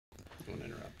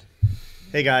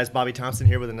Hey guys, Bobby Thompson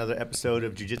here with another episode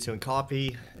of Jiu-Jitsu and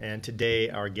Coffee, and today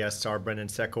our guests are Brenden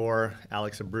Secor,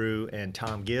 Alex Abreu, and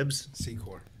Tom Gibbs.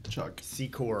 Secor. Chuck.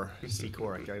 Secor.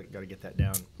 I gotta get that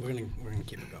down. We're gonna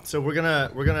keep it going. So we're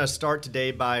gonna start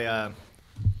today by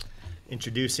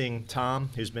introducing Tom,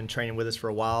 who's been training with us for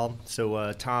a while.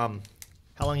 So Tom,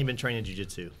 how long have you been training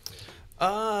Jiu-Jitsu?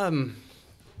 I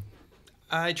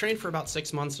trained for about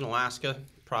 6 months in Alaska,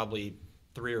 probably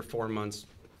 3 or 4 months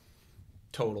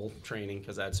total training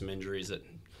because I had some injuries that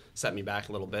set me back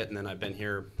a little bit, and then I've been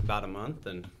here about a month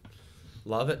and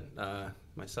love it.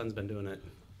 My son's been doing it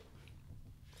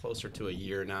closer to a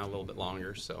year now, a little bit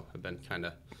longer, so I've been kind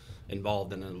of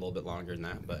involved in it a little bit longer than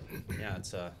that, but yeah,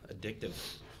 it's addictive.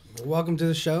 Well, welcome to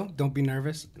the show. Don't be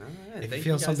nervous. All right, if you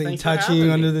feel something Thanks touching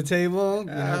under the table,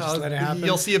 just let it happen.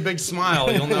 You'll see a big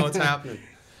smile. You'll know what's happening.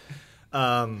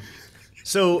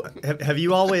 So have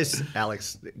you always,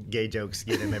 Alex, gay jokes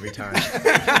get him every time.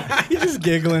 He's just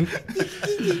giggling.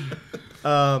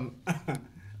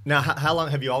 Now, how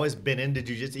long have you always been into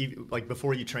jiu-jitsu? Like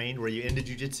before you trained, were you into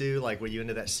jiu-jitsu? Like were you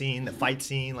into that scene, the fight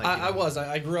scene? Like I was.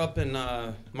 I grew up in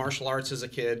martial arts as a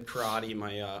kid, karate.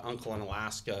 My uncle in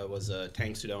Alaska was a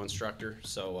Tang Sudo instructor.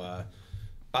 So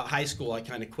about high school, I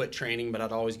kind of quit training, but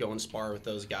I'd always go and spar with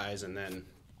those guys. And then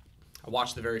I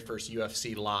watched the very first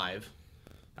UFC live.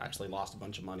 I actually lost a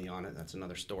bunch of money on it. That's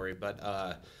another story. But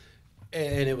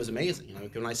and it was amazing. You know,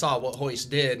 when I saw what Hoist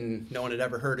did, and no one had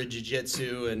ever heard of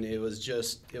jiu-jitsu, and it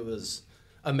was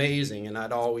amazing. And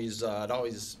I'd always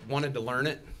wanted to learn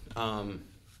it. You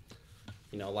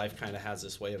know, life kind of has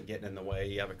this way of getting in the way.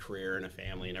 You have a career and a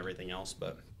family and everything else.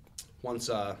 But once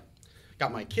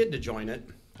got my kid to join it,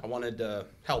 I wanted to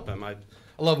help him. I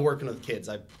love working with kids.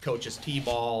 I coach his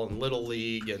t-ball and little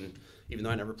league, and even though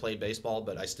I never played baseball,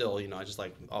 but I still, you know, I just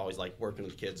always like working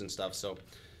with kids and stuff. So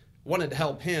wanted to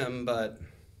help him, but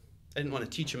I didn't want to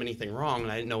teach him anything wrong, and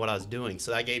I didn't know what I was doing.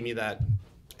 So that gave me that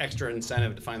extra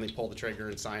incentive to finally pull the trigger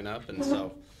and sign up. And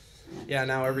so, yeah,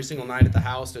 now every single night at the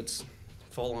house, it's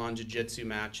full-on jiu-jitsu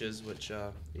matches, which,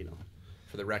 you know,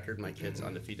 for the record, my kid's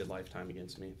undefeated lifetime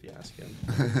against me, if you ask him.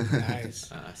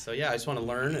 Nice. So, yeah, I just want to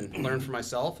learn for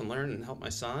myself and learn and help my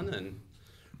son, and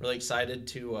really excited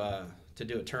to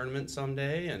do a tournament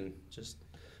someday, and just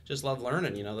love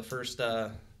learning. You know,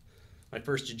 my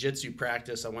first jiu-jitsu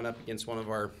practice, I went up against one of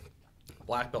our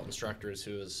black belt instructors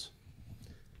who was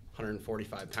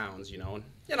 145 pounds, you know,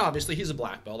 and obviously he's a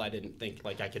black belt. I didn't think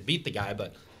like I could beat the guy,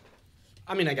 but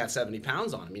I mean, I got 70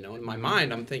 pounds on him, you know. In my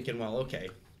mind, I'm thinking, well, okay,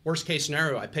 worst case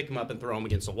scenario, I pick him up and throw him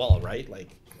against a wall, right? Like,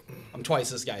 I'm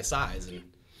twice this guy's size, and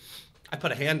I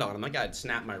put a hand on him. That guy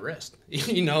snapped my wrist,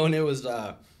 you know, and it was,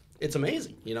 it's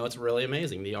amazing. You know, it's really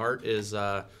amazing. The art is,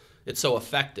 it's so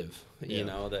effective, you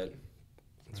know, that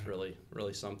it's really,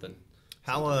 really something.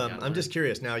 How I'm just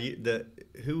curious now.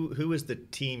 Who was the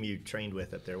team you trained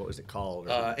with up there? What was it called?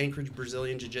 Anchorage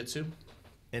Brazilian Jiu-Jitsu.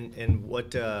 And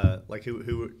what like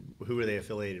who were they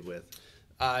affiliated with?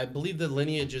 I believe the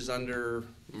lineage is under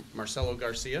Marcelo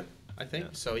Garcia, I think. Yeah.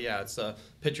 So yeah, it's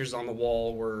pictures on the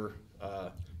wall were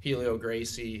Helio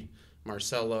Gracie,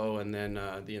 Marcelo, and then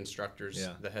the instructors,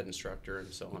 the head instructor,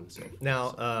 and so on and so forth.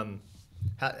 Now,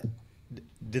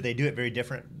 do they do it very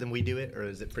different than we do it, or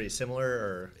is it pretty similar?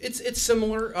 Or it's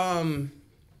similar.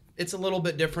 It's a little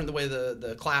bit different the way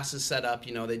the class is set up.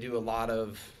 You know, they do a lot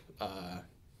of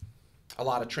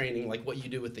training, like what you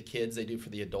do with the kids, they do for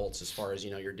the adults. As far as,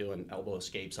 you know, you're doing elbow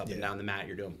escapes up and down the mat,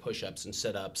 you're doing push-ups and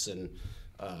sit-ups, and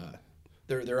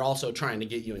they're also trying to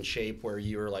get you in shape where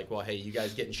you're like, well, hey, you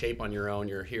guys get in shape on your own.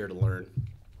 You're here to learn.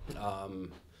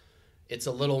 It's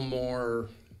a little more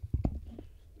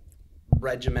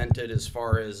regimented as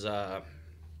far as a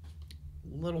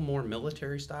little more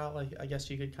military style, I guess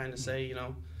you could kind of say, you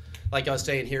know. Like I was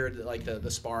saying here, like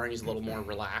the sparring is a little more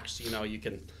relaxed. You know, you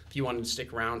can, if you wanted to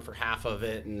stick around for half of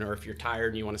it, or if you're tired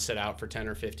and you want to sit out for 10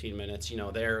 or 15 minutes, you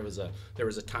know, there was a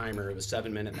timer. It was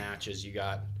 7-minute matches. You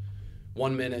got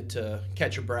 1 minute to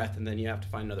catch your breath, and then you have to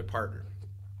find another partner.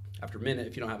 After a minute,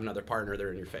 if you don't have another partner,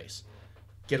 they're in your face.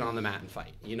 Get on the mat and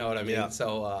fight. You know what I mean? Yeah.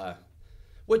 So,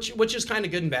 which is kind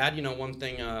of good and bad. You know, one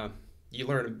thing you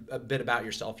learn a bit about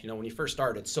yourself. You know, when you first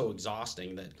start, it's so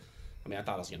exhausting that, I mean, I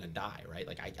thought I was going to die, right?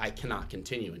 Like, I cannot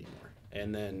continue anymore.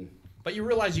 And then, but you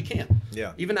realize you can.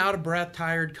 Yeah. Even out of breath,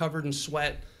 tired, covered in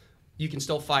sweat, you can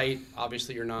still fight.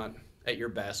 Obviously, you're not at your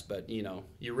best, but, you know,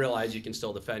 you realize you can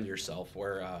still defend yourself.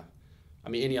 Where, I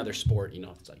mean, any other sport, you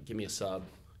know, it's like, give me a sub,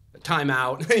 a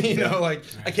timeout, you know, like,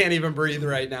 I can't even breathe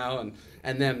right now.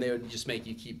 And then they would just make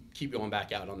you keep going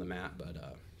back out on the mat.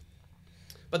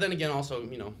 But then again, also,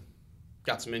 you know,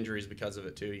 got some injuries because of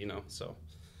it too, you know, so.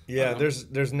 Yeah,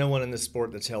 there's no one in this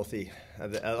sport that's healthy.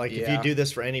 Like if you do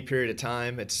this for any period of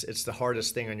time, it's the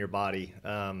hardest thing on your body.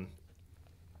 But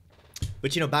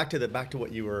back to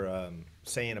what you were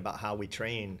saying about how we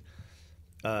train.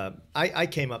 I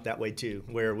came up that way too,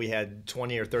 where we had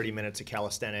 20 or 30 minutes of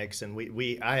calisthenics,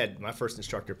 and I had my first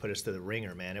instructor put us to the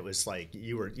ringer. Man, it was like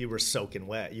you were soaking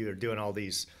wet. You were doing all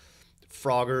these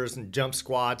froggers and jump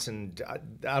squats, and I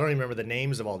don't even remember the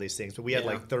names of all these things, but we had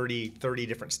like 30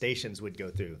 different stations we'd go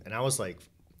through, and I was like,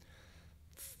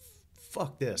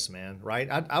 fuck this, man, right?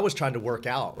 I was trying to work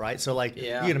out, right? So like you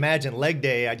can imagine leg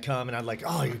day, I'd come and I'd like,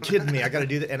 oh, you're kidding me, I got to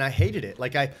do that, and I hated it.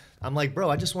 Like I'm like, bro,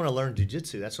 I just want to learn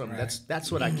jiu-jitsu. That's what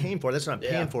that's what I came for. That's what I'm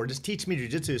paying for. Just teach me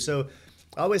jiu-jitsu. So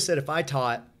I always said if I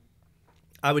taught,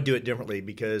 I would do it differently,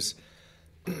 because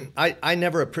I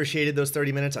never appreciated those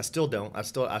 30 minutes. I still don't. I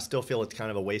still feel it's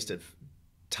kind of a waste of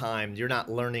time. You're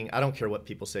not learning. I don't care what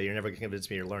people say. You're never going to convince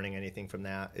me you're learning anything from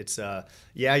that. It's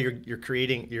you're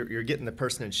creating. You're getting the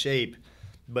person in shape,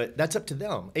 but that's up to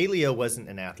them. Elio wasn't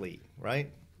an athlete,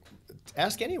 right?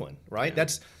 Ask anyone, right? Yeah.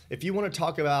 That's if you want to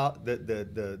talk about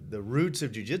the roots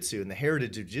of jiu-jitsu and the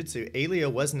heritage of jiu-jitsu. Elio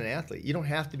wasn't an athlete. You don't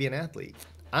have to be an athlete.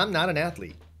 I'm not an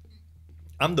athlete.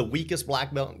 I'm the weakest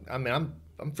black belt. I mean,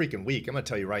 I'm freaking weak. I'm gonna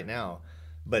tell you right now,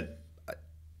 but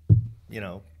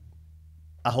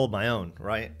I hold my own,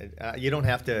 right? You don't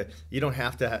have to.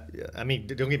 I mean,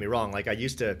 don't get me wrong. Like I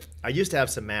used to have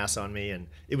some mass on me, and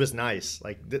it was nice.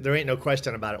 Like there ain't no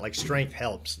question about it. Like strength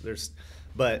helps.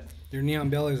 But your neon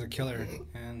belly is a killer,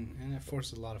 and it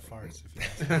forces a lot of farts.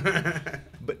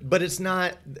 But it's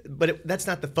not. But that's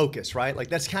not the focus, right? Like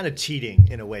that's kind of cheating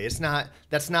in a way. It's not.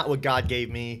 That's not what God gave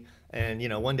me. And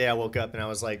one day I woke up and I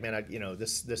was like, man,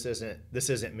 this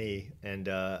isn't me, and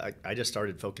I just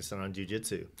started focusing on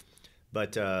jiu-jitsu.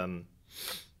 But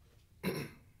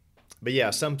yeah,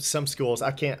 some schools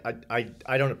I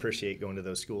don't appreciate going to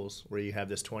those schools where you have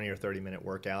this 20 or 30 minute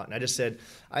workout. And I just said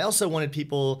I also wanted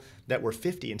people that were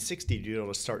 50 and 60 to be able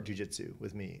to start jiu-jitsu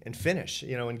with me and finish,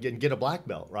 and get a black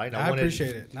belt, right? I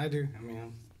appreciate it, and I do. I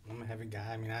mean, I'm a heavy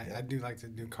guy. I mean, I do like to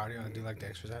do cardio. I do like to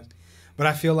exercise, but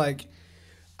I feel like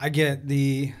I get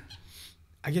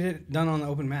it done on the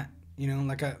open mat.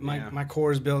 My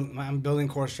core is built. I'm building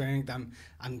core strength.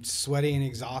 I'm sweaty and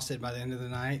exhausted by the end of the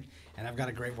night, and I've got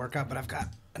a great workout. But I've got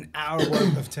an hour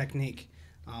worth of technique,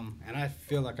 and I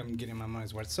feel like I'm getting my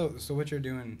money's worth. So what you're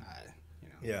doing,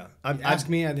 ask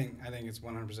me. I think it's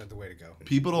 100% the way to go.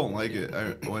 People don't like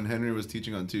it. When Henry was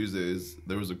teaching on Tuesdays,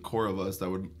 there was a core of us that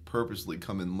would purposely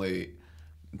come in late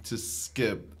to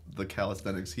skip the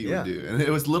calisthenics he would do, and it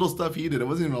was little stuff he did. It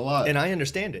wasn't even a lot, and I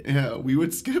understand it. Yeah, we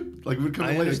would skip. Like we would come. I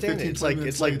late, understand it. It's like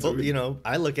so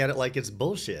I look at it like it's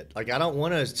bullshit. Like I don't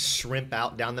want to shrimp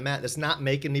out down the mat. That's not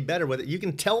making me better with it. You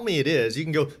can tell me it is. You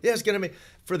can go, yeah, it's gonna make.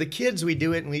 For the kids, we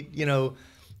do it, and we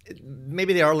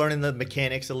maybe they are learning the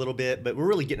mechanics a little bit, but we're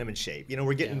really getting them in shape.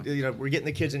 We're getting we're getting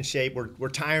the kids in shape. We're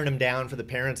tiring them down for the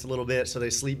parents a little bit so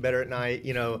they sleep better at night.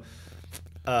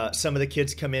 Some of the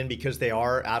kids come in because they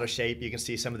are out of shape. You can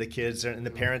see some of the kids and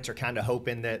the parents are kind of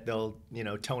hoping that they'll,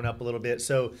 tone up a little bit.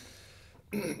 So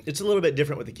it's a little bit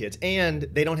different with the kids, and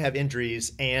they don't have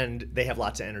injuries and they have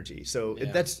lots of energy. So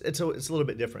it's a little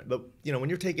bit different. But when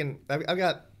you're taking, I've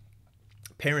got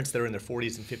parents that are in their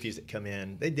 40s and 50s that come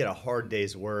in. They did a hard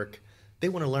day's work. They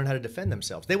want to learn how to defend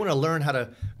themselves. They want to learn how to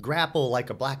grapple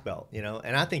like a black belt.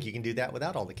 And I think you can do that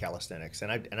without all the calisthenics.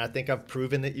 And I think I've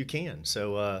proven that you can.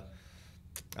 So.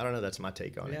 I don't know. That's my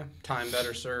take on it. Yeah, time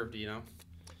better served, And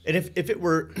if it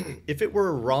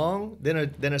were wrong, then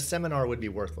a seminar would be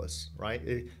worthless,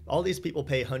 right? All these people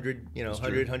pay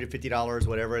 $150,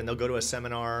 whatever, and they'll go to a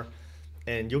seminar,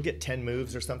 and you'll get 10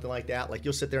 moves or something like that. Like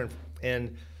you'll sit there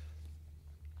and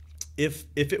if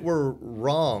it were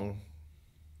wrong,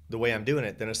 the way I'm doing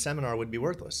it, then a seminar would be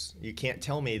worthless. You can't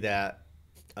tell me that.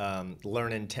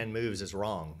 Learning 10 moves is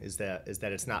wrong. Is that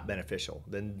it's not beneficial?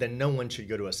 Then no one should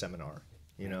go to a seminar.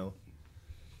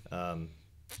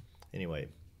 Anyway,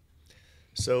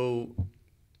 so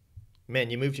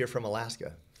man, you moved here from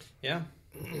Alaska. Yeah,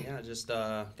 just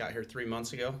got here 3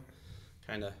 months ago.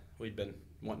 We'd been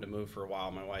wanting to move for a while.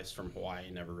 My wife's from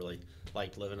Hawaii, never really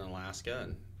liked living in Alaska,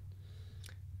 and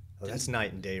that's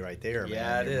night and day right there, man.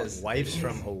 Yeah, it is. Your wife's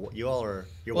from Hawaii. You all are.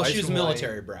 Well, she's a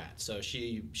military brat, so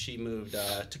she moved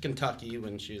to Kentucky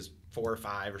when she was 4 or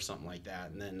 5 or something like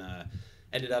that, and then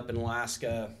ended up in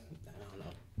Alaska. I don't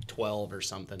know, 12 or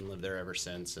something. Lived there ever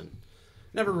since, and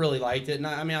never really liked it. And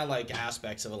I like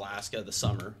aspects of Alaska. The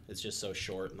summer, it's just so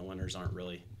short, and the winters aren't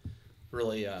really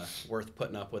worth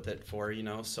putting up with it for.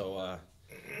 So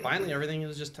finally, everything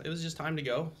was just time to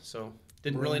go. So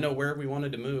didn't really know where we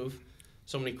wanted to move.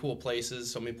 So many cool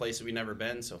places, so many places we've never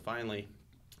been. So finally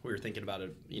we were thinking about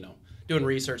it, doing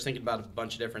research, thinking about a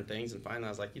bunch of different things, and finally I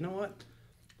was like, you know what?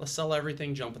 Let's sell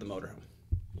everything, jump in the motorhome.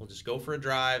 We'll just go for a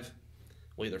drive.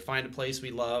 We'll either find a place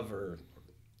we love, or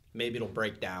maybe it'll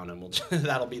break down, and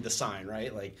that'll be the sign,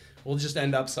 right? Like, we'll just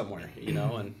end up somewhere, and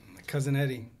My cousin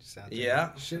Eddie just out there. yeah,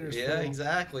 Shitters yeah, full.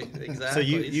 exactly. So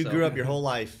you grew up your whole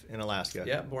life in Alaska.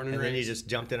 Yeah, born and then you raised. just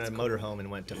jumped in a motorhome and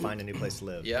went to find a new place to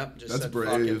live. Yeah, just That's said,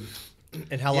 brave. "Fuck it."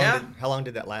 And how long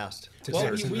did that last?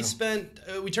 Well, we spent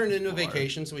we turned it into a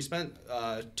vacation, so we spent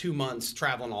 2 months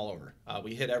traveling all over.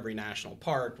 We hit every national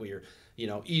park. We were,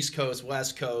 East Coast,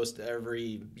 West Coast,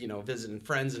 every, visiting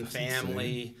friends and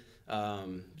family.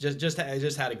 Just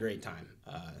had a great time.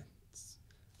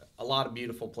 A lot of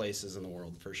beautiful places in the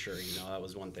world, for sure. That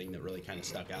was one thing that really kind of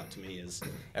stuck out to me, is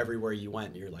everywhere you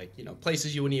went, you're like,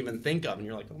 places you wouldn't even think of, and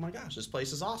you're like, oh my gosh, this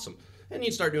place is awesome. And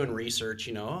you start doing research,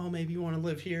 oh, maybe you want to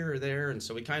live here or there. And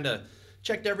so we kind of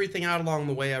checked everything out along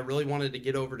the way. I really wanted to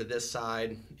get over to this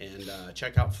side and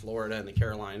check out Florida and the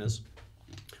Carolinas,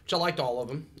 which I liked all of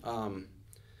them.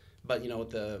 But,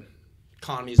 the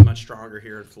economy is much stronger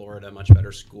here in Florida, much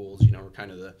better schools. We're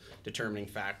kind of the determining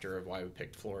factor of why we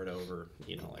picked Florida over,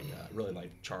 really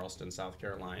like Charleston, South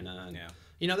Carolina.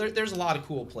 And, there's a lot of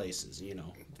cool places,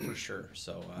 for sure.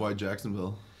 So Why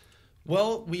Jacksonville?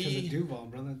 Well, Because of Duval,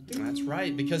 brother. That's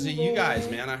right, because of you guys,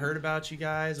 man. I heard about you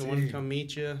guys. I wanted to come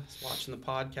meet you. I was watching the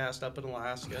podcast up in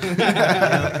Alaska.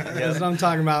 That's what I'm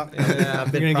talking about. Yeah,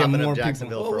 I've been You're gonna propping get up more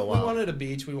Jacksonville people. for a while. We wanted a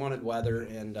beach, we wanted weather,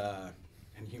 and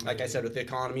like I said, with the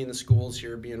economy and the schools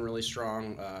here being really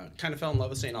strong, kind of fell in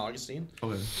love with St. Augustine.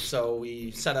 Okay. So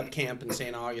we set up camp in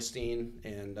St. Augustine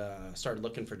and started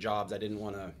looking for jobs. I didn't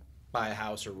want to buy a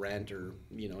house or rent or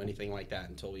anything like that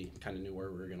until we kind of knew where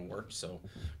we were going to work. So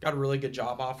got a really good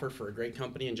job offer for a great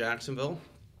company in Jacksonville.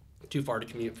 Too far to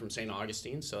commute from St.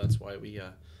 Augustine, so that's why we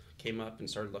came up and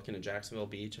started looking at Jacksonville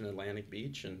Beach and Atlantic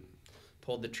Beach and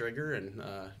pulled the trigger, and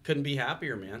couldn't be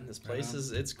happier, man. This place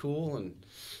it's cool, and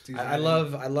I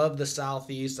love the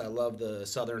Southeast. I love the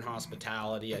Southern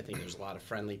hospitality. I think there's a lot of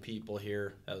friendly people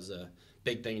here. That was a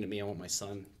big thing to me. I want my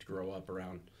son to grow up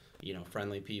around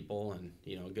friendly people and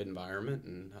a good environment,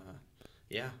 and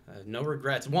no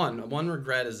regrets. One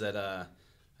regret is that I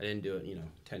didn't do it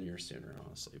 10 years sooner,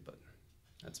 honestly, but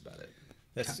that's about it.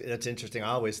 That's interesting. I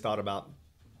always thought about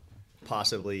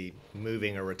possibly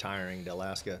moving or retiring to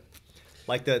Alaska.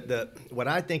 Like the what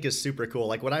I think is super cool,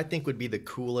 like what I think would be the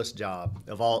coolest job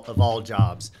of all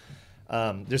jobs.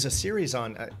 There's a series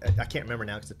on, I can't remember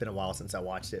now because it's been a while since I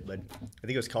watched it, but I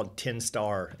think it was called 10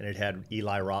 Star, and it had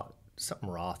Eli Roth, something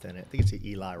Roth in it. I think it's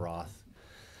Eli Roth.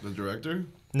 The director?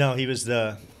 No, he was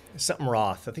something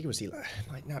Roth. I think it was Eli.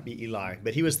 It might not be Eli,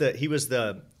 but he was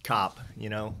the cop,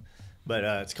 But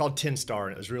it's called 10 Star,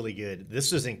 and it was really good.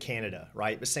 This was in Canada,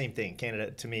 right? The same thing.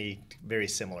 Canada, to me, very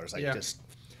similar. It's like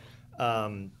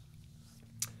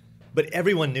but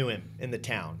everyone knew him in the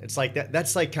town. It's like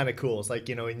that's like kind of cool. It's like,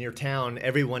 in your town,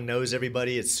 everyone knows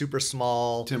everybody. It's super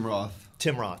small. Tim Roth.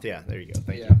 Yeah, there you go.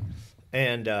 Thank you.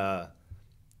 And,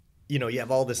 you have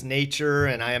all this nature,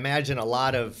 and I imagine a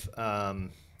lot of,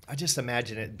 I just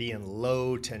imagine it being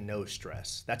low to no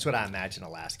stress. That's what I imagine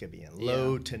Alaska being,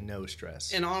 low to no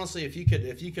stress. And honestly, if you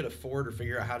could afford or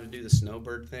figure out how to do the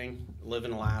snowbird thing, live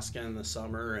in Alaska in the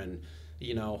summer and,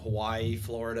 Hawaii,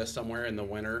 Florida, somewhere in the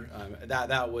winter,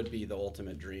 that would be the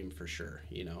ultimate dream for sure,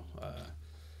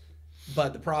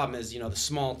 But the problem is, the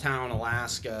small town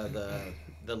Alaska,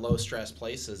 the low stress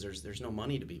places, there's no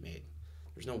money to be made.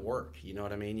 There's no work, you know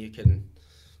what I mean? You can.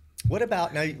 What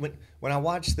about now? When I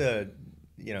watch the,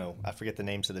 I forget the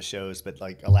names of the shows, but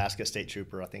like Alaska State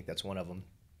Trooper, I think that's one of them.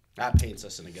 That paints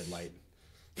us in a good light.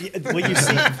 What you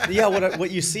see, what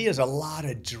you see is a lot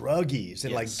of druggies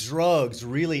and like drugs,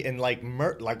 really, and like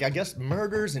I guess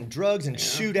murders and drugs and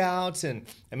shootouts, and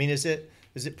I mean, is it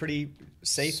pretty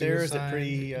safe there? Is it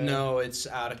pretty? No, it's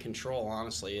out of control.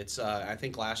 Honestly, it's. I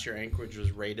think last year Anchorage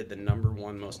was rated the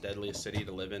 #1 most deadliest city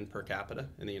to live in per capita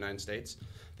in the United States.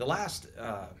 The last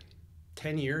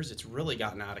 10 years, it's really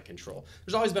gotten out of control.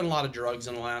 There's always been a lot of drugs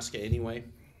in Alaska anyway.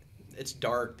 It's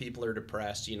dark. People are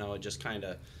depressed. It just kind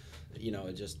of.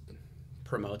 It just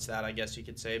promotes that, I guess you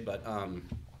could say. But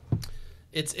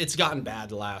it's gotten bad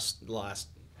the last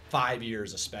 5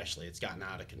 years especially. It's gotten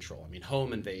out of control. I mean,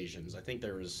 home invasions. I think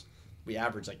we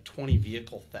averaged like 20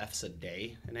 vehicle thefts a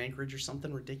day in Anchorage or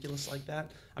something ridiculous like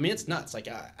that. I mean, it's nuts. Like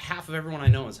half of everyone I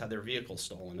know has had their vehicles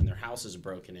stolen and their houses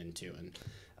broken into. And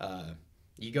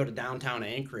you go to downtown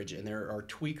Anchorage and there are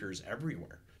tweakers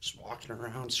everywhere. Just walking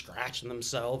around, scratching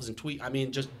themselves and I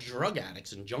mean, just drug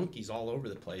addicts and junkies all over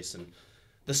the place. And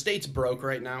the state's broke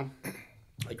right now,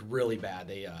 like really bad.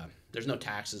 there's no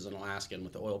taxes in Alaska, and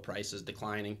with the oil prices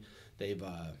declining, they've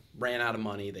ran out of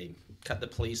money. They cut the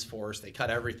police force. They cut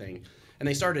everything. And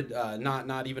they started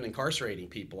not even incarcerating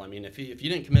people. I mean, if you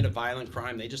didn't commit a violent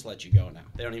crime, they just let you go now.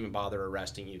 They don't even bother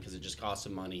arresting you because it just costs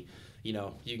them money. You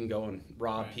know, you can go and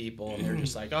rob people, and they're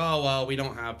just like, oh, well, we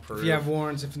don't have proof. If you have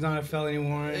warrants, if it's not a felony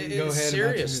warrant, go ahead.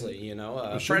 Seriously, you know,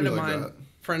 a friend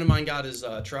of mine got his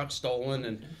truck stolen,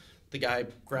 and the guy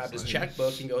grabbed his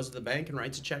checkbook and goes to the bank and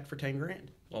writes a check for $10,000.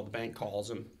 Well, the bank calls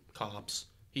him, cops.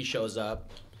 He shows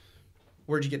up.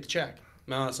 Where'd you get the check?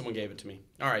 No, someone gave it to me.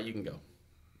 All right, you can go.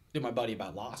 Dude, my buddy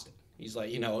about lost it. He's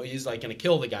like, gonna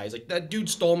kill the guy. He's like, that dude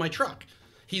stole my truck.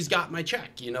 He's got my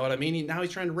check. You know what I mean? Now he's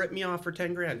trying to rip me off for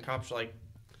 $10,000. Cops are like,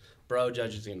 bro,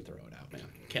 judge is gonna throw it out, man.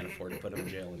 Can't afford to put him in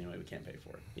jail anyway. We can't pay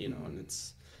for it. You know, and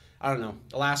it's, I don't know.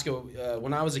 Alaska,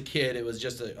 when I was a kid, it was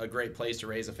just a great place to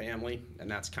raise a family, and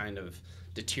that's kind of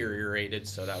deteriorated.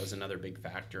 So that was another big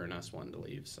factor in us wanting to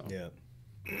leave. So yeah.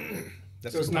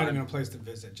 So it's not even a place to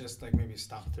visit, just like maybe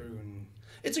stop through and...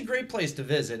 It's a great place to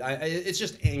visit. It's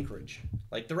just Anchorage.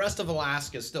 Like the rest of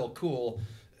Alaska is still cool.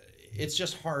 It's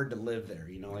just hard to live there,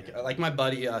 you know. Like my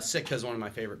buddy Sitka is one of my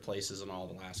favorite places in all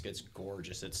of Alaska. It's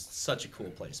gorgeous. It's such a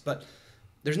cool place. But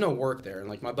there's no work there. And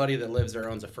like my buddy that lives there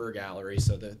owns a fur gallery,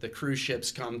 so the cruise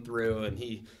ships come through and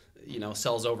he, you know,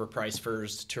 sells overpriced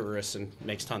furs to tourists and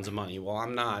makes tons of money. Well,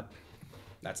 I'm not.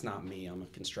 That's not me. I'm a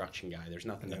construction guy. There's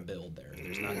nothing to build there.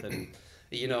 There's nothing.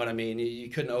 You know what I mean? You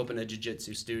couldn't open a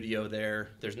jiu-jitsu studio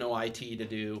there. There's no IT to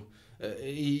do.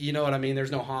 You know what I mean?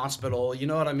 There's no hospital. You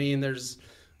know what I mean? There's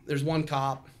one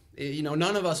cop. You know,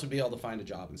 none of us would be able to find a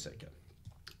job in Sitka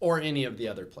or any of the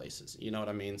other places. You know what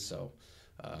I mean? So,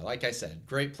 like I said,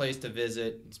 great place to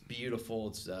visit. It's beautiful.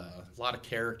 It's a lot of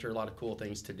character, a lot of cool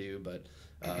things to do. But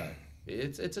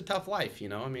it's a tough life. You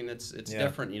know, I mean, it's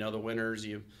different. You know, the winters.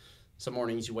 Some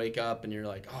mornings you wake up and you're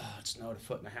like, oh, it snowed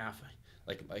 1.5 feet.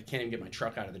 Like I can't even get my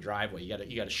truck out of the driveway. You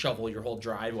got to shovel your whole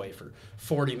driveway for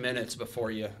 40 minutes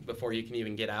before you can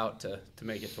even get out to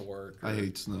make it to work. I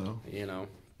hate snow. You know,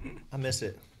 I miss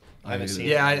it. I haven't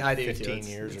seen it I in do 15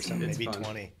 years or something, maybe fun.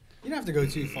 20. You don't have to go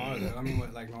too far though. I mean,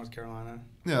 what, like North Carolina?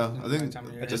 Yeah, I think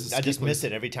I just miss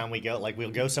it every time we go. Like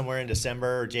we'll go somewhere in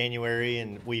December or January,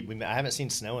 and I haven't seen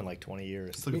snow in like 20 years.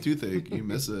 It's like a toothache. You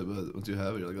miss it, but once you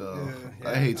have it, you're like, oh, yeah.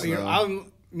 I hate snow.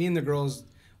 Me and the girls.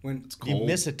 When it's cold. You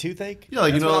miss a toothache? Yeah,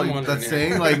 like, you know, like that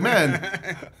saying, like,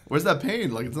 man, where's that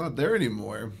pain? Like, it's not there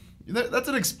anymore. That's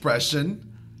an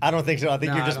expression. I don't think so. I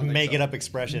think you're just making up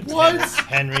expressions. What?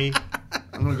 Henry.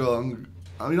 I'm going to go, I'm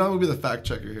going to be the fact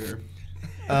checker here.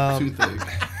 Toothache.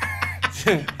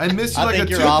 I miss you like a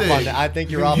toothache. I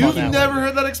think you're off on that. You've never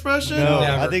heard that expression? No,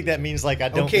 never. I think that means like I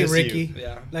don't miss Ricky. you.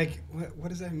 Yeah. Like, what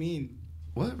does that mean?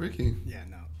 What, Ricky? Yeah,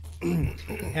 no.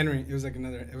 Henry. It was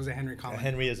a Henry comment. A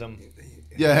Henryism.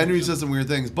 Yeah, Henry says some weird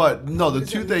things, but no, the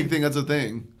toothache thing, that's a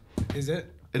thing. Is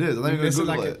it? It is. I think I'm going to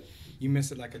Google it. You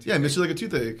miss it like a toothache? Yeah, I miss you like a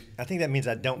toothache. I think that means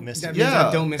I don't miss it. Yeah,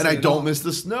 I don't miss it and I don't miss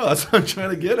the snow. That's what I'm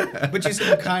trying to get at. But you said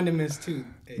you kind of miss too.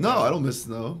 No, I don't miss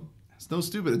snow. Snow's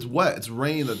stupid. It's wet. It's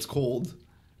rain that's cold.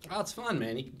 Oh, it's fun,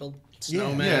 man. You can build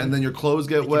snowman. Yeah, and then your clothes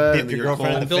get wet. And your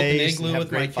girlfriend cold. in the I built an face igloo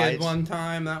with my fights. kid one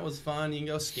time. That was fun. You can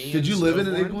go skiing. Did you live in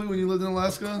an igloo when you lived in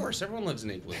Alaska? Of course, everyone lives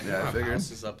in igloo. Yeah, I figured.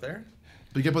 House is up there.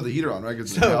 But you can't put the heater on, right?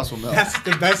 Because the house will melt. That's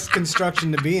the best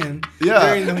construction to be in. Yeah.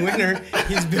 During the winter,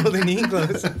 he's building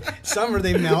igloos. Summer,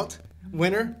 they melt.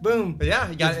 Winter, boom. But yeah,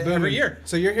 you got it every year.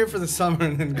 So you're here for the summer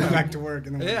and then go back to work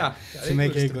in the winter to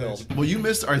make igloos. Well, you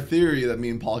missed our theory that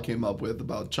me and Paul came up with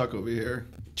about Chuck over here.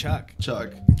 Chuck.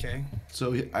 Okay.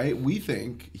 So we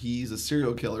think he's a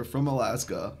serial killer from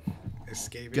Alaska.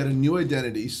 Escaping. Got a new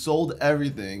identity, sold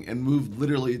everything, and moved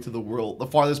literally to the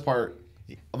farthest part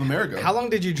of America. How long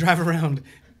did you drive around?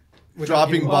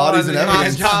 Dropping bodies and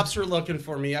evidence. The cops were looking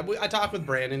for me. I talked with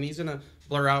Brenden. He's gonna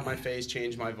blur out my face,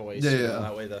 change my voice. Yeah.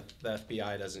 That way the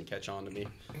FBI doesn't catch on to me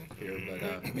here.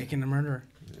 But making a murderer.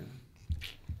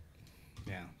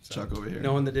 Yeah. So. Chuck over here.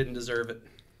 No one that didn't deserve it.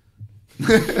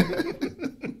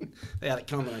 They had it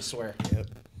coming, I swear. Yep.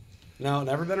 No,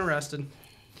 never been arrested.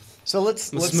 So let's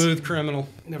smooth criminal.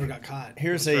 Never got caught.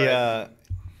 Here's anyone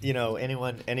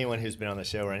who's been on the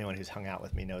show or anyone who's hung out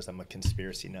with me knows I'm a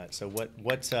conspiracy nut. So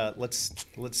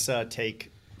let's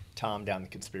take Tom down the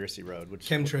conspiracy road.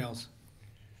 Chemtrails.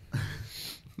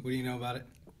 What do you know about it?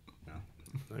 No.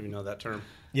 I don't even know that term.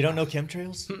 You don't know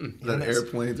chemtrails? That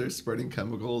airplanes are spreading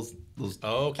chemicals.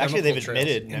 Actually, they've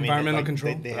admitted. Environmental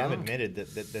control. They have admitted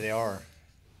that they are.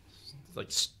 It's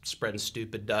like spreading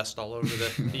stupid dust all over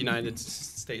the United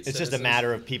States. It's just a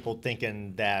matter of people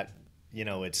thinking that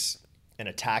it's an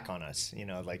attack on us.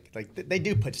 Like they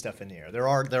do put stuff in the air. There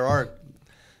are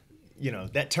you know,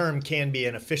 that term can be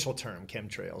an official term,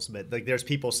 chemtrails, but like there's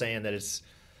people saying that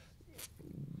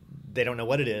they don't know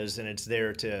what it is, and it's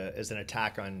there as an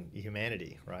attack on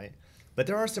humanity, right? But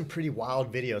there are some pretty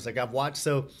wild videos. Like I've watched,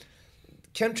 so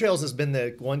chemtrails has been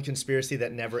the one conspiracy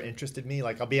that never interested me.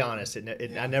 Like I'll be honest,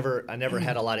 I never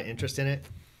had a lot of interest in it.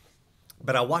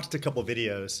 But I watched a couple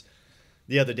videos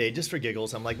the other day just for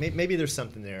giggles. I'm like, maybe there's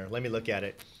something there. Let me look at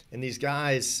it. And these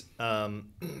guys,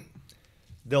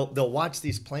 they'll watch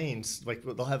these planes. Like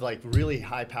they'll have like really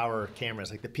high power cameras.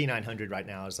 Like the P900 right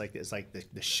now is like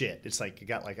the shit. It's like you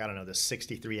got like, I don't know, the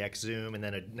 63x zoom and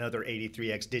then another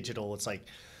 83x digital. It's like,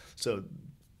 so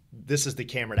this is the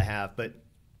camera to have. But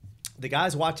the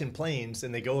guys watching planes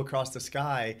and they go across the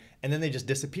sky and then they just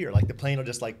disappear. Like the plane will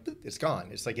just like, it's gone.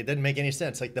 It's like, it didn't make any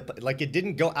sense. Like it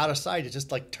didn't go out of sight. It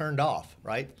just like turned off,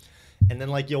 right? And then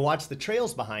like you'll watch the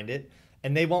trails behind it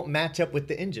and they won't match up with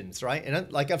the engines, right?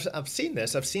 And like I've seen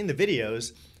this. I've seen the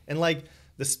videos, and like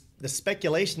the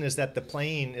speculation is that the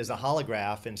plane is a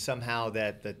holograph and somehow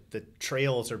that the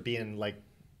trails are being like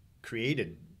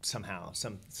created somehow.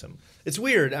 It's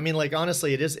weird. I mean, like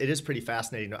honestly, it is pretty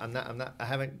fascinating. I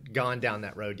haven't gone down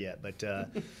that road yet, but the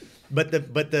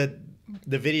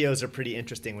videos are pretty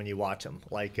interesting when you watch them.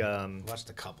 Like Watched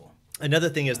a couple. Another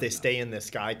thing is they stay in the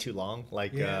sky too long.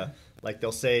 Like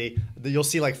they'll say you'll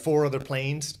see like 4 other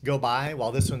planes go by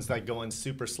while this one's like going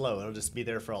super slow. It'll just be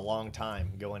there for a long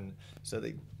time going.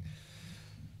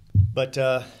 But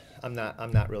I'm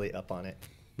not really up on it.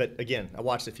 But again, I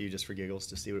watched a few just for giggles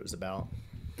to see what it was about.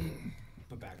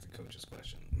 But back to Coach's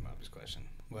question, Bobby's question.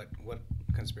 What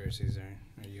conspiracies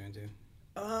are you into?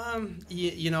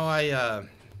 I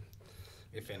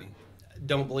if any,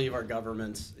 don't believe our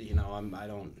government's. I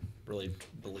don't really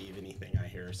believe anything I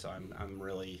hear. So I'm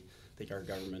really think our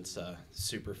government's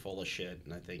super full of shit,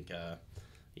 and I think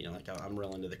I'm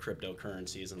real into the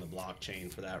cryptocurrencies and the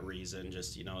blockchain for that reason.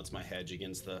 Just it's my hedge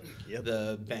against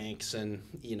the banks, and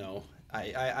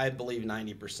I believe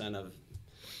 90% of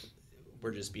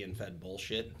we're just being fed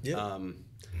bullshit. Yeah.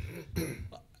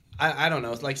 I don't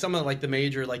know. It's like some of like the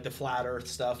major, like the flat Earth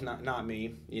stuff. Not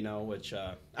me. Which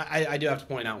I do have to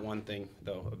point out one thing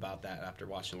though about that after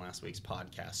watching last week's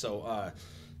podcast. So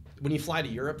when you fly to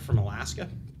Europe from Alaska,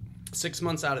 6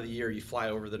 months out of the year you fly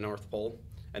over the North Pole,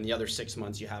 and the other 6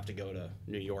 months you have to go to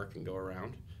New York and go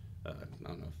around. I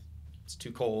don't know if it's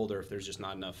too cold or if there's just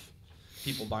not enough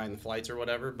people buying the flights or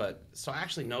whatever. But so I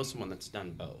actually know someone that's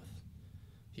done both.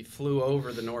 He flew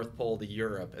over the North Pole to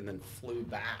Europe and then flew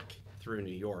back through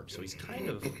New York. So he's kind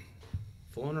of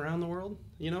flown around the world,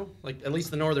 like at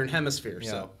least the northern hemisphere. Yeah.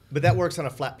 So, but that works on a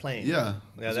flat plane. Yeah.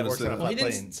 That works on a well, flat he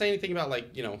plane. didn't say anything about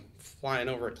like flying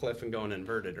over a cliff and going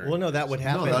inverted. Or Well, no, that would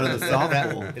happen. No, that is the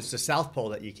South Pole. It's the South Pole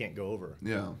that you can't go over.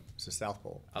 Yeah. It's the South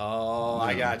Pole. Oh,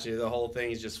 I got you. The whole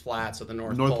thing is just flat, so the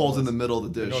North Pole's in is the middle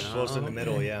of the The dish. North Pole's in the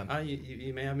middle, yeah.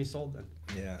 You may have me sold then.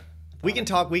 Yeah. We can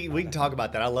talk. We can talk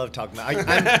about that. I love talking about.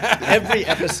 Every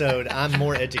episode, I'm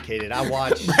more educated. I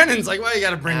watch. Brennan's like, well, you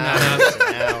got to bring that up.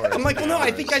 Hours I'm like, well, no, I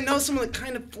hours. think I know someone that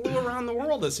kind of flew around the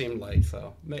world. It seemed like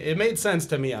so. It made sense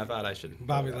to me. I thought I should.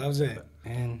 Bobby loves it,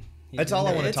 and That's all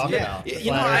I want to talk about. I Flat get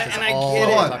Earth is it.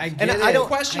 all- I don't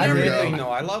question I really- everything, though.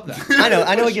 I love that. I know it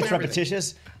Question gets everything.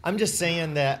 repetitious. I'm just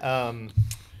saying that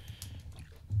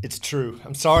it's true.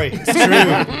 I'm sorry. It's true.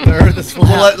 The Earth is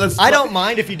flat. Let's- I don't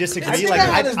mind if you disagree. Like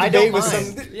I don't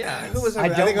mind. Yeah, Who was it? I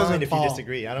don't think it was mind if you Paul.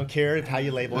 disagree. I don't care how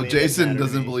you label Well, me. It doesn't Jason matter to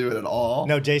doesn't me. believe it at all.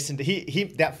 No, Jason. He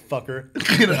that fucker.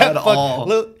 At all.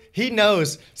 Look, he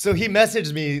knows. So he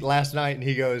messaged me last night and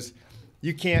he goes,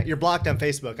 "You can't. You're blocked on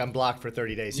Facebook. I'm blocked for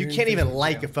 30 days. You You're can't in even Facebook,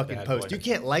 like yeah. a fucking Bad post. boy. You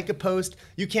can't like a post.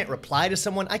 You can't reply to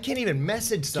someone. I can't even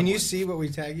message someone. Can you see what we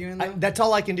tag you in? Though? That's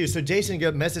all I can do." So Jason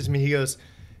messaged me. He goes,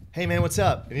 "Hey man, what's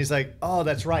up?" And he's like, "Oh,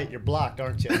 that's right. You're blocked,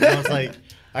 aren't you?" And I was like,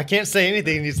 "I can't say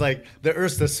anything." And he's like, "The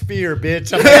Earth's a sphere,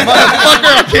 bitch." I'm like,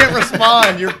 "Motherfucker, I can't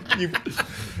respond. You."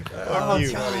 Oh,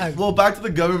 you. God. Well, back to the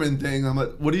government thing.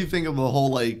 What do you think of the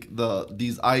whole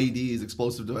these IEDs,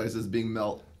 explosive devices, being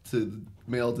mailed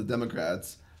to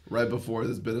Democrats right before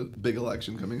this big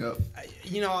election coming up?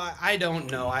 I don't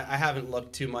know. I haven't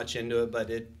looked too much into it, but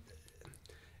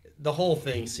the whole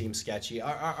thing seems sketchy.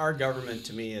 Our government,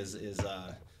 to me, is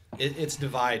it's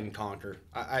divide and conquer.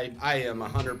 I am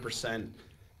 100%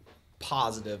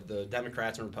 positive the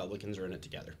Democrats and Republicans are in it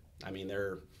together. I mean,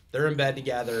 they're in bed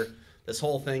together. This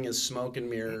whole thing is smoke and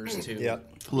mirrors to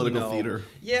Yep. Political theater.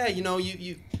 Yeah,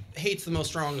 you hate's the most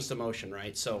strongest emotion,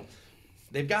 right? So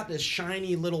they've got this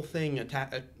shiny little thing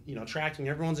attracting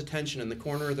everyone's attention in the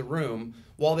corner of the room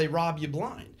while they rob you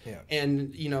blind. Yeah.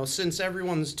 And since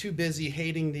everyone's too busy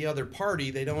hating the other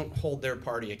party, they don't hold their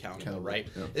party accountable, right?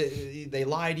 Yeah. They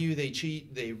lie to you, they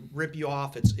cheat, they rip you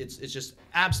off. It's just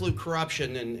absolute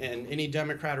corruption, and any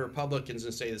Democrat or Republicans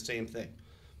can say the same thing.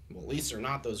 Well, at least they're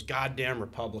not those goddamn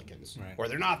Republicans, right. Or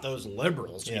they're not those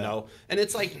liberals, you know. And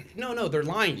it's like, no, they're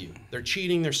lying to you. They're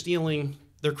cheating. They're stealing.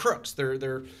 They're crooks.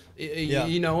 They're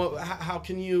how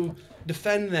can you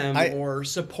defend them or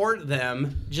support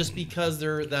them just because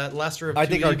they're that lesser of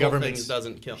two evil things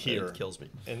doesn't kill here. It kills me.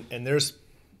 And there's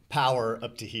power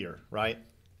up to here, right?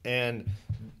 And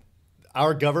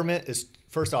our government is,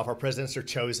 first off, our presidents are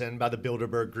chosen by the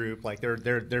Bilderberg Group. Like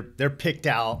they're picked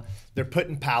out. They're put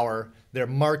in power. They're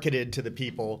marketed to the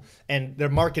people, and they're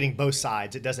marketing both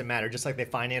sides. It doesn't matter. Just like they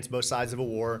finance both sides of a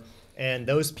war. And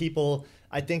those people,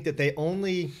 I think that they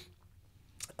only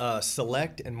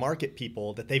select and market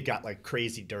people that they've got like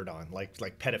crazy dirt on, like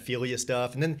pedophilia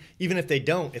stuff. And then even if they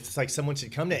don't, if it's like someone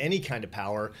should come to any kind of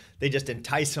power, they just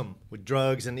entice them with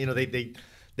drugs, and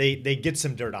they get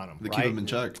some dirt on them. They right? keep them in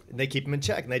check. And they keep them in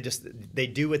check, and they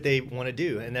do what they want to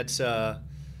do, and that's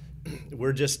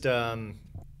we're just.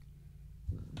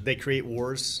 They create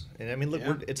wars, and I mean, look,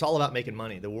 it's all about making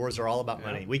money. The wars are all about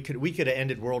money. We could have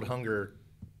ended world hunger.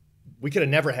 We could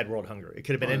have never had world hunger. It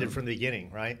could have been ended from the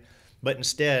beginning, right? But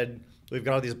instead, we've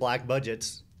got all these black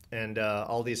budgets and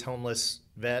all these homeless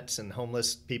vets and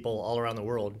homeless people all around the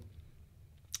world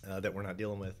that we're not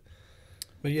dealing with.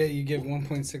 But yeah, you give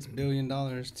 $1.6 billion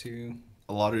to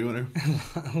a lottery winner.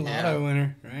 A lotto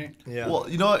winner, right? Yeah. Well,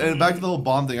 and back to the whole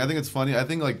bomb thing. I think it's funny. I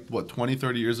think 20,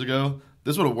 30 years ago,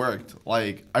 this would have worked.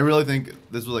 Like, I really think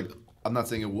this was I'm not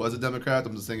saying it was a Democrat.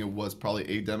 I'm just saying it was probably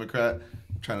a Democrat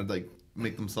trying to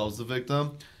make themselves the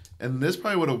victim. And this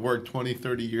probably would have worked 20,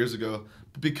 30 years ago.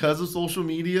 But because of social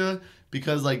media,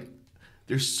 because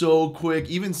they're so quick,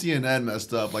 even CNN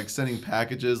messed up, sending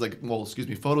packages,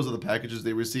 photos of the packages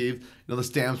they received. The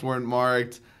stamps weren't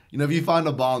marked. If you find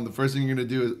a bomb, the first thing you're going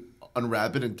to do is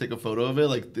unwrap it and take a photo of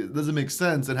it. It doesn't make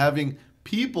sense. And having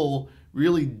people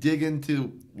really dig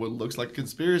into what looks like a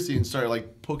conspiracy and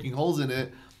start poking holes in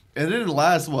it. And it didn't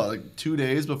last, 2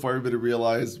 days before everybody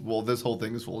realized, well, this whole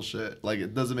thing is full of shit.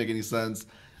 It doesn't make any sense.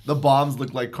 The bombs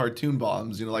look like cartoon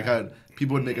bombs, how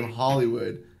people would make in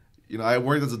Hollywood. I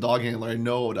worked as a dog handler. I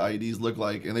know what IEDs look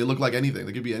like, and they look like anything.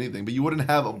 They could be anything. But you wouldn't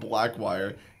have a black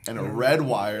wire and a red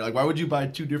wire. Why would you buy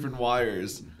two different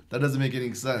wires? That doesn't make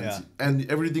any sense. Yeah.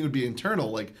 And everything would be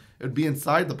internal. It would be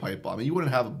inside the pipe bomb. And you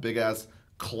wouldn't have a big-ass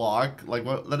clock.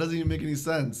 That doesn't even make any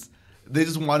sense. They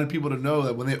just wanted people to know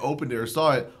that when they opened it or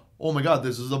saw it, oh my God,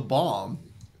 this is a bomb.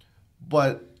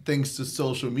 But thanks to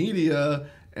social media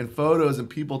and photos and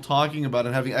people talking about it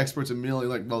and having experts immediately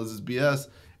no, this is BS,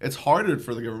 it's harder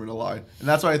for the government to lie. And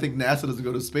that's why I think NASA doesn't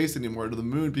go to space anymore, to the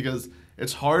moon, because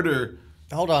it's harder.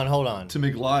 Hold on. To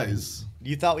make lies.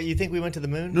 You think we went to the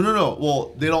moon? No.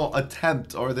 Well, they don't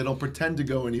attempt or they don't pretend to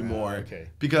go anymore. Okay.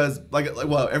 Because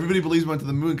everybody believes we went to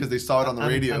the moon because they saw it on the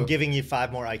radio. I'm giving you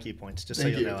 5 more IQ points, just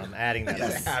Thank so you know. I'm adding that.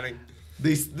 Yes.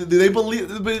 They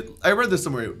believe. But I read this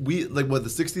somewhere. The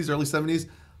 60s, early 70s,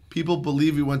 people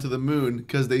believe we went to the moon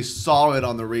because they saw it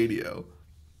on the radio.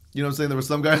 You know what I'm saying? There was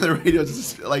some guy on the radio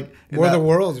just War of the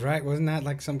Worlds, right? Wasn't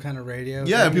that some kind of radio?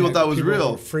 Yeah, and people thought it was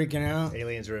real. Were freaking out.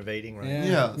 Aliens are invading, right?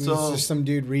 Yeah. So it's just some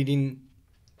dude reading.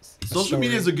 Social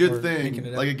media is a good thing.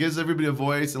 It gives everybody a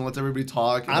voice and lets everybody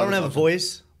talk. I don't have a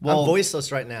voice. Well, I'm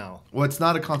voiceless right now. Well, it's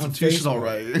not a constitutional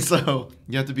right, so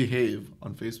you have to behave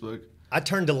on Facebook. I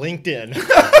turned to LinkedIn. Yo,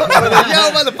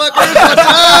 motherfuckers, what's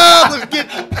up? Let's get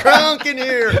crunk in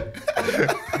here.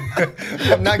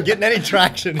 I'm not getting any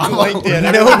traction on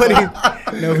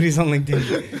LinkedIn. Nobody's on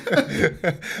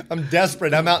LinkedIn. I'm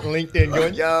desperate. I'm out in LinkedIn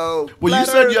going, yo. Well, you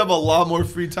said you have a lot more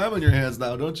free time on your hands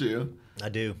now, don't you? I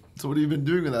do. So what have you been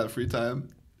doing with that free time?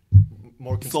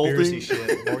 More conspiracy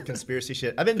shit. More conspiracy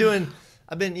shit. I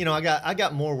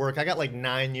got more work. I got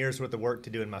 9 years worth of work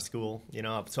to do in my school,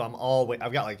 so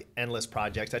I've got endless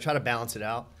projects. I try to balance it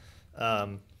out.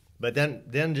 But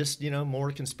then just,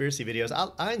 more conspiracy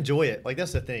videos. I enjoy it.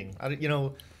 That's the thing.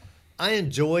 I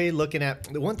enjoy looking at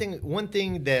the one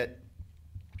thing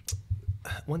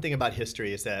about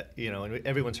history is that, and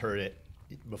everyone's heard it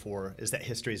before, is that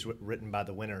history is written by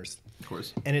the winners. Of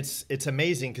course. And it's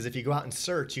amazing because if you go out and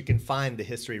search, you can find the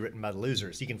history written by the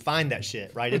losers. You can find that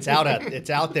shit, right? It's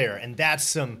out there, and that's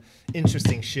some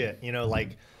interesting shit,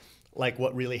 like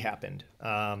what really happened.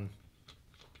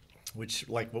 Which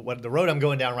what the road I'm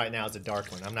going down right now is a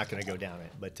dark one. I'm not going to go down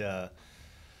it,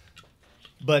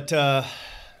 but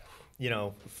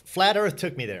flat Earth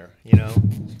took me there.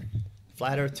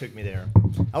 Flat Earth took me there.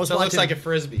 I was So it looks watching, like a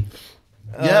frisbee.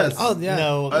 Yes. Oh yeah.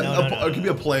 No, It could be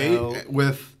a plate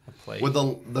with plate. with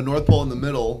the North Pole in the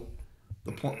middle,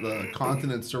 the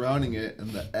continent surrounding it,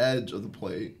 and the edge of the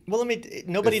plate. Well,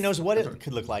 nobody It's knows what it different.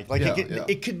 could look like. Like Yeah,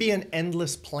 it could be an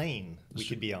endless plane we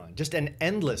could be on, just an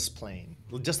endless plane,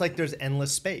 just like there's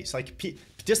endless space. Like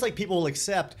just like people will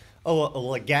accept,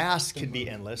 a gas could be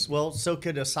endless. Well, so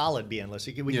could a solid be endless.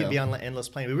 We could be on an endless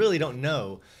plane. We really don't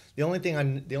know. The only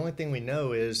thing we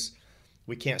know is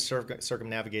we can't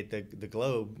circumnavigate the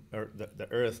globe or the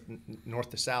Earth north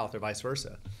to south or vice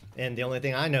versa. And the only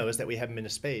thing I know is that we haven't been to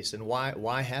space. And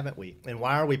why haven't we? And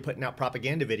why are we putting out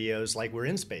propaganda videos like we're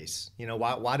in space? You know,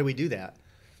 why do we do that?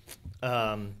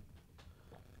 You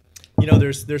know,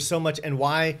 there's so much. And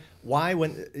why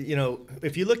when, you know,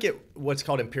 if you look at what's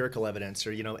called empirical evidence,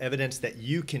 or, you know, evidence that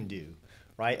you can do,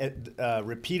 right?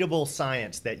 Repeatable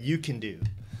science that you can do.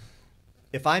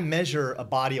 If I measure a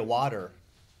body of water,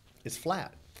 it's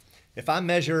flat. If I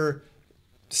measure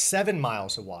 7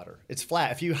 miles of water, it's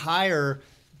flat. If you hire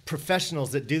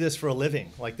professionals that do this for a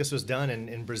living, like this was done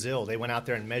in Brazil, they went out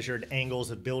there and measured angles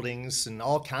of buildings and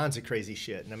all kinds of crazy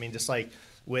shit. And I mean, just like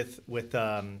with like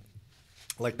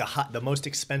the most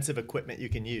expensive equipment you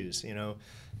can use, you know,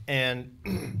 and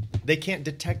they can't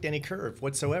detect any curve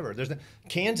whatsoever.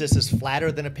 Kansas is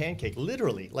flatter than a pancake,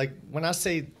 literally. Like when I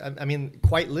say, I mean,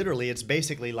 quite literally, it's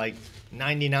basically like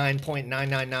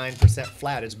 99.999%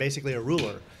 flat. It's basically a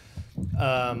ruler.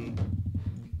 The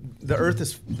Earth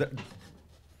is,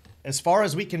 as far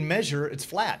as we can measure, it's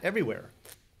flat everywhere.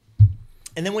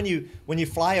 And then when you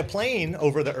fly a plane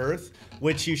over the Earth,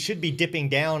 which you should be dipping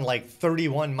down like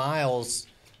 31 miles,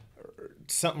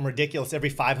 something ridiculous, every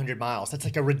 500 miles. That's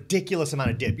like a ridiculous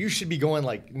amount of dip. You should be going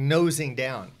like nosing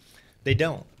down. They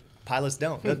don't. Pilots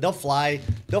don't. They'll fly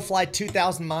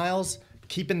 2,000 miles,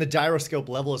 keeping the gyroscope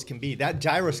level as can be. That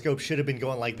gyroscope should have been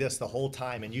going like this the whole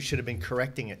time, and you should have been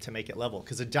correcting it to make it level,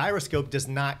 because a gyroscope does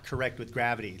not correct with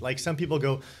gravity. Like some people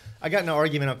go, I got in an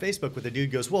argument on Facebook with a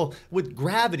dude goes, well, with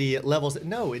gravity it levels it.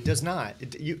 No, it does not.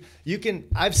 You can.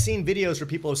 I've seen videos where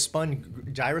people have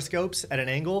spun gyroscopes at an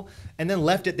angle and then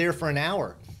left it there for an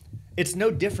hour. It's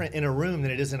no different in a room than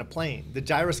it is in a plane. The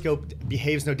gyroscope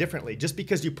behaves no differently. Just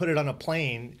because you put it on a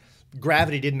plane,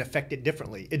 gravity didn't affect it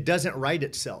differently. It doesn't right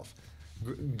itself.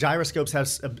 Gyroscopes have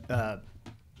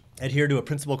adhere to a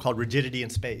principle called rigidity in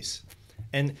space,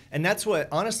 and that's what,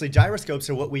 honestly, gyroscopes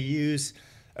are what we use,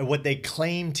 or what they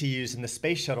claim to use in the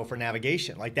space shuttle for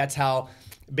navigation. Like that's how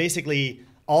basically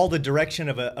all the direction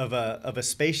of a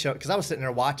space shuttle. Because I was sitting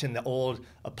there watching the old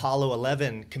Apollo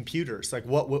 11 computers, like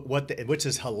which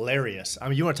is hilarious. I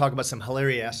mean, you want to talk about some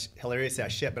hilarious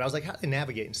ass shit. But I was like, how do they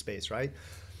navigate in space, right?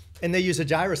 And they use a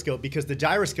gyroscope because the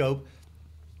gyroscope.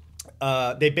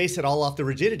 They base it all off the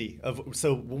rigidity of.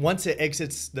 So once it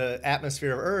exits the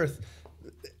atmosphere of Earth,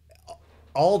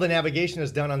 all the navigation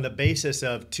is done on the basis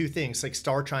of two things, like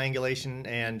star triangulation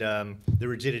and the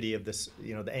rigidity of this,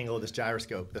 you know, the angle of this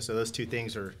gyroscope. So those two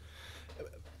things are,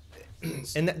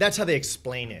 and that's how they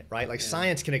explain it, right? Like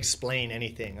science can explain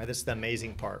anything. This is the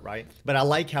amazing part, right? But I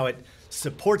like how it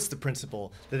supports the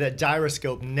principle that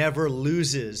gyroscope never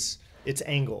loses its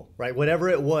angle, right? Whatever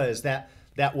it was,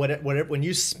 whatever, when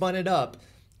you spun it up,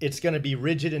 it's going to be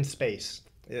rigid in space.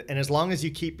 And as long as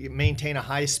you maintain a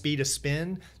high speed of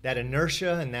spin, that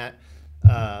inertia and that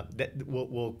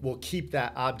will keep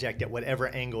that object at whatever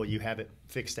angle you have it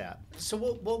fixed at. So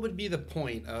what would be the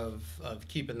point of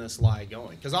keeping this lie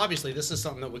going? Because obviously this is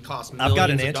something that would cost millions I've got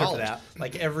an of answer for dollars. that.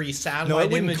 Like every satellite No, it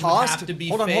wouldn't image cost. would have to be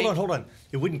Hold fake. on.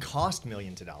 It wouldn't cost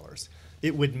millions of dollars.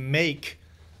 It would make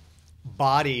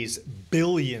bodies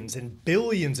billions and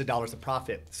billions of dollars of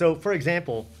profit. So, for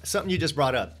example, something you just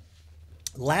brought up.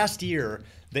 Last year,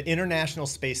 the international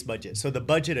space budget, so the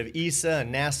budget of ESA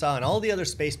and NASA and all the other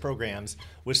space programs,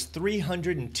 was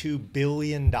 $302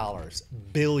 billion.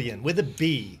 Billion, with a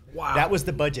B. Wow. That was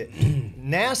the budget.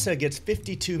 NASA gets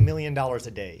 $52 million a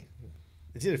day.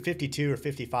 It's either 52 or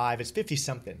 55. It's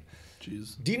 50-something.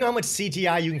 Jeez. Do you know how much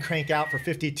CGI you can crank out for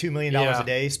 $52 million a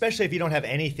day, especially if you don't have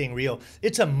anything real?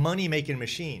 It's a money-making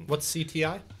machine. What's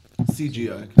CTI?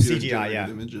 CGI. CGI, yeah.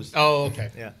 Images. Oh,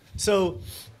 okay. Yeah. So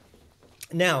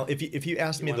now, if you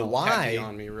ask me the why,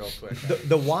 on me real quick.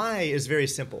 the why is very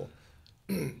simple.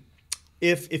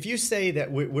 If you say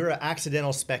that we're an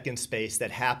accidental speck in space that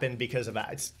happened because of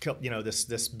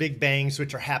this big bangs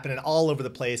which are happening all over the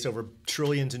place over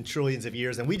trillions and trillions of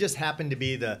years, and we just happen to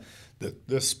be the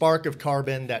spark of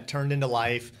carbon that turned into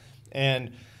life,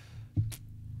 and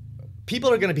people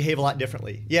are going to behave a lot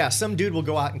differently. Yeah, some dude will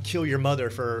go out and kill your mother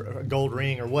for a gold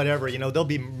ring or whatever. You know, there'll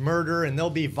be murder and there'll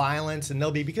be violence and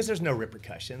there'll be, because there's no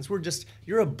repercussions.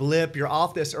 You're a blip. You're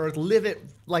off this earth. Live it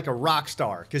like a rock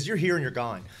star, because you're here and you're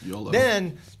gone. YOLO.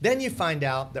 Then you find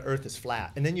out the earth is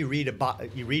flat, and then you read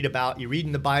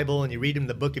in the Bible and you read in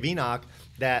the Book of Enoch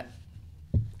that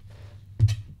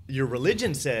your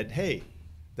religion said, hey,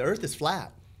 the earth is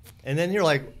flat. And then you're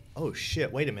like, oh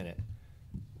shit, wait a minute.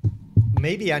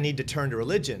 Maybe I need to turn to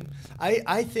religion.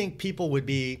 I think people would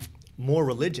be more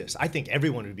religious. I think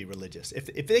everyone would be religious.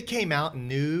 If they came out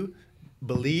and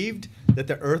believed that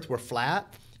the earth were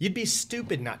flat, you'd be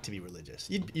stupid not to be religious.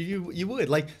 You would.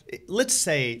 Like, let's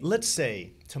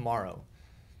say tomorrow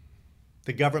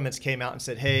the governments came out and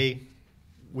said, hey,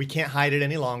 we can't hide it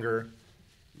any longer.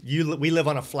 We live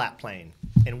on a flat plane,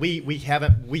 and we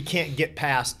can't get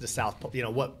past the South Pole. You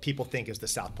know what people think is the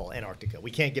South Pole, Antarctica.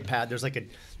 We can't get past. There's like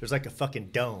a fucking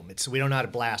dome. We don't know how to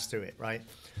blast through it, right?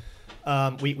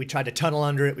 We tried to tunnel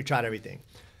under it. We tried everything.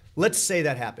 Let's say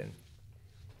that happened.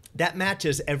 That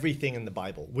matches everything in the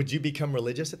Bible. Would you become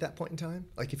religious at that point in time?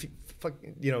 Like, if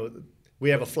we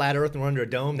have a flat Earth and we're under a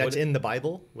dome. That's in the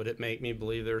Bible. Would it make me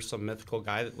believe there's some mythical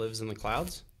guy that lives in the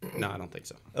clouds? No, I don't think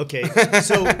so. Okay,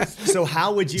 so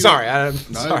how would you? Sorry,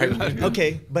 sorry.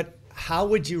 Okay, but how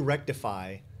would you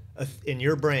rectify in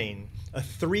your brain a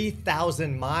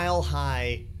 3,000 mile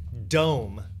high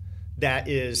dome that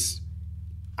is,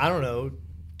 I don't know,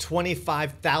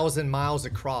 25,000 miles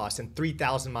across and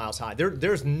 3,000 miles high?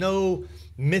 There's no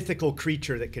mythical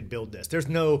creature that could build this. There's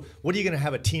no. What are you going to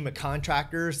have, a team of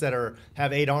contractors that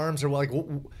have 8 arms, or like?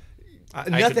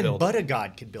 Nothing but a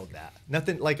god could build that.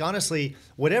 Nothing, like, honestly,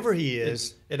 whatever he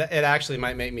is. It actually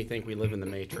might make me think we live in the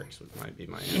Matrix. Might be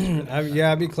my answer.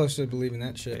 I'd be close to believing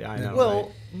that shit. Yeah, I know. Well,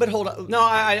 right? But hold on. No,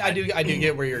 I do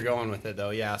get where you're going with it, though.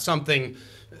 Yeah, something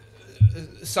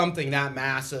that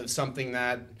massive, something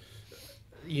that,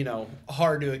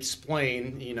 hard to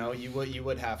explain. You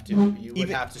would have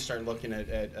to start looking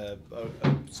at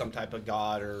some type of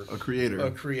god or a creator.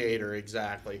 A creator,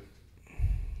 exactly.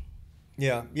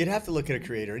 Yeah, you'd have to look at a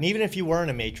creator, and even if you were in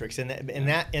a Matrix, in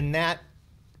that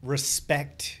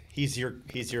respect, he's your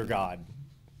god,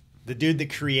 the dude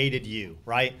that created you,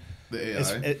 right? The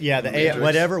AI. The AI,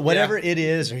 whatever it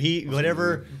is, or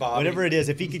whatever it is,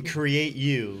 if he could create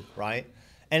you, right?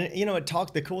 And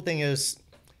the cool thing is,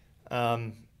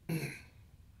 I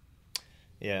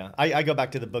go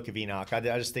back to the Book of Enoch. I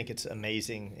just think it's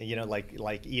amazing.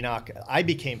 Like Enoch, I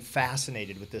became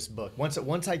fascinated with this book.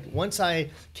 Once I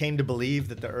came to believe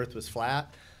that the earth was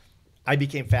flat, I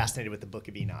became fascinated with the Book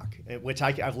of Enoch, which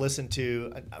I've listened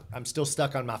to. I'm still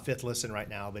stuck on my 5th listen right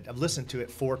now, but I've listened to it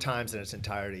 4 times in its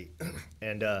entirety.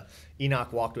 And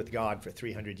Enoch walked with God for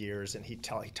 300 years, and he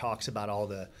talks about all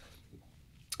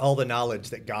the knowledge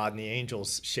that God and the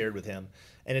angels shared with him.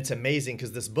 And it's amazing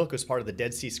because this book was part of the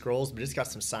Dead Sea Scrolls, but it's got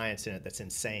some science in it that's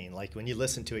insane. Like, when you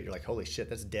listen to it, you're like, holy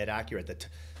shit, that's dead accurate.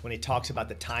 When he talks about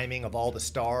the timing of all the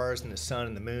stars and the sun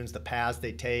and the moons, the paths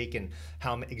they take, and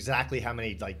exactly how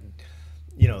many, like,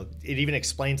 it even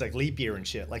explains like leap year and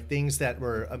shit, like things that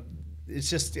were,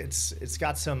 it's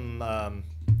got some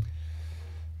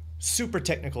super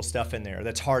technical stuff in there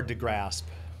that's hard to grasp.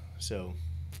 So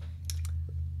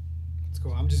it's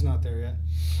cool. I'm just not there yet.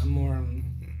 I'm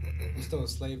still a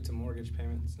slave to mortgage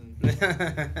payments and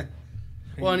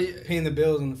paying the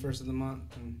bills on the 1st of the month.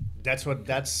 And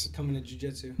that's coming to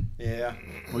jiu-jitsu. Yeah.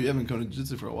 Well, you haven't come to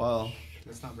jiu-jitsu for a while.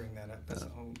 Let's not bring that up. That's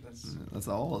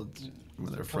all.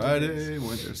 Went there Friday.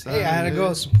 Went there Saturday. Hey, I had to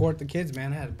go support the kids,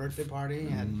 man. I had a birthday party.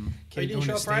 I had you didn't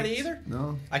show up Friday either?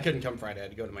 No. I couldn't come Friday. I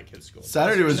had to go to my kids' school.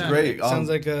 Saturday was great. Sounds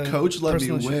like a coach let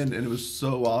me win, shift. and it was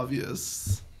so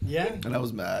obvious. Yeah. And I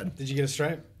was mad. Did you get a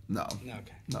stripe? No. No.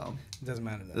 Okay. No. It doesn't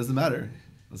matter. Then. Doesn't matter.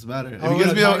 Doesn't matter. Oh,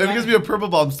 if it gives me a purple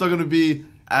ball, I'm still gonna be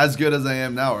as good as I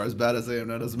am now, or as bad as I am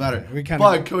now. Doesn't matter.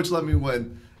 But coach let me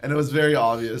win, and it was very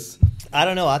obvious. I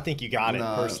don't know. I think you got it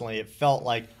personally. It felt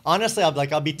like, honestly,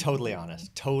 I'll be totally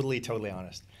honest. Totally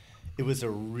honest. It was a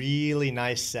really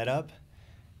nice setup.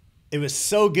 It was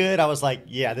so good. I was like,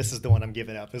 yeah, this is the one I'm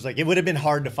giving up. It was like, it would have been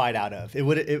hard to fight out of.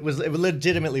 It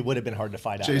legitimately would have been hard to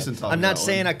fight out Jason of. I'm not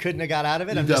saying I couldn't have got out of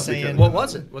it. I'm just saying. What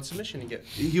was it? What submission did you get?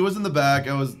 He was in the back.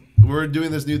 We're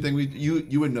doing this new thing.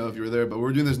 You wouldn't know if you were there, but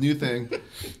we're doing this new thing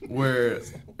where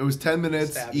it was 10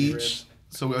 minutes each.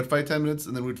 So we would fight 10 minutes,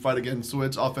 and then we'd fight again,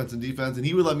 switch offense and defense, and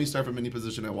he would let me start from any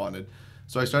position I wanted.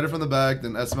 So I started from the back,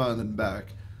 then S mount, and then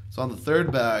back. So on the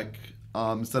third back,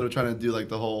 instead of trying to do like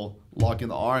the whole lock in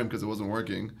the arm because it wasn't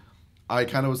working, I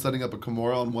kind of was setting up a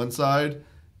Kimura on one side,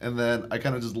 and then I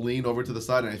kind of just leaned over to the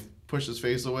side, and I pushed his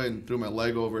face away and threw my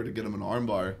leg over to get him an arm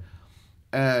bar.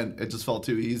 and it just felt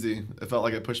too easy. It felt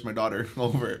like I pushed my daughter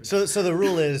over. So the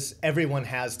rule is everyone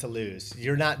has to lose.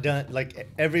 You're not done. Like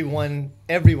everyone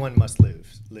must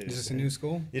lose. Is this a new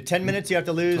school? 10 minutes you have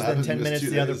to lose, So then happens 10 to miss minutes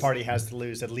 2 the other days. party has to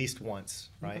lose at least once,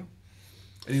 right?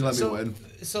 And you let me So, win.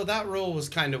 so that rule was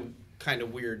kind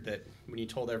of weird that when you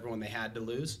told everyone they had to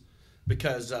lose,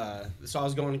 because so I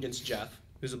was going against Jeff,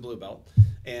 who's a blue belt,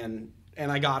 and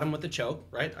I got him with the choke,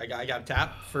 right? I got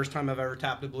tapped. First time I've ever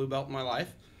tapped a blue belt in my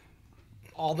life.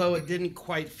 Although it didn't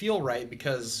quite feel right,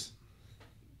 because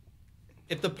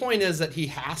if the point is that he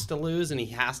has to lose and he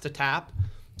has to tap,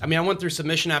 I mean, I went through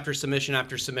submission after submission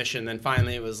after submission, then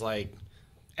finally it was like,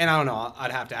 and I don't know,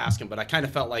 I'd have to ask him, but I kind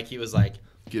of felt like he was like,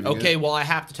 Giving okay, it. well, I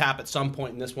have to tap at some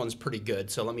point, and this one's pretty good,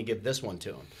 so let me give this one to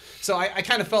him. So I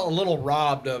kind of felt a little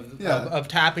robbed of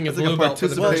tapping a It's like blue a belt for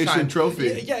the first participation time.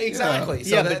 trophy. Yeah, exactly. Yeah.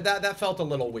 So Yeah, but- that felt a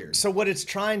little weird. So what it's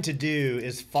trying to do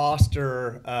is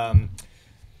foster.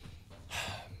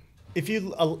 If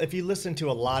you listen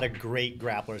to a lot of great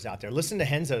grapplers out there, listen to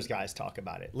Henzo's guys talk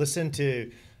about it. Listen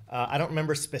to I don't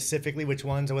remember specifically which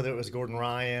ones, whether it was Gordon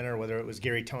Ryan or whether it was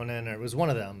Gary Tonin, or it was one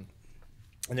of them,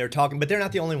 and they were talking. But they're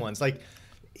not the only ones. Like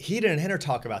Heaton and Henner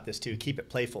talk about this too. Keep it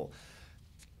playful.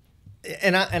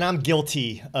 And I'm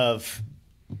guilty of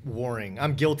warring.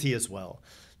 I'm guilty as well.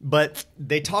 But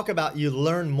they talk about you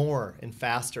learn more and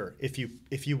faster if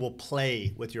you will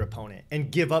play with your opponent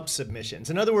and give up submissions.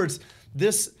 In other words,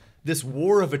 this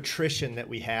war of attrition that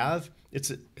we have,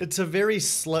 it's a very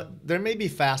slow. There may be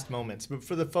fast moments, but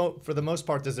for the most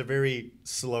part, there's a very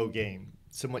slow game.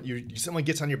 Someone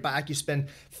gets on your back, you spend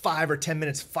 5 or 10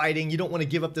 minutes fighting. You don't want to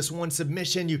give up this one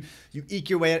submission. You eke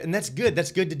your way out, and that's good.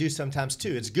 That's good to do sometimes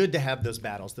too. It's good to have those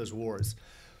battles, those wars.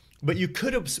 But you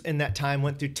could have, in that time,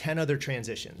 went through 10 other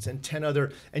transitions and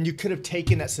and you could have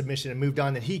taken that submission and moved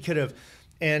on, and he could have.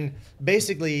 And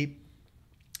basically,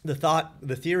 the thought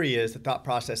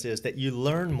process is that you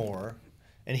learn more.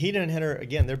 And Heaton and Henner,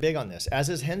 again, they're big on this, as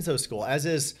is Henzo's school, as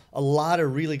is a lot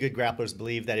of really good grapplers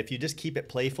believe that if you just keep it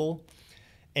playful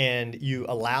and you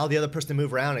allow the other person to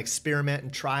move around, experiment,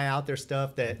 and try out their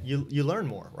stuff, that you learn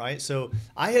more, right? So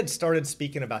I had started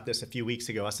speaking about this a few weeks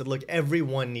ago. I said, look,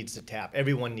 everyone needs to tap.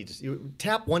 Everyone needs to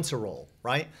tap once a roll,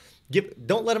 right?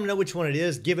 Don't let them know which one it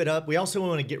is. Give it up. We also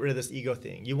want to get rid of this ego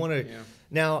thing. You want to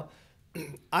now.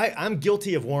 I'm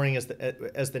guilty of warring as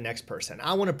the next person.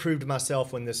 I want to prove to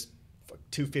myself when this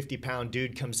 250-pound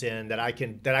dude comes in that I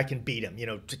can beat him.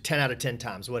 10 out of 10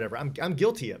 times, whatever. I'm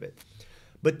guilty of it.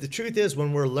 But the truth is,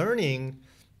 when we're learning,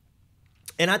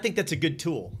 and I think that's a good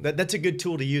tool. That's a good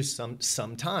tool to use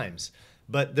sometimes.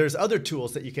 But there's other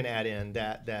tools that you can add in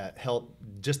that help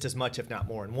just as much, if not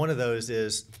more. And one of those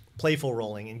is playful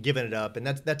rolling and giving it up. And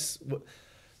that's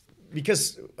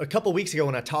because a couple weeks ago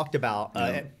when I talked about,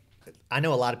 I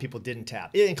know a lot of people didn't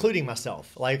tap, including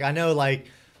myself. Like I know,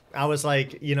 I was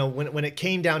like, when it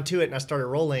came down to it and I started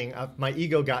rolling, my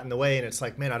ego got in the way, and it's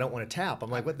like, man, I don't want to tap.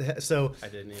 I'm like, what the heck? So I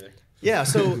didn't either. Yeah,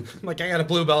 so like I got a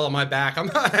blue belt on my back. I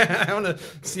want to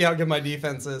see how good my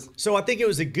defense is. So I think it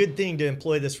was a good thing to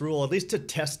employ this rule, at least to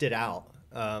test it out.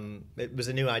 It was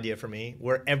a new idea for me,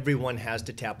 where everyone has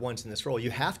to tap once in this role.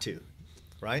 You have to,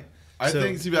 right? I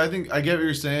think I get what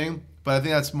you're saying, but I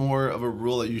think that's more of a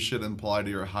rule that you should apply to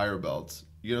your higher belts.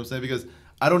 You know what I'm saying? Because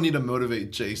I don't need to motivate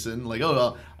Jason. Like, oh,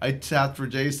 well, I tapped for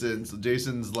Jason, so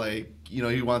Jason's like,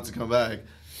 he wants to come back.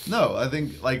 No, I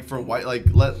think I get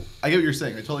what you're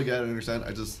saying. I totally get it. I understand.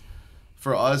 I just,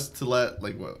 for us to let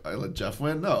Jeff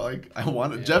win. No,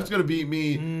 Jeff's gonna beat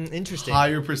me. Interesting.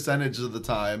 Higher percentage of the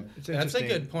time. That's a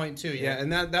good point too. Yeah,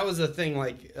 and that was the thing.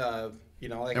 Like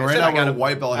and I right said, now I got we're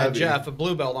white belt I had heavy. Jeff a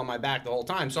blue belt on my back the whole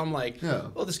time. So I'm like,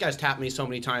 well, this guy's tapped me so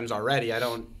many times already.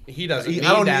 He doesn't need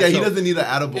that. He so doesn't need an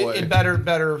attaboy. It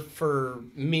better for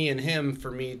me and him for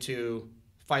me to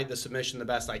fight the submission the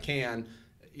best I can.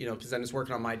 Because then it's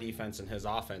working on my defense and his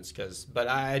offense. But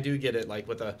I do get it, like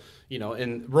with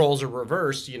and roles are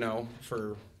reversed,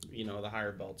 for the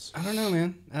higher belts. I don't know,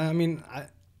 man. I mean,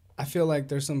 I feel like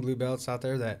there's some blue belts out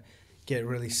there that get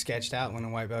really sketched out when a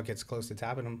white belt gets close to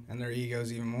tapping them, and their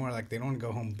egos even more. Like they don't want to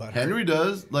go home butthurt. Henry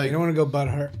does. Like they don't want to go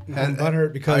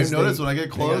butthurt because I've noticed when I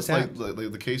get close, like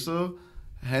the queso,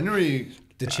 Henry.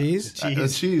 The cheese.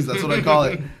 The cheese. That's what I call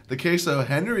it. The queso.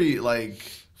 Henry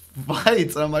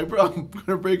fights, and I'm like, bro, I'm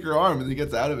gonna break your arm, and he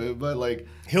gets out of it. But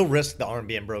he'll risk the arm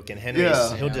being broken.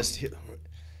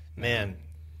 Man,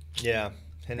 yeah.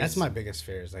 That's my biggest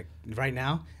fear. Is right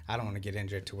now, I don't want to get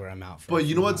injured to where I'm out. But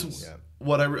you know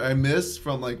what I miss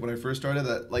from when I first started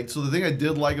that so the thing I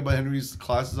did like about Henry's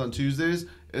classes on Tuesdays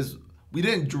is we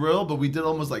didn't drill, but we did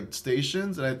almost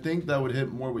stations, and I think that would hit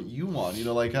more what you want.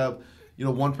 Have you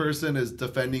know, one person is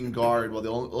defending guard while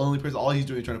the only person, all he's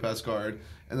doing is trying to pass guard.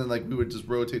 And then, like, we would just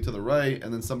rotate to the right,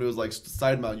 and then somebody was like,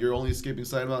 side mount. You're only escaping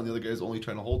side mount, and the other guy's only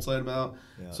trying to hold side mount.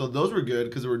 Yeah. So those were good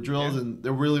because there were drills, and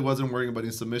there really wasn't worrying about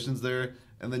any submissions there,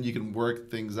 and then you can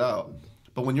work things out.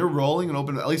 But when you're rolling and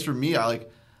open, at least for me,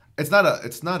 it's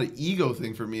not an ego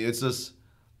thing for me. It's just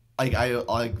like I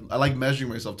like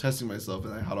measuring myself, testing myself,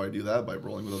 and how do I do that? By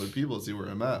rolling with other people to see where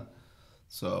I'm at.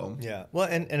 So yeah, well,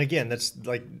 and again, that's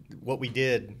like what we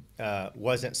did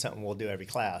wasn't something we'll do every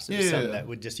class. It was something that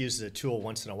we just use as a tool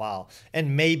once in a while,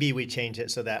 and maybe we change it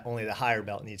so that only the higher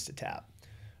belt needs to tap,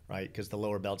 right? Because the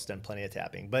lower belt's done plenty of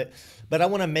tapping. But I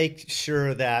want to make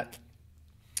sure that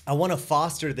I want to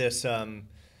foster this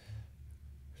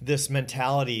this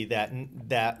mentality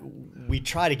that we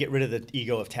try to get rid of the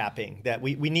ego of tapping, that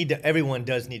we need to, everyone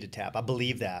does need to tap. I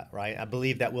believe that, right? I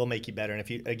believe that will make you better. And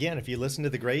if you listen to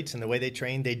the greats and the way they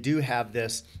train, they do have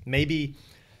this, maybe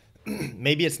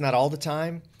it's not all the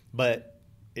time, but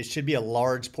it should be a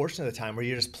large portion of the time where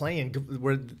you're just playing,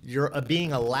 where you're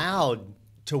being allowed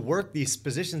to work these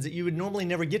positions that you would normally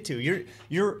never get to.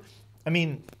 I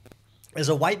mean, as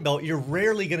a white belt, you're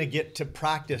rarely going to get to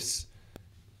practice,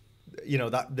 you know,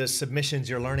 the submissions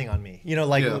you're learning on me, you know,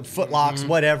 like foot locks,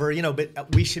 whatever, you know,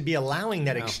 but we should be allowing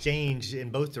that exchange in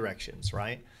both directions,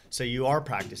 right? So you are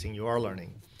practicing, you are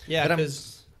learning. Yeah,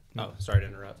 because sorry to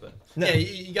interrupt, but no. Yeah,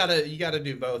 you gotta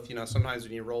do both. You know, sometimes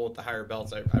when you roll with the higher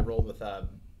belts, I rolled with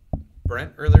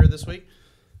Brent earlier this week.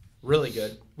 Really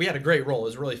good. We had a great roll. It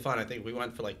was really fun. I think we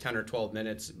went for like 10 or 12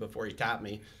 minutes before he tapped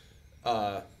me.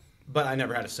 But I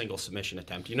never had a single submission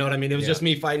attempt. You know what I mean? It was just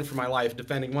me fighting for my life,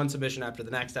 defending one submission after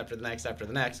the next, after the next, after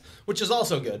the next, which is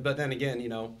also good. But then again, you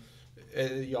know,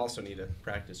 you also need to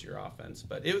practice your offense.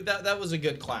 But that was a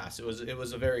good class. It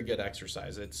was a very good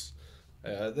exercise. It's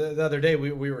the other day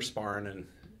we were sparring, and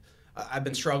I've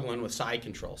been struggling with side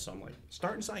control. So I'm like,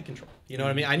 starting side control. You know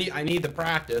what I mean? I need the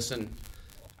practice, and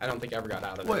I don't think I ever got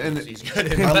out of it. Well, and he's good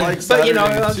at it. I like but you know,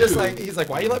 I was too. just like, he's like,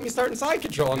 why you let me start in side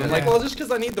control? And I'm like, well, just because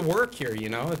I need the work here. You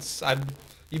know,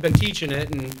 you've been teaching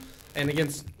it, and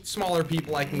against smaller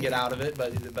people, I can get out of it.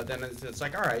 But then it's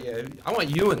like, all right, yeah, I want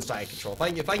you in side control.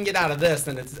 If I can get out of this,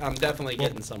 then I'm definitely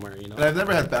getting somewhere. You know. And I've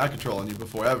never had back control on you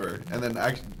before ever, and then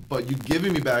but you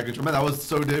giving me back control, man, that was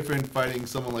so different fighting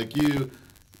someone like you,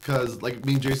 because like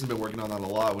me and Jason have been working on that a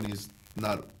lot when he's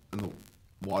not in the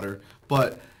water.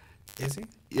 But is he?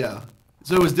 Yeah.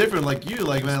 So it was different, like you,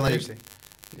 like, man, like,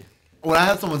 when I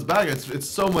had someone's back, it's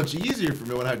so much easier for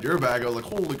me. When I had your back, I was like,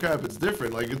 holy crap, it's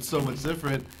different. Like, it's so much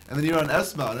different. And then you're on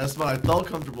S-mount. I felt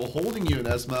comfortable holding you in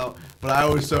S-mount, but I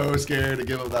was so scared to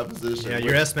give up that position. Yeah,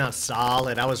 your S-mount's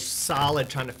solid. I was solid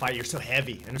trying to fight. You're so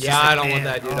heavy. And yeah, I don't want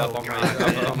that dude up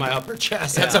on my upper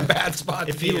chest. That's a bad spot.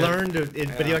 If he learned,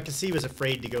 but I could see he was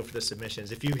afraid to go for the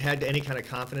submissions. If you had any kind of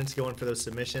confidence going for those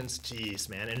submissions, geez,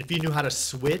 man. And if you knew how to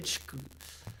switch,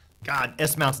 God,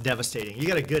 S-mount's devastating. You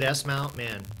got a good S-mount,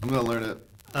 man. I'm going to learn it.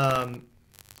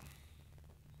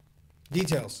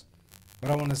 Details.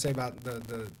 What I want to say about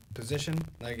the position,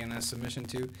 like in a submission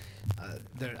too,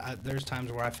 there's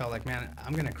times where I felt like, man,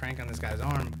 I'm going to crank on this guy's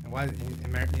arm. Why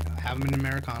have him in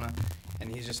Americana,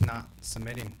 and he's just not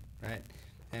submitting, right?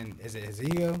 And is it his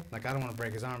ego? Like, I don't want to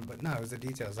break his arm, but no, it was the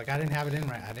details. Like, I didn't have it in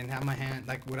right. I didn't have my hand.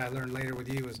 Like, what I learned later with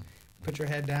you was put your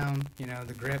head down, you know,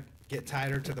 the grip, get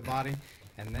tighter to the body.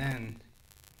 And then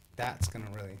that's going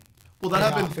to really... Well,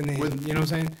 that happened with... You know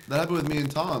what I'm saying? That happened with me and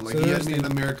Tom. Like, so he had me in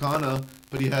Americana,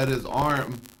 but he had his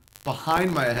arm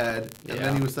behind my head, and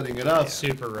then he was setting it up.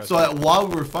 Super rough. So while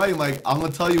we were fighting, like, I'm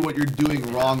going to tell you what you're doing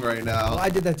wrong right now. Well, I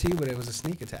did that too, but it was a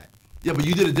sneak attack. Yeah, but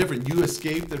you did it different. You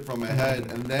escaped it from my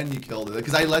head, and then you killed it.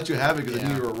 Because I let you have it because I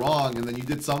knew you were wrong, and then you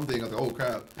did something. I was like, oh,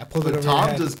 crap. I pulled it over Tom your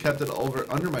head. just kept it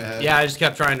under my head. Yeah, I just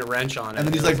kept trying to wrench on it. And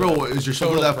then he's like, bro, is your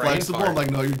shoulder that flexible? I'm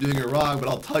like, no, you're doing it wrong, but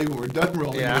I'll tell you when we're done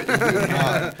rolling what you're doing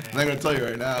wrong. And I'm going to tell you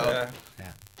right now.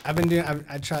 Yeah. I've been doing,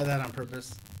 I try that on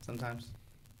purpose sometimes.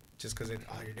 Just because, you're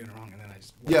doing it wrong, and then I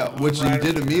just... Yeah, which you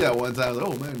did to me at one time. I was like,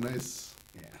 oh, man, nice.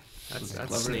 Yeah.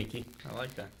 That's sneaky. I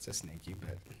like that. It's a sneaky,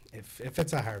 but if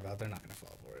it's a higher belt, they're not going to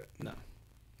fall for it. No,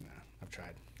 I've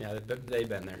tried. Yeah, they've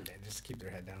been there. They just keep their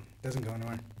head down. Doesn't go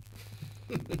anywhere.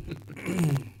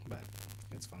 But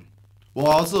it's fun. Well,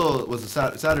 also, it was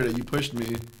a Saturday, you pushed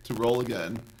me to roll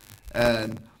again.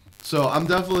 And so I'm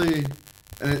definitely,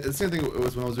 and it's the same thing it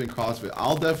was when I was doing CrossFit.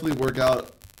 I'll definitely work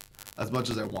out as much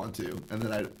as I want to, and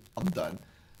then I'm done.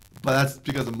 But that's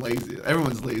because I'm lazy.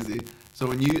 Everyone's lazy.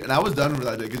 So and I was done for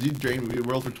that day because you drained me. We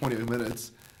rolled for 20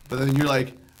 minutes. But then you're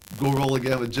like, go roll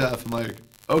again with Jeff. I'm like,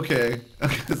 okay. I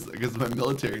guess my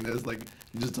militariness, like,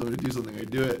 you just told me to do something, I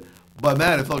do it. But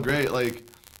man, it felt great. Like,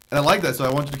 And I like that, so I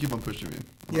want you to keep on pushing me.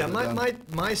 Yeah,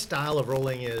 my style of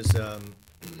rolling is, and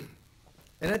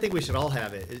I think we should all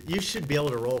have it. You should be able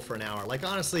to roll for an hour. Like,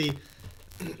 honestly,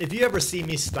 if you ever see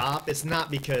me stop, it's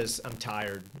not because I'm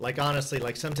tired. Like, honestly,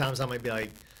 like sometimes I might be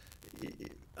like,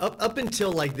 up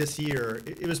until like this year,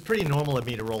 it was pretty normal of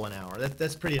me to roll an hour.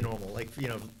 That's pretty normal. Like,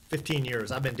 15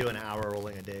 years, I've been doing an hour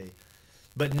rolling a day.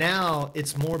 But now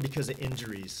it's more because of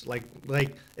injuries. Like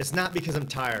it's not because I'm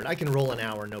tired. I can roll an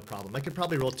hour, no problem. I could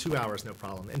probably roll 2 hours, no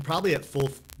problem. And probably at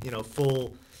full,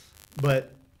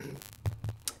 but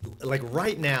like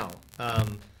right now,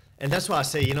 and that's why I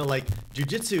say, like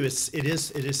jiu-jitsu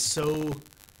is so,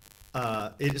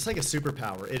 it's like a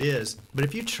superpower. It is. But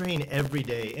if you train every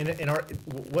day, and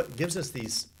what gives us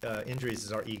these injuries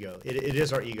is our ego. It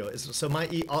is our ego. So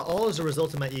all as a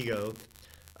result of my ego,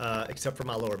 except for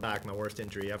my lower back, my worst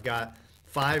injury. I've got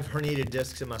 5 herniated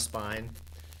discs in my spine.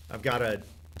 I've got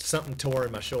something tore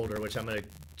in my shoulder, which I'm going to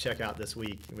check out this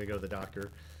week when we go to the doctor.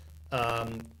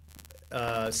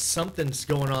 Something's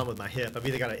going on with my hip. I've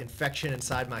either got an infection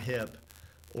inside my hip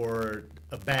or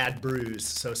a bad bruise.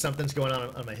 So something's going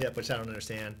on my hip, which I don't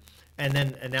understand.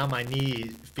 And now my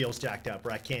knee feels jacked up,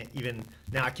 where I can't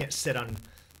sit on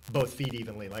both feet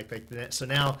evenly, like that. So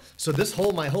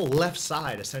my whole left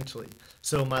side, essentially.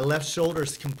 So my left shoulder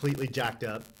is completely jacked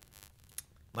up,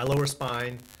 my lower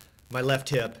spine, my left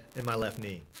hip, and my left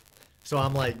knee. So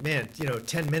I'm like, man,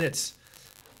 10 minutes.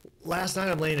 Last night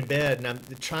I'm laying in bed and I'm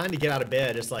trying to get out of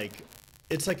bed. It's like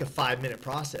a 5-minute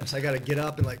process. I got to get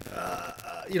up and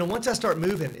once I start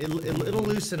moving, it'll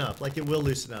loosen up. Like, it will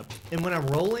loosen up. And when I'm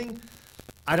rolling,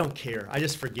 I don't care. I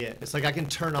just forget. It's like I can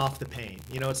turn off the pain.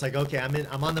 It's like, okay,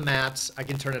 I'm on the mats. I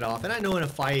can turn it off. And I know in a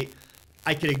fight,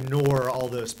 I could ignore all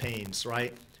those pains,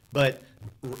 right? But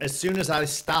as soon as I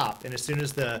stop, and as soon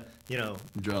as the,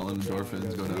 adrenaline,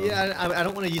 endorphins go down. Yeah, I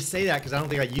don't want to say that because I don't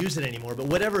think I use it anymore. But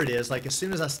whatever it is, like as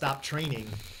soon as I stop training,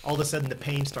 all of a sudden the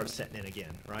pain starts setting in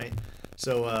again, right?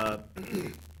 So.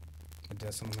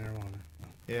 Medicinal marijuana.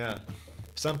 Yeah,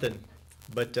 something.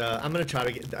 But I'm going to try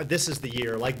to get, this is the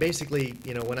year. Like, basically,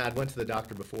 when I went to the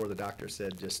doctor before, the doctor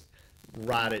said just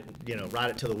ride it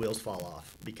till the wheels fall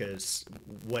off, because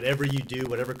whatever you do,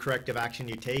 whatever corrective action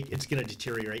you take, it's going to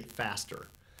deteriorate faster.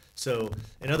 So,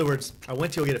 in other words, I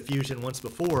went to go get a fusion once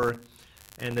before,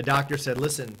 and the doctor said,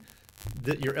 listen,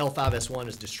 your L5S1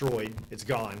 is destroyed. It's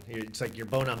gone. It's like you're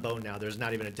bone on bone now. There's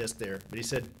not even a disc there. But he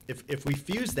said, if we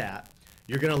fuse that,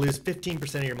 you're going to lose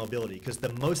 15% of your mobility, because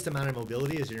the most amount of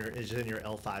mobility is in your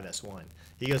L5S1.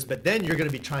 He goes, but then you're going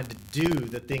to be trying to do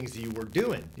the things you were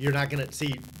doing. You're not going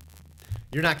to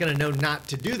know not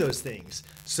to do those things.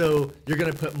 So you're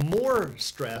going to put more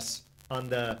stress on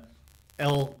the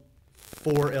L4,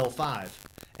 L5.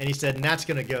 And he said, and that's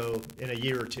going to go in a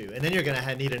year or two. And then you're going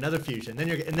to need another fusion.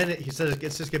 He says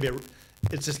it's just going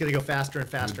to go faster and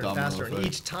faster and faster. And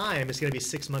each time it's going to be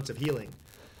 6 months of healing.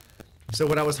 So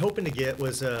what I was hoping to get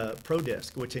was a pro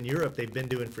disc, which in Europe they've been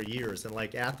doing for years. And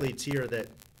like athletes here that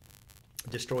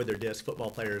destroy their disc,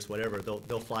 football players, whatever,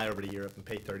 they'll fly over to Europe and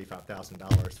pay $35,000,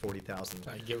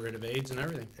 $40,000. Get rid of AIDS and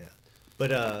everything. Yeah,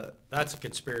 but that's a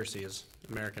conspiracy. Is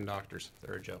American doctors?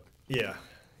 They're a joke. Yeah,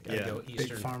 Gotta go Eastern.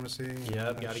 Big pharmacy.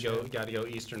 Yeah, gotta go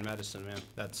Eastern medicine, man.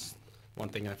 That's one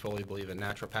thing I fully believe in.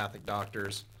 Naturopathic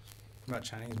doctors. What about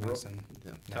Chinese medicine?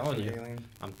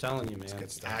 I'm telling you, man.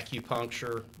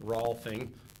 Acupuncture, Rolfing,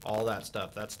 all that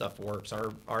stuff. That stuff works. I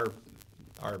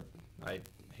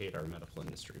hate our medical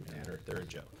industry, man. Yeah. They're a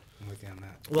joke. I'm with you on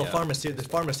that. well, Yeah. the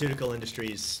pharmaceutical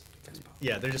industries,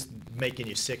 yeah, they're just making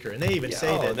you sicker, and they even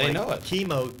say that they know it.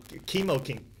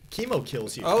 chemo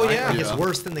kills you. Oh, right? yeah. Like, it's Yeah.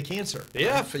 worse than the cancer.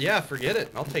 Yeah, forget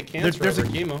it. I'll take cancer over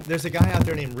chemo. There's a guy out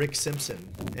there named Rick Simpson,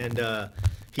 and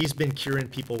he's been curing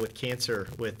people with cancer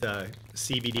with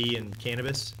CBD and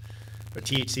cannabis, or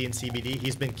THC and CBD.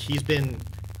 He's been.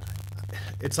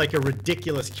 It's like a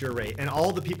ridiculous cure rate, and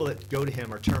all the people that go to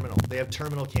him are terminal. They have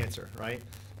terminal cancer, right?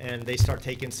 And they start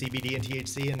taking CBD and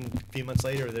THC, and a few months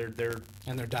later, they're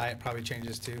And their diet probably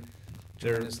changes too.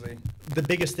 They're- Tremendously. the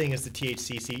biggest thing is the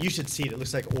THC. You should see it. It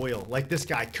looks like oil. Like, this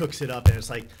guy cooks it up, and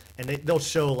it's like, and they'll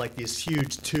show like these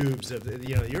huge tubes of,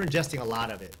 you're ingesting a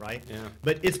lot of it, right? Yeah.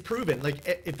 But it's proven. Like,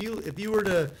 if you were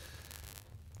to,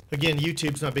 again,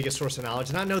 YouTube's my biggest source of knowledge,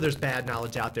 and I know there's bad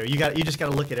knowledge out there. You just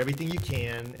got to look at everything you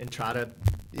can and try to,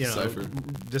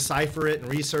 decipher it and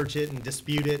research it and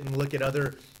dispute it and look at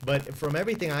other. But from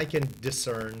everything I can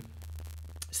discern,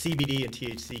 CBD and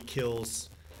THC kills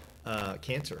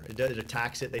cancer. It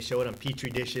attacks it. They show it on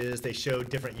petri dishes. They show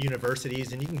different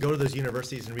universities, and you can go to those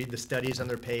universities and read the studies on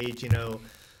their page. A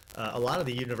lot of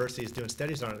the universities doing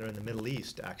studies on it are in the Middle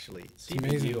East, actually.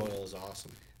 CBD oil is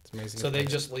awesome. It's amazing. So they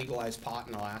just legalized pot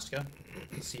in Alaska.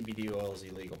 CBD oil is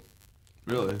illegal.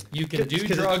 Really? You can do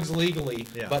drugs legally,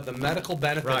 Yeah. but the medical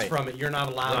benefits Right. from it, you're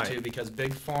not allowed Right. to because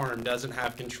Big Farm doesn't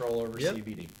have control over Yep.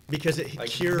 CBD. Because it Like,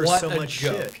 cures what so a much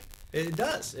joke. shit. It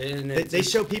does. And They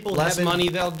show people less having- money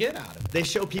they'll get out of it. They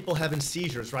show people having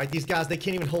seizures, right? These guys, they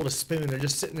can't even hold a spoon. They're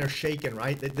just sitting there shaking,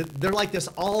 right? They're like this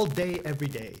all day, every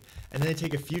day. And then they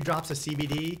take a few drops of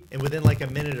CBD, and within like a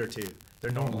minute or two,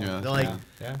 they're normal. Yeah. They're like,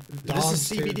 Yeah. this Dogs, is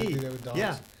too, CBD. they do that with dogs.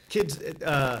 Yeah, kids.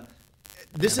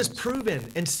 This is proven,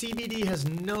 and CBD has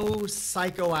no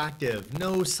psychoactive,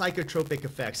 no psychotropic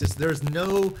effects. It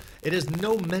has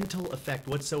no mental effect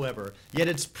whatsoever. Yet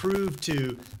it's proved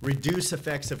to reduce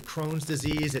effects of Crohn's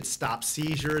disease. It stops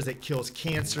seizures. It kills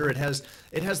cancer. It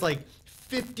has like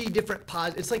 50 different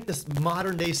It's like this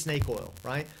modern day snake oil,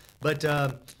 right? But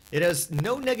it has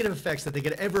no negative effects that they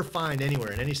could ever find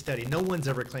anywhere in any study. No one's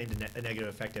ever claimed a negative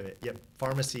effect of it. Yet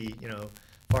pharmacy,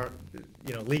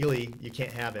 legally you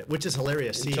can't have it, which is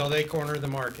hilarious. Until they corner the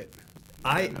market.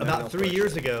 About 3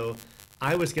 years ago,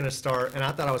 I was going to start, and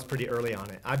I thought I was pretty early on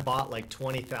it. I bought like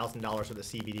 $20,000 worth of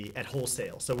CBD at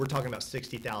wholesale. So we're talking about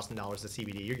 $60,000 of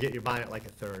CBD. You're buying it like a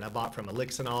third. I bought from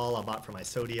Elixinol. I bought from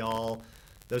Isodiol.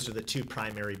 Those are the two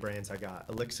primary brands I got.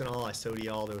 Elixinol,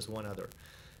 Isodiol. There was one other.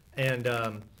 And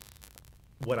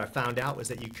what I found out was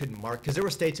that you couldn't mark, because there were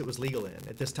states it was legal in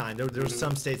at this time. There were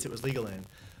some states it was legal in.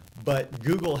 But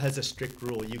Google has a strict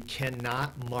rule. You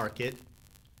cannot market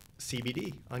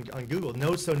CBD on Google.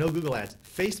 No Google ads.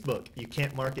 Facebook, you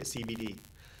can't market CBD.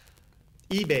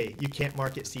 eBay, you can't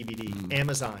market CBD.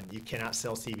 Amazon, you cannot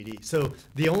sell CBD. So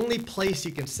the only place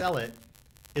you can sell it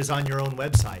is on your own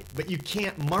website, but you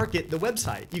can't market the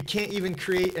website. You can't even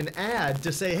create an ad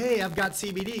to say, "Hey, I've got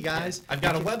CBD, guys. I've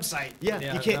got a website."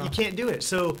 Yeah, you can't do it.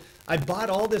 So I bought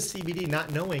all this CBD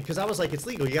not knowing, because I was like, it's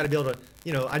legal. You got to be able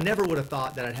to, I never would have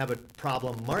thought that I'd have a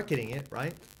problem marketing it,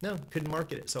 right? No, couldn't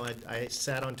market it. So I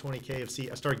sat on 20K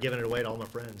of I started giving it away to all my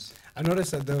friends. I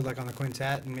noticed that though, like on the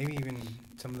Quintet and maybe even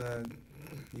some of the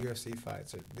UFC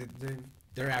fights,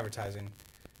 they're advertising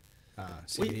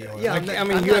CBD oil. yeah, Like, I'm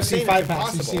I mean, not UFC saying fight it's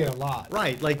packs, you impossible. see it a lot.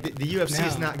 Right, like the UFC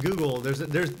is Now- not Google. There's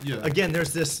Yeah. again,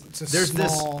 there's this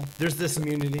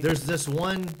community. There's this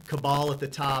one cabal at the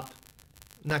top.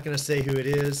 I'm not going to say who it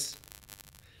is.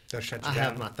 They'll shut you I down.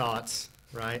 have my thoughts,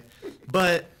 right?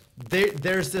 But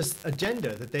there's this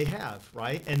agenda that they have,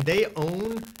 right? And they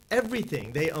own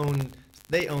everything. They own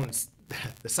the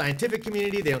scientific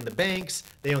community. They own the banks.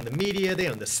 They own the media. They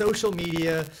own the social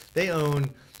media. They own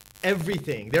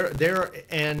everything.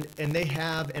 And they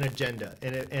have an agenda,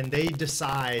 and they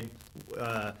decide.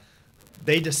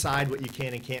 They decide what you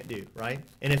can and can't do, right?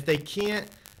 And if they can't.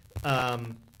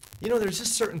 There's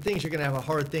just certain things you're gonna have a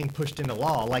hard thing pushed into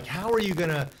law. Like how are you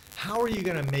gonna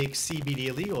make CBD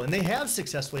illegal? And they have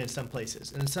successfully in some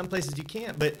places, and in some places you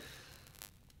can't. But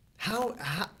how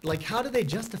do they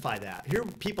justify that? Here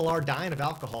people are dying of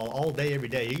alcohol all day, every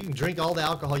day. You can drink all the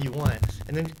alcohol you want,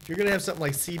 and then you're gonna have something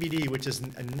like CBD, which is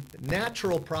a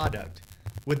natural product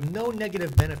with no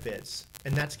negative benefits,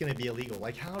 and that's going to be illegal.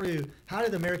 Like, how do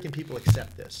the American people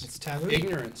accept this? It's taboo.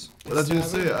 Ignorance. Well, that's what I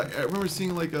was gonna say. I remember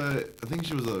seeing like I think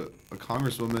she was a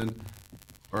congresswoman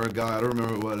or a guy, I don't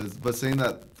remember what it was, but saying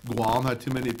that Guam had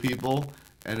too many people,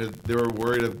 and if they were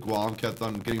worried if Guam kept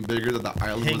on getting bigger, that the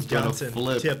island was going to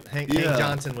flip. Hank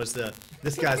Johnson was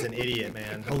this guy's an idiot,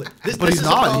 man. This But he's is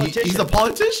not. A He's a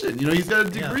politician. He's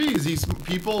got Yeah. degrees.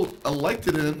 People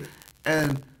elected him,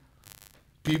 and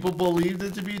people believed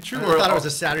it to be true. I thought it was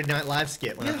a Saturday Night Live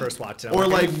skit when I first watched it. Or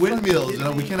I'm like "Are you windmills. fucking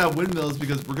We kidding can't have windmills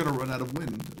because we're gonna run out of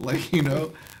wind. Like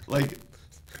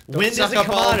Wind is suck a up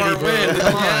all of commodity, our bro. wind.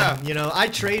 Come on. Yeah. I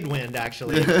trade wind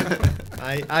actually.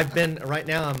 I've been right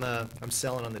now. I'm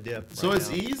selling on the dip. So right it's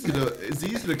now. easy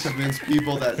to convince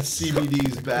people that CBD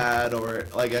is bad or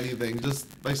like anything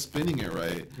just by spinning it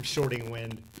right. I'm shorting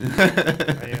wind.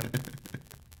 I am.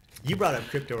 You brought up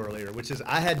crypto earlier, which is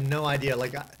I had no idea.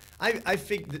 Like I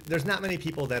think there's not many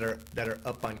people that are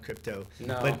up on crypto.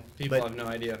 No, people have no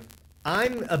idea.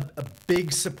 I'm a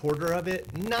big supporter of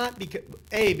it, not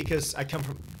because I come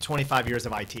from 25 years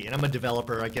of IT and I'm a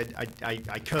developer. I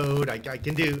code. I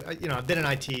can do. I've been in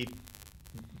IT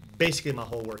basically my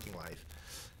whole working life,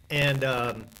 and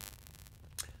the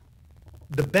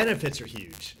benefits are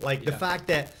huge. Like the fact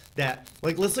that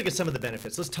let's look at some of the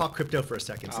benefits. Let's talk crypto for a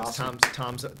second. Awesome. Since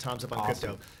Tom's up on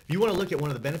crypto. If you want to look at one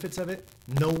of the benefits of it,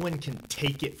 no one can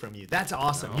take it from you. That's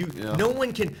awesome. No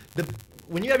one can.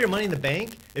 When you have your money in the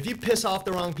bank, if you piss off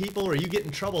the wrong people or you get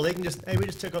in trouble, they can just, hey, we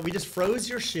just froze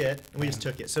your shit and we just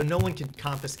took it. So no one can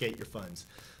confiscate your funds.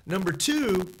 Number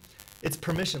two, it's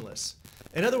permissionless.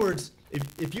 In other words,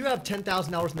 If you have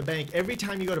 $10,000 in the bank, every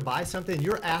time you go to buy something,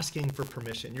 you're asking for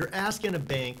permission. You're asking a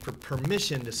bank for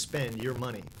permission to spend your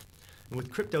money. And with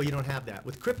crypto, you don't have that.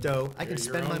 With crypto, I can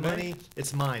spend my money.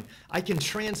 It's mine. I can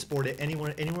transport it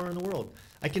anywhere in the world.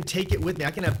 I can take it with me.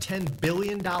 I can have $10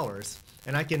 billion,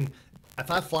 and I can, if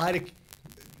I fly to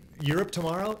Europe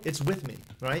tomorrow, it's with me,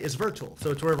 right? It's virtual,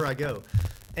 so it's wherever I go.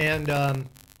 And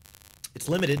it's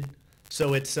limited,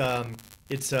 so it's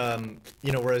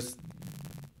you know, whereas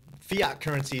fiat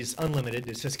currency is unlimited.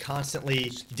 It's just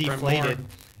constantly deflated.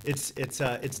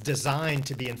 It's designed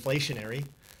to be inflationary,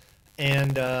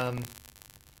 and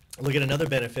look at another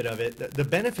benefit of it. The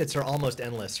benefits are almost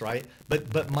endless, right?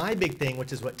 But my big thing,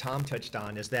 which is what Tom touched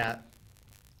on, is that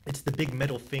it's the big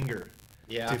middle finger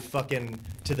to fucking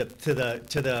to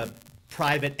the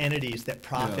private entities that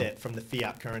profit from the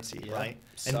fiat currency, right?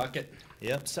 Suck it.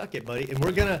 Yep, suck it, buddy.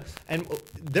 And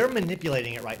they're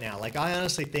manipulating it right now. Like, I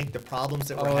honestly think the problems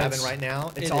that we're having right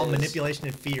now, it's all manipulation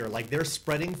and fear. Like, they're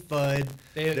spreading FUD.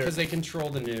 Because they control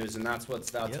the news, and that's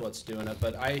what's doing it.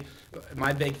 But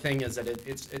my big thing is that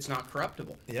it's not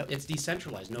corruptible. Yep. It's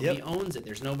decentralized. Nobody owns it.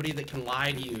 There's nobody that can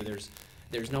lie to you.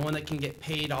 There's no one that can get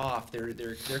paid off. There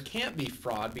can't be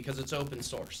fraud because it's open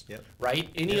source, right?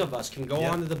 Any of us can go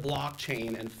onto the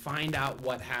blockchain and find out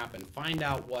what happened, find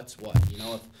out what's what. You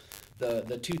know, if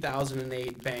the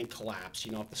 2008 bank collapse,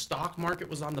 you know, if the stock market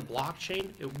was on the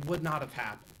blockchain, it would not have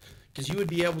happened, because you would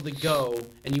be able to go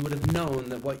and you would have known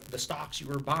that what the stocks you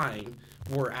were buying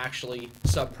were actually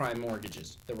subprime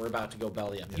mortgages that were about to go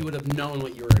belly up. You would have known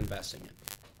what you were investing in.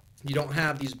 You don't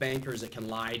have these bankers that can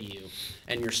lie to you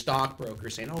and your stockbroker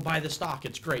saying, oh, buy the stock,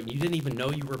 it's great. And you didn't even know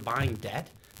you were buying debt.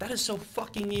 That is so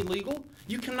fucking illegal.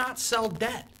 You cannot sell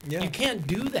debt. You can't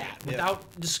do that without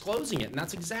disclosing it. And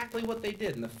that's exactly what they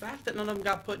did. And the fact that none of them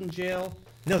got put in jail.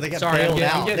 No, they got bailed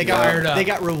out. They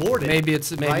got rewarded. Maybe it's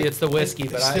the whiskey,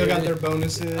 but still got their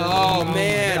bonuses. Oh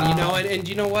man, you know, and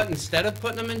you know what? Instead of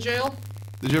putting them in jail,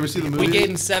 did you ever see the movie? We gave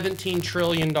them $17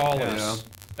 trillion. Yeah.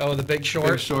 Oh, The Big Short.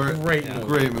 Big Short. Great movie.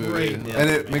 Great movie. And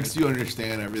it makes you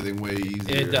understand everything way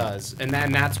easier. It does, and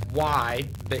that's why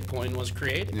Bitcoin was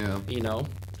created. Yeah. You know,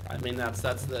 I mean that's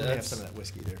have some of that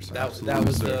whiskey there. So that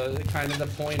was the kind of the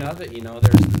point of it. You know,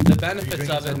 there's the benefits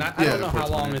of it. And I don't know how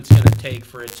long it's going to take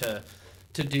for it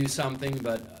to do something,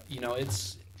 but you know,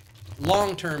 it's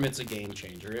long term. It's a game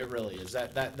changer. It really is.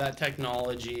 That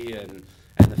technology and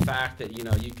the fact that, you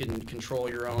know, you can control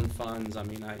your own funds. I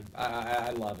mean,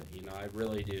 I love it. You know, I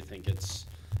really do think it's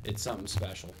something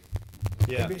special.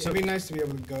 Yeah, it'd be nice to be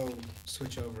able to go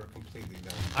switch over completely,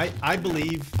 though. I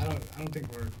believe. I don't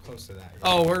think we're close to that. Right?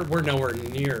 Oh, we're nowhere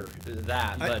near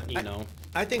that, but you know.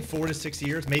 I think 4 to 6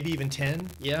 years, maybe even 10.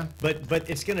 Yeah. But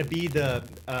it's going to be this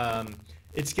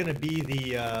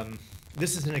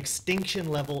is an extinction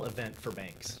level event for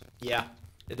banks. Yeah.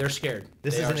 They're scared.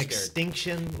 This is an scared.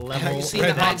 extinction level. Have you seen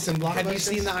the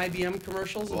IBM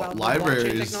commercials about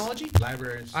blockchain technology?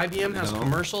 Libraries. IBM has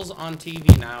commercials on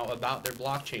TV now about their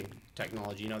blockchain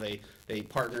technology. You know, they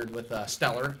partnered with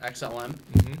Stellar XLM,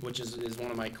 which is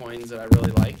one of my coins that I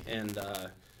really like, and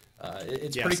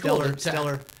it's pretty cool.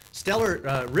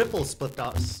 Stellar Ripple split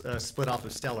off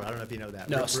of Stellar. I don't know if you know that.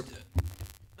 No,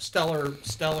 Stellar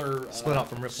split off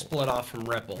from Ripple. Split off from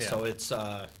Ripple. Yeah. So it's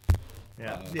but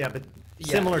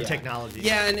similar technology.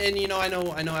 Yeah, and you know, I know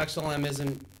XLM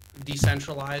isn't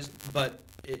decentralized, but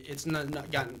it's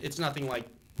nothing like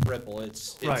Ripple.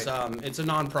 It's a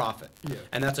nonprofit,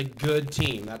 and that's a good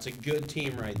team. That's a good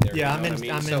team right there. Yeah,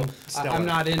 you know I'm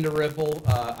not into Ripple.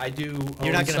 I do.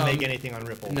 You're not going to make anything on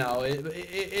Ripple. No,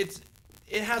 it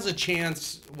has a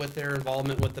chance with their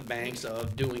involvement with the banks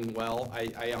of doing well.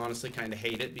 I honestly kind of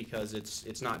hate it because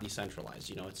it's not decentralized.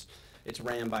 You know, it's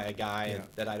ran by a guy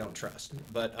that I don't trust.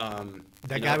 But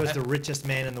that guy was the richest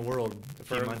man in the world a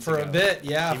few months ago. For a bit,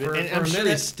 yeah. I'm sure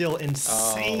he's still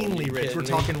insanely rich. We're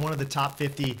talking one of the top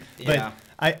 50. But yeah.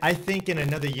 I think in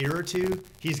another year or two,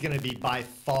 he's going to be by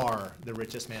far the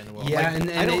richest man in the world. Yeah,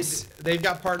 and they've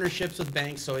got partnerships with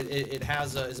banks, so it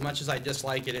has, as much as I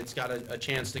dislike it, it's got a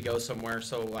chance to go somewhere,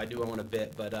 so I do own a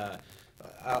bit. But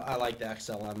I like the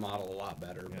XLM model a lot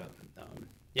better. Yeah. But,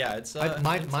 yeah, it's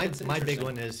my big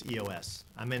one is EOS.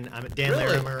 I'm at Dan Really?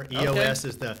 Larimer. EOS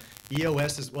is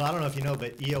well, I don't know if you know,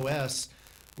 but EOS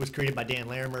was created by Dan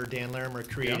Larimer. Dan Larimer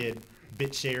created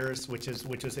BitShares,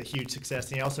 which was a huge success,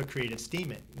 and he also created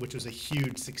Steemit, which was a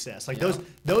huge success. Like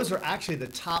those are actually the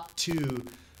top 2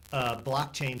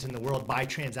 blockchains in the world by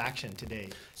transaction today.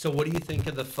 So what do you think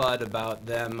of the FUD about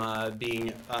them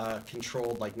being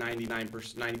controlled, like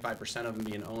 95% of them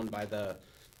being owned by I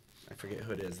forget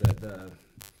who it is,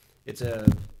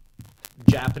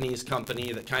 Japanese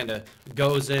company that kind of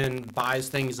goes in, buys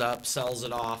things up, sells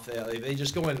it off. They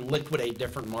just go in and liquidate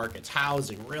different markets,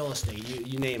 housing, real estate,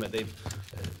 you name it. They've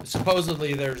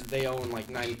supposedly they own like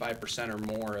 95% or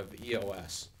more of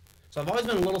EOS. So I've always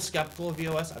been a little skeptical of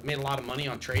EOS. I've made a lot of money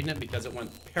on trading it because it went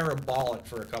parabolic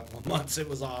for a couple of months. It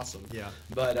was awesome. Yeah.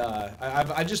 But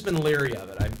I've just been leery of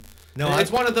it. No,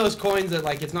 it's one of those coins that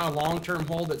like it's not a long-term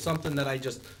hold. It's something that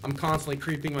I'm constantly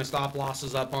creeping my stop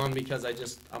losses up on because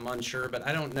I'm unsure. But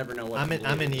I don't never know what. I'm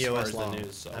in as EOS far as long. the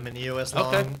news, so. I'm in EOS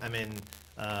long. Okay. I'm in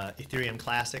Ethereum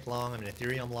Classic long. I'm in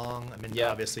Ethereum long. I'm in Yeah.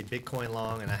 obviously Bitcoin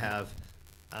long, and I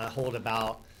hold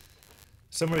about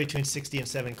somewhere between 60 and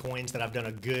 7 coins that I've done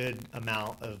a good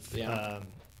amount of. Yeah.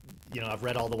 I've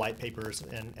read all the white papers,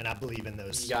 and I believe in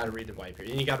those. You got to read the white paper,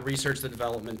 and you got to research the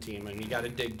development team, and you got to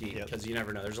dig deep Yep. because you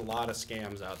never know. There's a lot of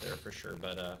scams out there for sure,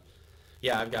 but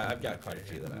yeah, I've got quite a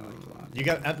few that I like a lot. You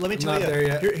got. Let me tell Not there you.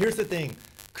 yet. Here's the thing.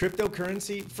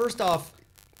 Cryptocurrency. First off,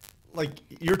 like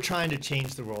you're trying to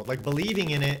change the world. Like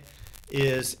believing in it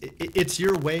it's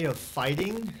your way of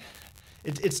fighting.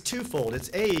 It's twofold.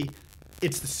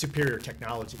 It's the superior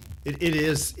technology. It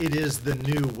is the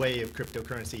new way of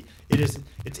cryptocurrency.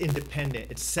 It's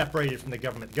independent. It's separated from the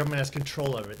government. The government has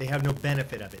control over it. They have no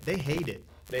benefit of it. They hate it.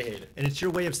 They hate it. And it's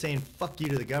your way of saying fuck you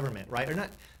to the government, right? Or not.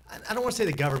 I don't want to say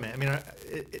the government. I mean,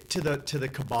 to the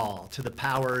cabal, to the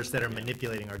powers that are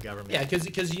manipulating our government. Yeah, because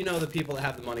the people that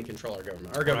have the money control our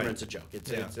government. Our government's a joke. It's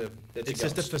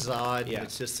Just a facade. Yeah.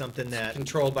 It's just something that.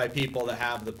 controlled by people that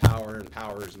have the power, and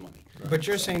power is money. But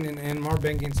you're saying in our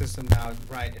banking system now,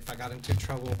 right, if I got into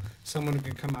trouble, someone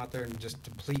could come out there and just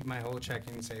deplete my whole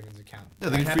checking and savings account. Yeah,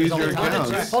 they It can happens freeze all your the time.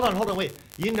 accounts. Hold on, wait.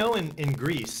 In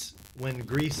Greece, when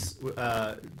Greece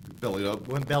Belly up.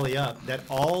 went belly up, that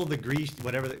all the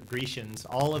Grecians,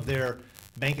 all of their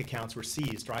bank accounts were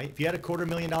seized, right? If you had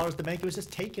 $250,000 at the bank, it was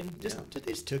just taken. They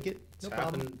just took it. No It's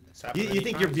problem. happened- it's happened You many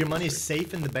think times your in money's history.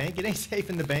 safe in the bank? It ain't safe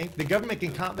in the bank. The government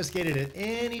can confiscate it at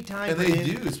any time. And they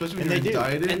do, especially when And you're they do.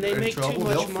 indicted And they or in make too trouble,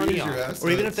 much they'll money freeze your off it. assets. Or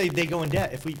even if they go in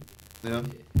debt. If we Yeah.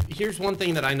 Here's one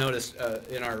thing that I noticed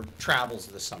in our travels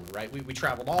this summer, right? We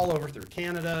traveled all over through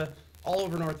Canada, all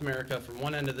over North America, from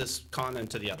one end of this continent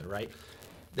to the other, right?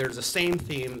 There's a same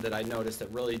theme that I noticed that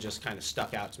really just kind of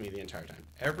stuck out to me the entire time.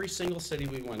 Every single city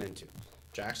we went into,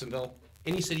 Jacksonville,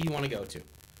 any city you want to go to,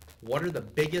 what are the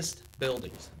biggest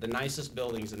buildings, the nicest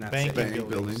buildings in that Bank city?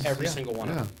 buildings. Every Yeah. single one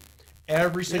Yeah. of them.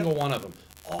 Every single one of them.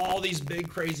 All these big,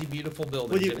 crazy, beautiful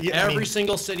buildings. Well, in I every mean-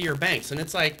 single city or banks. And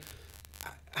it's like,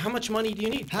 how much money do you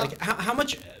need? How- Like, how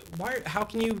much? How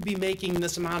can you be making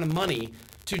this amount of money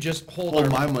to just hold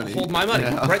my money. Hold my money,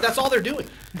 Yeah. right? That's all they're doing.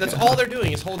 That's all they're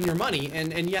doing is holding your money,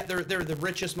 and yet they're the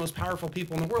richest, most powerful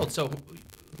people in the world. So,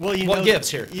 Well, what gives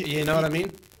here? You know what I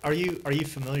mean? Are you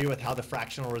familiar with how the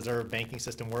fractional reserve banking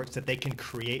system works? That they can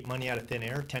create money out of thin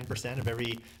air, 10% of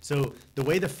every. So the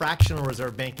way the fractional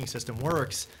reserve banking system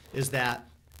works is that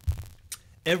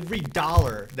every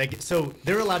dollar so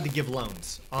they're allowed to give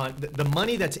loans on the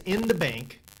money that's in the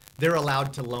bank. They're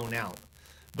allowed to loan out,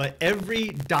 but every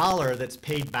dollar that's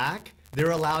paid back,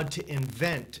 they're allowed to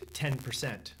invent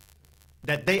 10%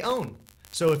 that they own.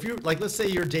 So if you're like, let's say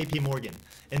you're J.P. Morgan,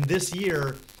 and this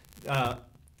year,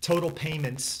 total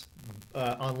payments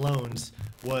on loans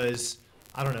was,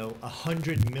 I don't know,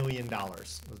 $100 million.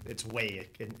 It's way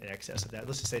in excess of that.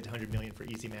 Let's just say it's $100 million for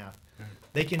easy math.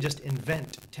 They can just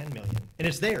invent $10 million, and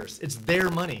it's theirs. It's their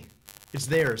money. It's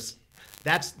theirs.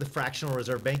 That's the fractional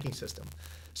reserve banking system.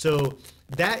 So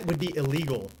that would be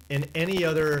illegal in any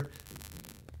other,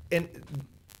 and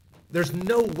there's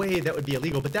no way that would be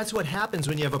illegal, but that's what happens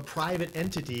when you have a private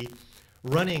entity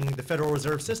running the Federal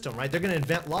Reserve System, right? They're going to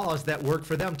invent laws that work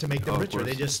for them to make them Oh, of richer.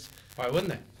 They course. just, Why wouldn't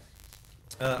they?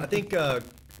 I think,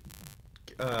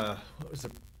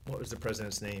 what was the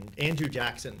president's name? Andrew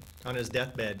Jackson, on his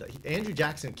deathbed. Andrew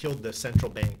Jackson killed the central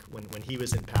bank when he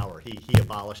was in power. He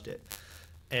abolished it.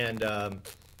 And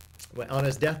on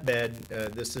his deathbed,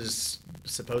 this is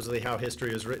supposedly how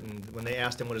history is written. When they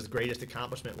asked him what his greatest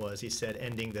accomplishment was, he said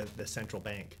ending the central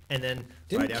bank. And then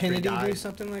Didn't right after he Kennedy do died,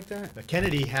 something like that?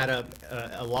 Kennedy had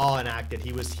a law enacted.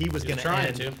 He was going to trying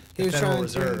end to. He the was Federal trying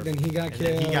to, Reserve. then he got and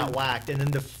then he killed. got whacked. And then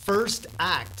the first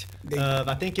act of,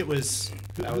 I think it was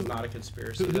That was not a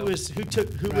conspiracy. who though. was Right.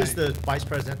 the vice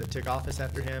president that took office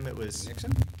after him? It was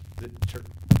Nixon?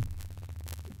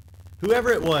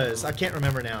 whoever it was. I can't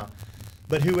remember now.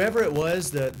 But whoever it was,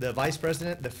 the vice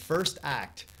president, the first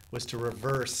act was to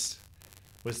reverse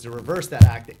that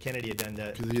act that Kennedy had done.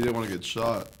 Because he didn't want to get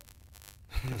shot.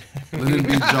 Lyndon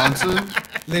B. Johnson.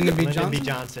 Lyndon B. Lyndon Johnson. B.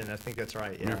 Johnson, I think that's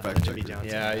right. Yeah, You're a fact Lyndon B. checker.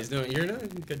 Johnson. Yeah, you're doing a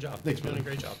good job. Thanks, You're doing a man.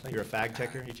 great job. Thank You're you. a fag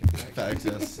checker. You check fags? Facts,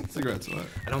 yes. Cigarettes. What?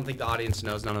 I don't think the audience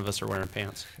knows none of us are wearing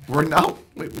pants. We're now.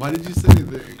 Wait, why did you say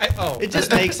anything? It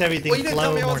just makes everything Well, you didn't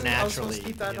tell flow me I more was supposed naturally. to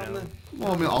keep that you on know? the.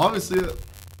 Well, I mean, obviously.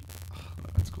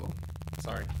 That's cool.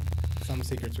 Sorry. Some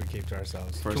secrets we keep to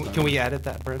ourselves. First time. Can we edit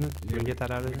that, Brendan? Can we get that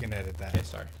out of We there? can edit that. Okay,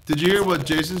 sorry. Did you hear what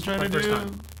Jason's trying My to first do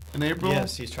time. in April?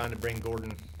 Yes, he's trying to bring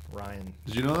Gordon Ryan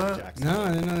Did you know that? Jackson. No,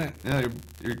 I didn't know that. Yeah, your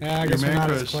Yeah, I your guess we're man not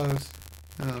crush. as close.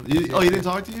 Oh, he didn't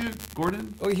talk to you,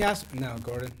 Gordon? Oh, he has. No,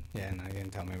 Gordon. Yeah, no, he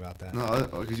didn't tell me about that. No,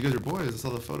 because you guys are boys. I saw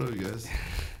the photo of you guys.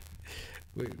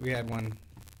 We had one.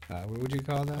 What would you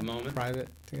call that? A moment? Private.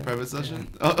 Together? Private session.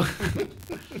 Oh,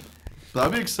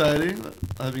 that'd be exciting.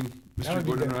 Having That Mr. would be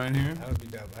Gordon dope. Ryan here. That would be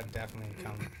dope. I'd definitely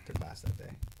come to class that day.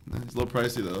 He's a little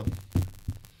pricey though,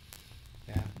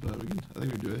 Yeah. but I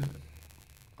think we do it.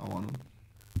 I want him.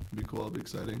 It'd be cool. It'd be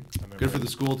exciting. remember Good for it. the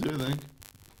school too. I think.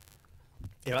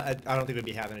 Yeah, I don't think we'd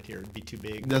be having it here. It'd be too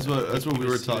big. That's what we were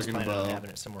He was talking planning on about. having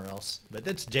it somewhere else. But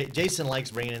that's Jason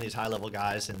likes bringing in these high level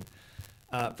guys, and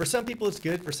for some people it's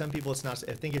good. For some people it's not.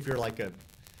 I think if you're like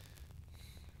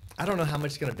I don't know how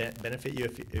much it's going to benefit you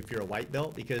if you're a white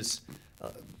belt because,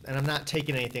 and I'm not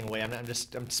taking anything away.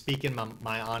 I'm speaking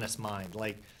my honest mind.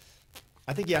 Like,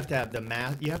 I think you have to have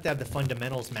the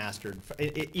fundamentals mastered,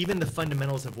 even the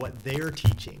fundamentals of what they're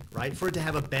teaching, right? For it to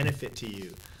have a benefit to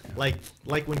you. Like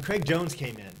when Craig Jones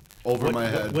came in. Over my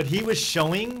head. What he was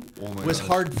showing Oh my was gosh.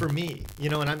 hard for me,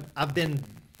 and I've been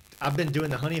doing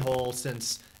the honey hole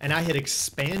since, and I had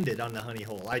expanded on the honey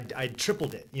hole. I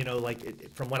tripled it,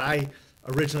 from what I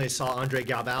originally saw Andre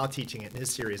Galvao teaching it in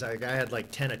his series. I had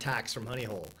like 10 attacks from honey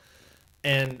hole,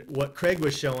 and what Craig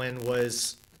was showing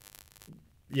was,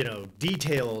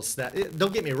 details that,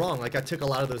 don't get me wrong, like I took a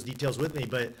lot of those details with me,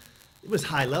 but it was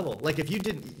high level. Like if you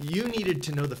needed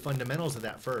to know the fundamentals of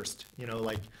that first,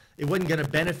 like it wasn't going to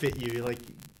benefit you. Like,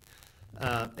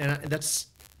 that's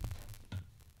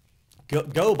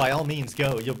go by all means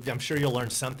go. I'm sure you'll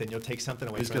learn something. You'll take something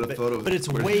away Just from get it. a photo of But it's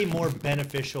Gordon. way more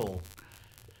beneficial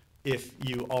if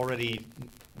you already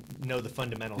know the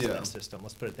fundamentals of Yeah. that system.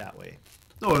 Let's put it that way.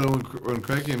 No, and when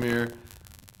Craig came here,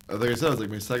 like I said, it was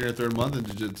like my second or third month in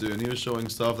jiu-jitsu, and he was showing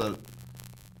stuff that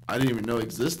I didn't even know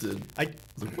existed. I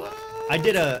was like, what? I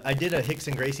did a Hicks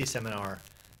and Gracie seminar,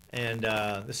 and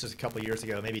this was a couple years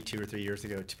ago, maybe 2 or 3 years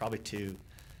ago, probably 2.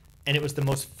 And it was the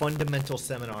most fundamental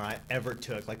seminar I ever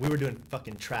took. Like we were doing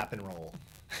fucking trap and roll.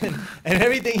 and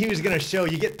everything he was gonna show,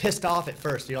 you get pissed off at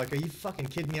first. You're like, are you fucking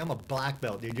kidding me? I'm a black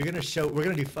belt, dude. We're gonna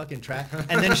do fucking trap.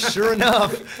 And then sure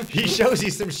enough, he shows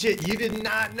you some shit you did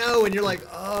not know, and you're like,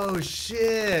 oh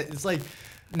shit. It's like,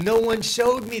 no one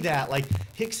showed me that. Like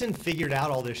Hickson figured out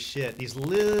all this shit, these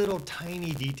little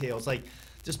tiny details, like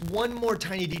just one more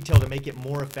tiny detail to make it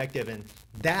more effective, and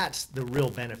that's the real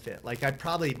benefit. Like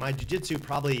my jiu-jitsu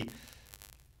probably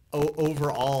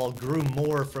overall grew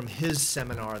more from his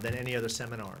seminar than any other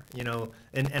seminar, and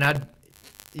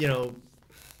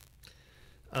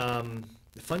the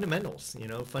fundamentals,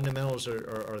 fundamentals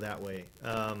are that way.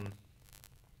 I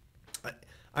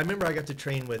remember I got to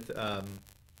train with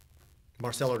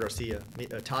Marcelo Garcia.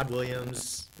 Todd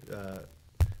Williams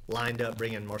lined up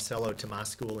bringing Marcelo to my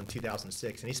school in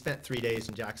 2006, and he spent 3 days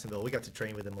in Jacksonville. We got to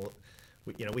train with him.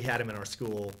 We had him in our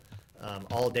school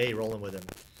all day, rolling with him.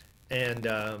 And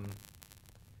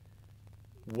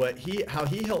how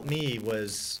he helped me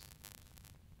was,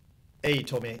 he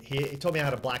told me I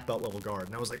had a black belt level guard,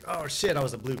 and I was like, oh shit, I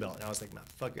was a blue belt, and I was like, man,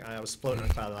 fuck, I was floating on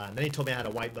a cloud of line. Then he told me I had a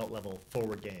white belt level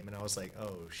forward game, and I was like,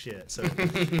 oh shit. So I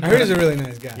heard he's a really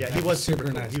nice guy. yeah, he was super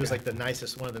cool. nice. He was guy. like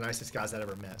one of the nicest guys I'd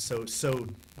ever met. So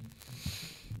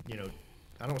I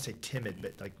don't want to say timid,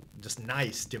 but like just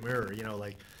nice, demure,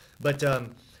 but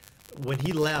when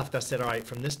he left, I said, all right,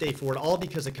 from this day forward, all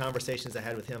because of conversations I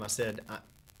had with him, I said,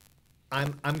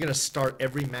 I'm going to start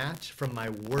every match from my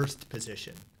worst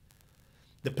position.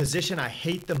 The position I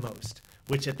hate the most,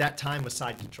 which at that time was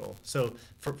side control. So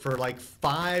for like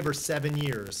 5 or 7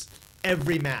 years,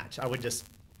 every match I would just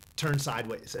turn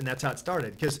sideways. And that's how it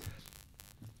started. Because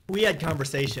we had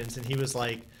conversations, and he was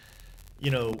like,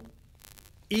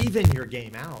 even your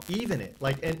game out, even it.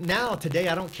 Like, and now today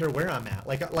I don't care where I'm at.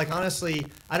 Like honestly,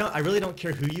 I really don't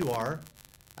care who you are.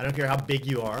 I don't care how big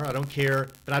you are. I don't care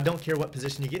what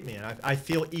position you get me in. I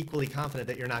feel equally confident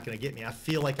that you're not going to get me. I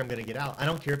feel like I'm going to get out. I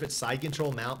don't care if it's side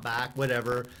control, mount, back,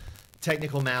 whatever,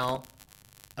 technical mount.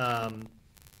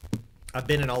 I've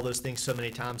been in all those things so many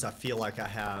times. I feel like I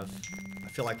have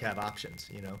options,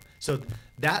 So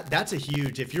that's a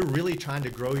huge, if you're really trying to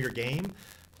grow your game,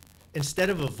 instead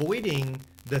of avoiding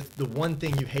the one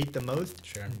thing you hate the most,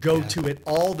 Sure. go Yeah. to it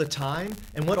all the time.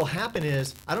 And what'll happen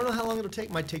is, I don't know how long it'll take.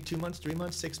 It might take 2 months, 3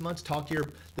 months, 6 months. Talk to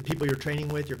the people you're training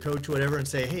with, your coach, whatever, and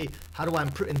say, hey, how do I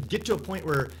improve? And get to a point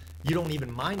where you don't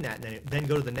even mind that, and then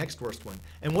go to the next worst one.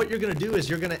 And what you're going to do is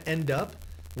you're going to end up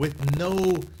with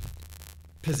no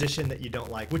position that you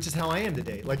don't like, which is how I am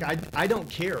today. Like, I don't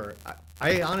care.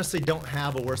 I honestly don't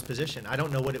have a worse position. I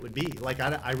don't know what it would be. Like,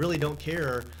 I really don't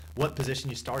care what position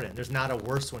you start in. There's not a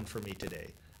worse one for me today.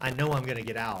 I know I'm going to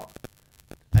get out.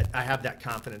 I have that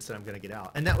confidence that I'm going to get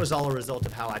out. And that was all a result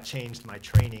of how I changed my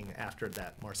training after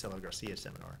that Marcelo Garcia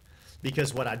seminar.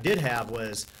 Because what I did have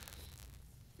was,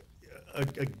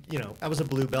 I was a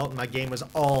blue belt, and my game was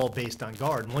all based on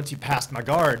guard. And once you passed my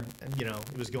guard,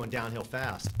 it was going downhill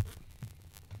fast.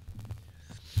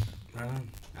 Right on.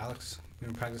 Alex, you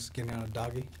want to practice getting out of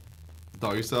doggy?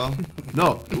 Doggy style?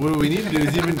 No. What we need to do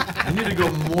is you need to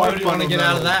go more Why would you want fundamental. to get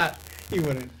out of that? He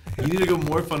wouldn't. You need to go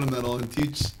more fundamental and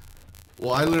teach.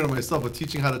 Well, I learned it myself, but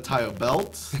teaching how to tie a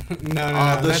belt.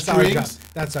 No. The That's our job. strings?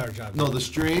 That's our job. No, the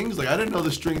strings. Like, I didn't know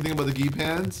the string thing about the gi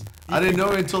pants. I didn't know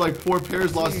it until like 4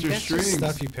 pairs lost their That's just strings.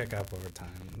 stuff you pick up over time.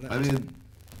 I mean,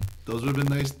 those would have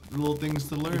been nice little things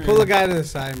to learn. You pull a guy to the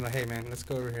side and be like, hey man, let's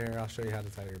go over here. I'll show you how to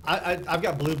tie your belt. I've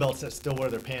got blue belts that still wear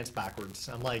their pants backwards.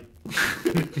 I'm like,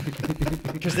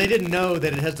 because they didn't know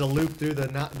that it has to loop through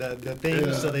the thing,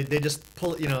 Yeah. so they just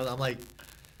pull it. I'm like,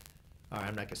 all right,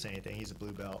 I'm not gonna say anything. He's a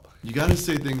blue belt. You gotta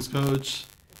say things, coach.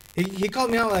 He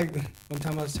called me out like one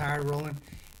time I was tired rolling,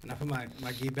 and I put my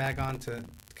gi bag on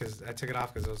because I took it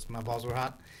off because my balls were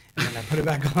hot, and then I put it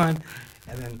back on,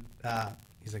 and then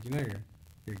he's like,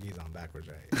 your gi's on backwards,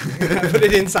 right? I put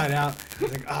it inside out. I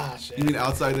was like, ah, shit. You mean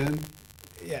outside in?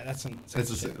 Yeah, that's some It's the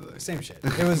shit. same thing. Same shit.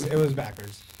 It was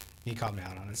backwards. He called me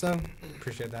out on it, so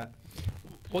appreciate that.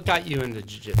 What got you into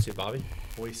jiu-jitsu, Bobby?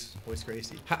 Voice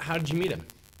Gracie. How did you meet him?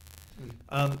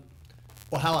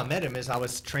 Well, how I met him is I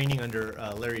was training under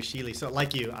Larry Sheely. So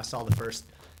like you, I saw the first.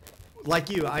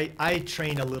 Like you, I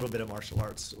trained a little bit of martial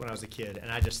arts when I was a kid,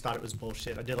 and I just thought it was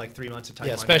bullshit. I did like 3 months of Taekwondo.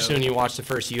 Yeah, especially when you watch the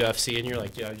first UFC and you're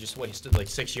like, yeah, I just wasted like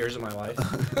 6 years of my life.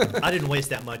 I didn't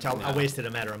waste that much. I No. wasted a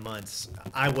matter of months.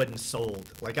 I wasn't sold.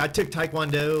 Like, I took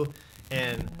Taekwondo,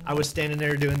 and I was standing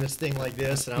there doing this thing like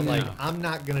this, and I'm like, I'm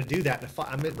not going to do that in a fight.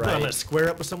 I'm going to square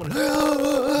up with someone,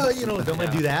 don't want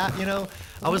to do that,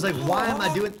 I was like, why am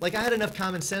I doing, like, I had enough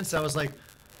common sense that I was like,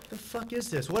 the fuck is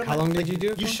this? What am How I, long like, did you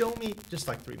do it You for? show me just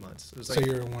like 3 months. It was So like,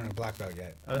 you were wearing a black belt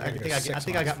yet? I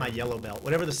think I got my yellow belt,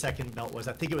 whatever the second belt was.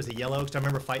 I think it was a yellow, because I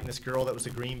remember fighting this girl that was a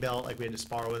green belt. Like, we had to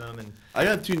spar with them, and I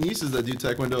got 2 nieces that do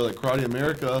Taekwondo, like Karate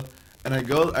America, and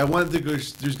I went to go,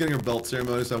 she was getting her belt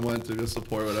ceremony, so I went to go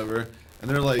support whatever, and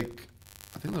they're like,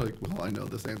 I think they're like, well, I know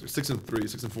this answer, 6 and 3,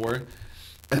 6 and 4,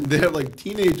 and they have like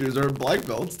teenagers or black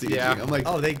belts teaching. Yeah. I'm like,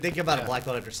 oh, they give out a black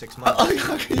belt after 6 months. like,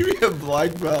 how can you be a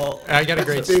black belt? I got a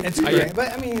great. It's I- great,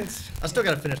 but I mean, it's I still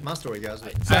got to finish my story, guys.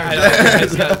 I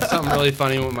got something really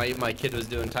funny when my kid was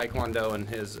doing Taekwondo and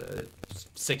his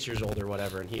 6 years old or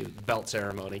whatever, and he belt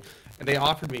ceremony, and they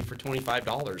offered me for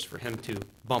 $25 for him to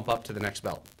bump up to the next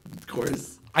belt. Of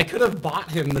course. I could have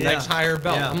bought him the Yeah. next higher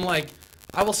belt. Yeah. I'm like,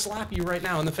 I will slap you right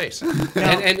now in the face.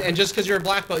 and just because you're a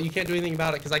black belt, you can't do anything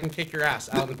about it because I can kick your ass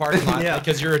out in the parking lot Yeah.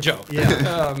 because you're a joke.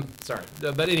 Yeah. Sorry.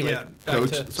 But anyway, Yeah. back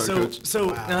Coach, to- sorry, Coach. So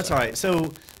no, that's all right.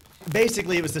 So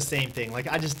basically, it was the same thing. Like,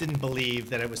 I just didn't believe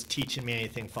that it was teaching me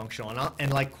anything functional.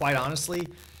 And like, quite honestly,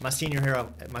 my senior year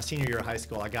of high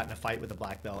school, I got in a fight with a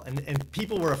black belt, and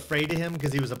people were afraid of him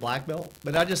because he was a black belt.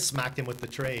 But I just smacked him with the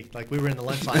tray. Like, we were in the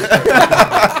lunch line,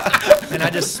 and I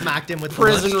just smacked him with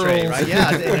Prison the lunch tray. rules. Right? Yeah,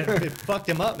 and it fucked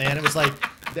him up, man. It was like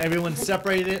everyone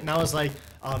separated it, and I was like,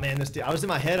 oh man, this dude. I was in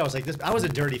my head. I was like, this. I was a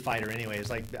dirty fighter, anyways.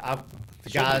 Like, the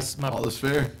guys, All is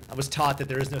fair. I was taught that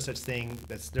there is no such thing.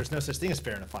 There's no such thing as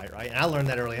fair in a fight, right? And I learned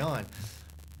that early on.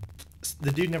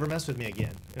 The dude never messed with me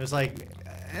again. It was like,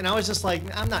 and I was just like,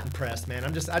 I'm not impressed, man.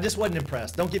 I just wasn't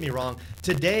impressed. Don't get me wrong.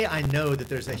 Today I know that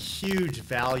there's a huge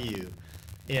value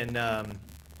in. Hold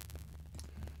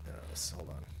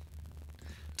on.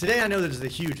 Today I know that there's a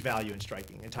huge value in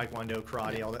striking, in Taekwondo,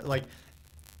 karate, all that. Like,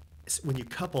 when you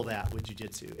couple that with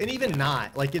jiu-jitsu, and even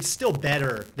not, like, it's still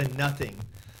better than nothing.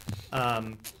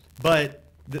 But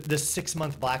the 6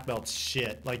 month black belt's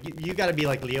shit. Like, you got to be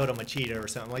like Lyoto Machida or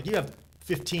something. Like, you have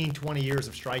 15, 20 years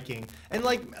of striking, and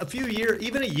like a few years,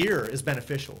 even a year is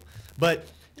beneficial. But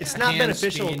it's not hand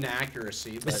beneficial. speed and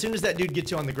accuracy. As soon as that dude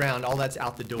gets you on the ground, all that's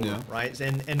out the door, Yeah. right?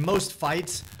 And most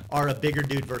fights are a bigger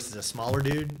dude versus a smaller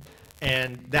dude,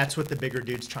 and that's what the bigger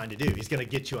dude's trying to do. He's going to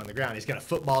get you on the ground. He's going to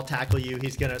football tackle you.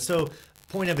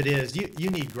 Point of it is, you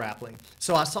need grappling.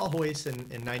 So I saw Hoist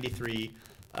in 93.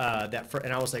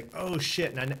 And I was like, oh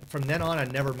shit! And from then on, I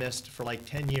never missed for like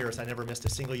 10 years. I never missed a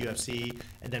single UFC.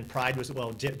 And then Pride was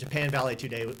Japan Valley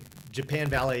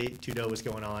Tudo was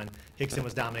going on. Hickson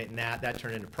was dominating that. That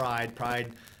turned into Pride.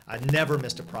 I never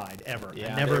missed a Pride ever.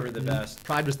 Yeah, they were the best.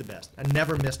 Pride was the best. I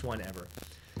never missed one ever.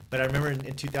 But I remember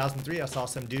in 2003, I saw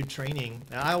some dude training.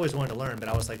 And I always wanted to learn, but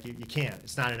I was like, you can't.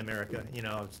 It's not in America. You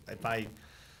know,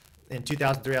 in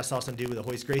 2003, I saw some dude with a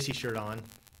Hoist Gracie shirt on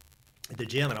at the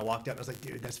gym, and I walked up and I was like,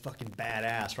 dude, that's fucking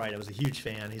badass, right? I was a huge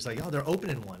fan. He's like, oh, they're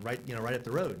opening one right up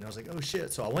the road. And I was like, oh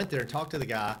shit. So I went there and talked to the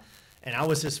guy, and I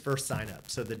was his first sign up.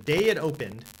 So the day it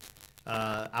opened,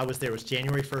 I was there. It was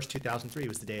January 1st, 2003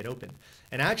 was the day it opened.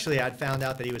 And actually, I'd found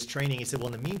out that he was training. He said,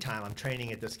 well, in the meantime, I'm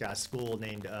training at this guy's school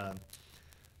named,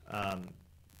 I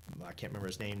can't remember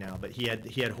his name now, but he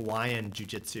had Hawaiian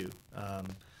Jiu-Jitsu.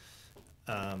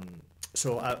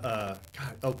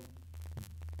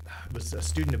 Was a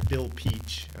student of Bill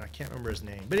Peach, and I can't remember his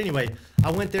name. But anyway,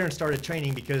 I went there and started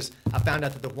training because I found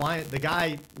out that the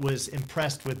guy was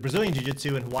impressed with Brazilian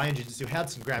Jiu-Jitsu, and Hawaiian Jiu-Jitsu had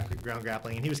some ground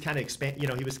grappling, and he was kind of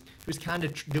he was kind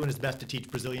of doing his best to teach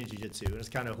Brazilian Jiu-Jitsu, and it's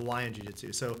kind of Hawaiian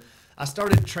Jiu-Jitsu. So I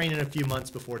started training a few months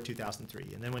before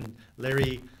 2003, and then when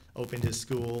Larry opened his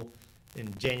school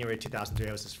in January 2003,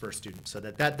 I was his first student. So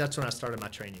that's when I started my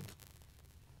training.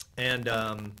 And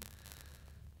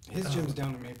his gym's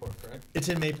down in Mayport, correct? it's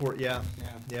in Mayport, yeah.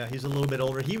 Yeah, he's a little bit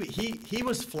older. He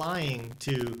was flying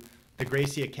to the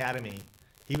Gracie Academy.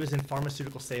 He was in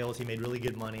pharmaceutical sales. He made really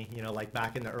good money. You know, like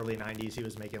back in the early 90s, he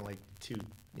was making like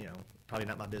probably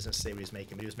not my business to say what he was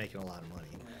making, but he was making a lot of money.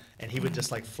 And he would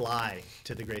just like fly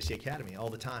to the Gracie Academy all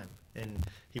the time. And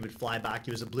he would fly back.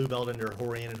 He was a blue belt under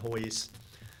Horian and Hoist.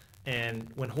 And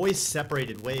when Hoist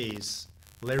separated ways,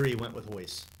 Larry went with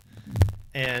Hoist.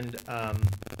 And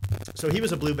so he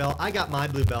was a blue belt. I got my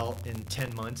blue belt in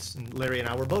 10 months, and Larry and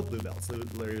I were both blue belts.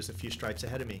 Larry was a few stripes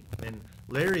ahead of me. And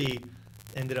Larry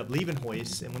ended up leaving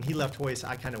Hoist, and when he left Hoist,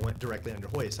 I kind of went directly under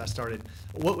Hoist. I started,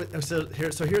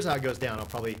 here's how it goes down. I'll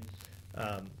probably,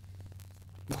 I'm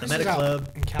at a club.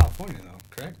 In California, though,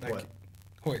 correct? Like, What?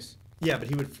 Hoist. Yeah, but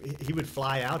he would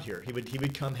fly out here. He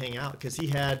would come hang out because he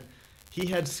had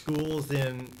schools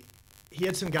he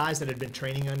had some guys that had been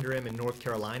training under him in North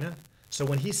Carolina. So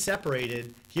when he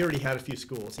separated, he already had a few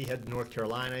schools. He had North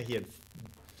Carolina. He had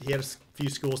a few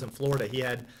schools in Florida. He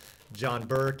had John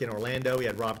Burke in Orlando. He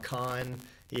had Rob Kahn.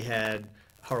 He had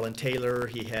Harlan Taylor.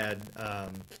 He had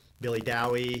Billy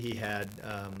Dowie. He had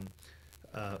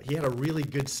a really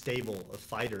good stable of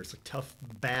fighters, like tough,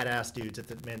 badass dudes.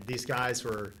 These guys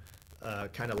were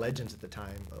kind of legends at the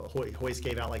time. Hoist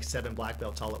gave out like 7 black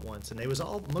belts all at once, and they was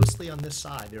all mostly on this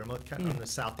side. They were most kind of on the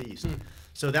southeast.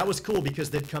 So that was cool because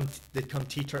they'd come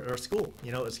teach our school.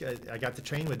 You know, I got to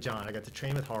train with John. I got to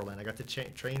train with Harlan. I got to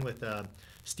train with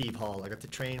Steve Hall. I got to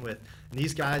train with, and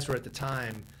these guys were at the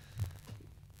time,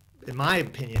 in my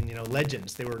opinion, you know,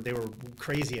 legends. They were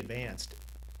crazy advanced.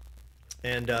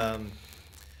 And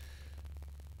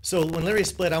so when Larry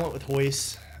split, I went with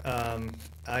Hoist.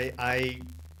 I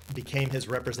became his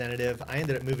representative. I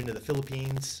ended up moving to the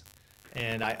Philippines,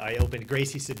 and I opened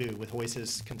Gracie Cebu with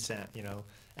Hoist's consent, you know.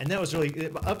 And that was really,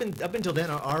 up until then,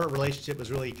 our relationship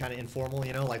was really kind of informal,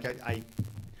 you know. Like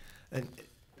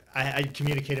I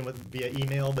communicated with via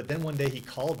email, but then one day he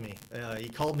called me. He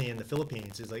called me in the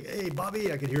Philippines. He's like, "Hey,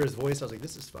 Bobby," I could hear his voice. I was like,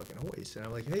 "This is fucking Hoist." And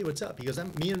I'm like, "Hey, what's up?" He goes,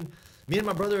 Me and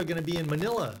my brother are going to be in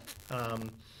Manila,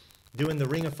 doing the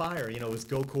Ring of Fire. You know, it was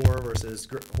Gokor versus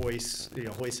Hoist. You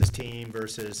know, Hoist's team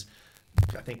versus,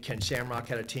 I think Ken Shamrock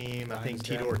had a team. I think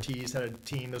Tito Ortiz had a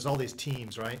team. There's all these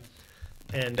teams, right?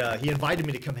 And he invited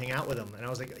me to come hang out with him. And I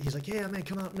was like, he's like, "Yeah, man,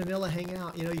 come out to Manila, hang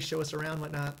out. You know, you show us around,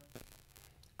 whatnot."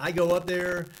 I go up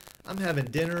there. I'm having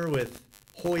dinner with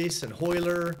Hoist and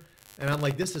Hoyler, and I'm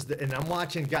like, and I'm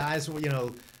watching guys, you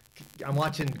know, I'm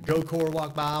watching Gokor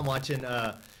walk by. I'm watching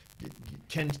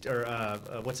Ken, or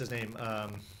what's his name?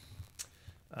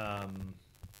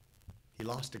 He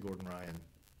lost to Gordon Ryan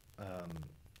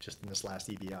just in this last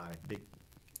EBI. Big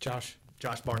Josh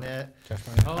Barnett.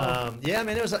 Yeah,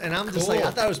 man, it was, and I'm just like, I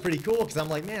thought it was pretty cool because I'm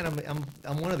like, man,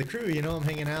 I'm one of the crew, you know, I'm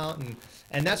hanging out,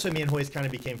 and that's when me and Hoist kind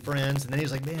of became friends. And then he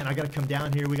was like, man, I got to come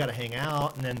down here, we got to hang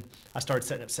out. And then I started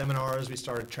setting up seminars. We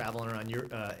started traveling around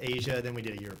Asia. Then we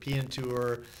did a European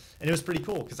tour, and it was pretty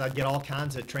cool because I'd get all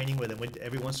kinds of training with him.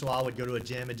 Every once in a while, we'd go to a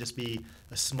gym. It'd just be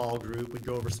a small group. We'd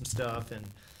go over some stuff,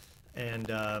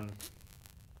 and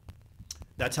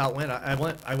that's how it went. I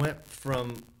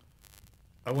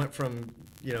went from,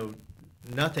 you know,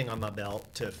 nothing on my belt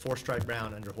to 4-stripe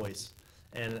brown under Hoist.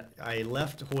 And I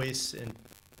left Hoist in,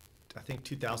 I think,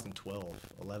 2012,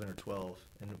 11 or 12.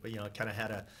 And, you know, I kind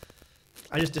of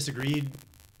I just disagreed.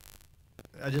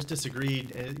 just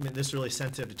disagreed. And I mean, this is really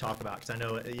sensitive to talk about because I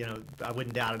know, I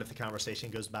wouldn't doubt it if the conversation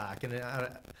goes back.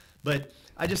 But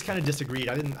I just kind of disagreed.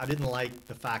 I didn't like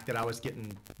the fact that I was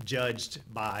getting judged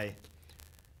by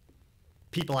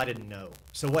people I didn't know.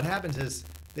 So what happens is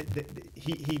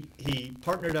he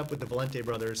partnered up with the Valente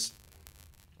brothers,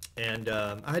 and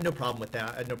I had no problem with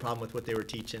that. I had no problem with what they were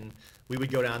teaching. We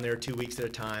would go down there 2 weeks at a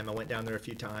time. I went down there a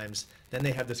few times. Then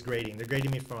they have this grading. They're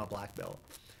grading me for my black belt.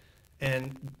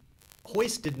 And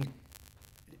Hoist it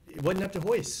wasn't up to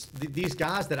Hoist. These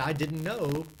guys that I didn't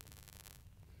know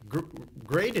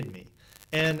graded me.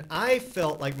 And I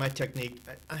felt like my technique,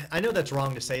 I know that's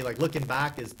wrong to say, like looking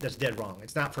back that's dead wrong.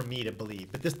 It's not for me to believe.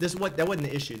 But that wasn't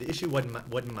the issue. The issue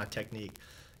wasn't my technique.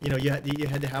 You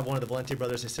had to have one of the Valente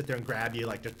brothers to sit there and grab you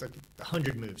like there's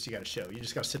 100 moves you got to show. You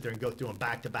just got to sit there and go through them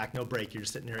back to back, no break. You're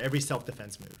just sitting there every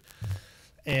self-defense move.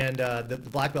 And the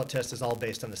black belt test is all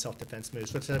based on the self-defense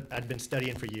moves, which I'd been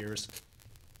studying for years.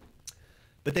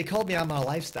 But they called me out on my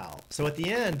lifestyle. So at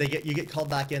the end, you get called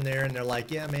back in there, and they're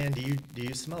like, "Yeah, man, do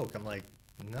you smoke?" I'm like,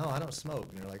 "No, I don't smoke."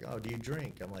 And they're like, "Oh, do you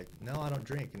drink?" I'm like, "No, I don't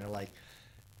drink." And they're like,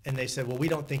 and they said, "Well, we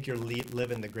don't think you're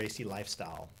living the Gracie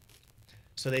lifestyle."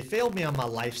 So they failed me on my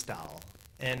lifestyle.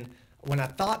 And when I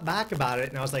thought back about it,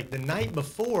 and I was like, the night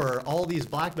before, all these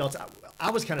black belts, I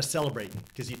was kind of celebrating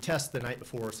because you test the night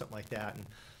before or something like that. And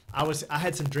I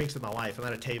had some drinks with my wife. I'm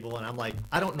at a table, and I'm like,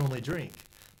 I don't normally drink,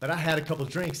 but I had a couple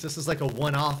drinks. This is like a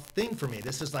one-off thing for me.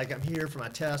 This is like, I'm here for my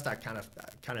test. I kind of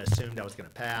assumed I was going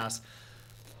to pass.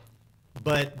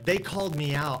 But they called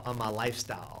me out on my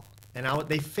lifestyle. And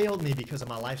they failed me because of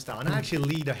my lifestyle. And I actually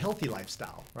lead a healthy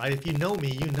lifestyle, right? If you know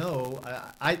me, you know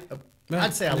I'd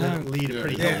say I lead a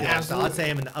pretty healthy lifestyle. I'd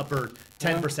say I'm in the upper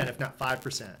 10%, if not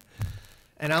 5%.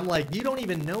 And I'm like, you don't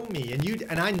even know me,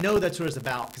 and I know that's what it's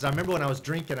about because I remember when I was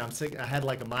drinking, I had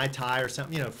like a Mai Tai or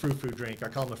something, frou-frou drink. I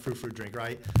call them a frou-frou drink,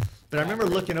 right? But I remember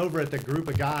looking over at the group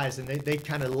of guys, and they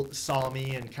kind of saw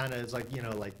me and kind of like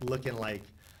like looking like.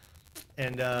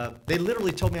 And they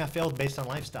literally told me I failed based on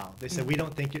lifestyle. They said, we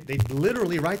don't think they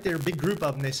literally right there, big group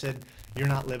of them, they said, you're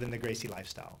not living the Gracie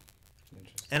lifestyle.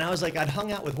 And I was like, I'd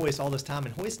hung out with Hoist all this time,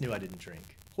 and Hoist knew I didn't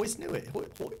drink. Hoist knew it.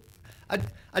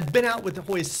 I'd been out with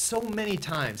Hoist so many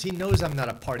times. He knows I'm not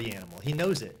a party animal. He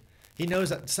knows it. He knows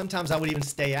that sometimes I would even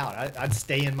stay out. I'd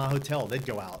stay in my hotel. They'd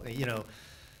go out,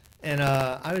 And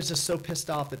I was just so pissed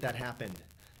off that happened.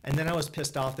 And then I was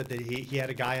pissed off that he had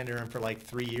a guy under him for like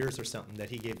 3 years or something that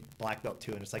he gave black belt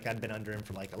to, and it's like I'd been under him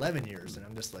for like 11 years, and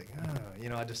I'm just like,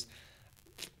 I just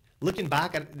looking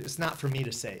back, it's not for me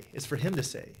to say, it's for him to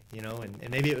say, and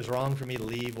maybe it was wrong for me to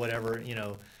leave, whatever,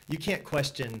 you can't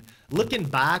question. Looking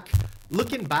back,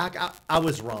 I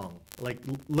was wrong. Like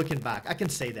looking back, I can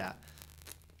say that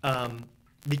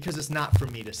because it's not for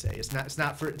me to say. It's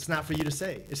not for you to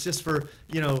say. It's just for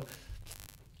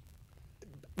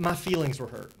my feelings were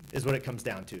hurt is what it comes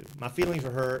down to. My feelings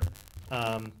were hurt.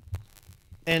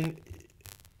 And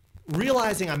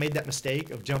realizing I made that mistake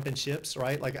of jumping ships,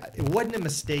 right? Like it wasn't a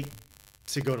mistake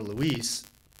to go to Luis.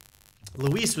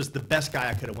 Luis was the best guy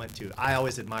I could have went to. I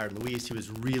always admired Luis. He was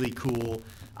really cool.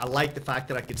 I liked the fact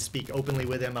that I could speak openly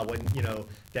with him. I wouldn't,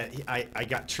 that I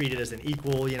got treated as an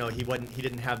equal. He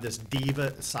didn't have this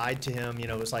diva side to him.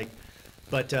 It was like,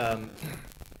 but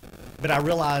I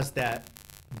realized that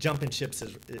jumping ships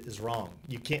is wrong.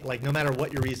 You can't, like, no matter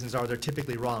what your reasons are, they're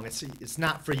typically wrong. It's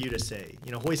not for you to say.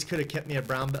 Hoist could have kept me a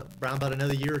brown belt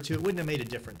another year or two. It wouldn't have made a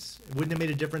difference. It wouldn't have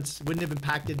made a difference. It wouldn't have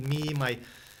impacted me.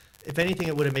 If anything,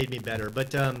 it would have made me better.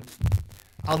 But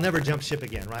I'll never jump ship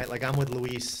again, right? Like I'm with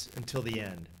Luis until the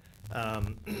end,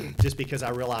 just because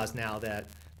I realize now that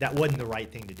wasn't the right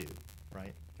thing to do,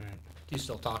 right? Do you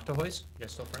still talk to Hoist? You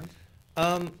guys still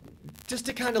friends? Just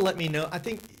to kind of let me know. I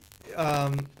think.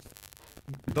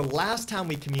 The last time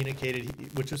we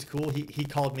communicated, which was cool, he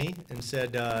called me and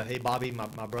said, "Hey Bobby,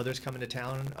 my brother's coming to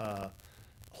town,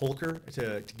 Holker,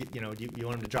 to get, you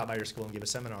want him to drop by your school and give a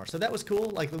seminar." So that was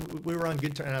cool. Like we were on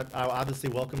good terms. I obviously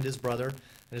welcomed his brother, and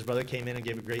his brother came in and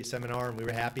gave a great seminar, and we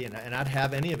were happy. And I'd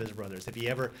have any of his brothers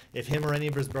if him or any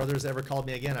of his brothers ever called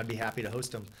me again, I'd be happy to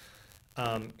host him.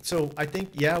 So I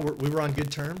think we were on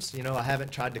good terms. I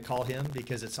haven't tried to call him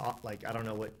because it's like I don't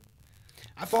know what.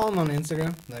 I follow him on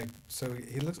Instagram, so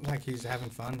he looks like he's having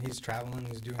fun. He's traveling.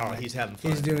 He's doing. He's having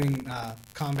fun. He's doing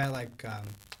combat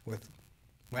with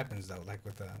weapons though, like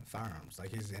with firearms.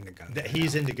 Like he's into guns.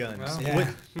 He's into guns. Well,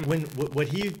 yeah.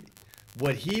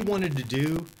 What he wanted to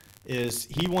do is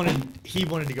he wanted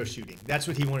to go shooting. That's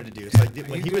what he wanted to do. It's like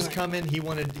when he was coming, he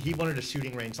wanted a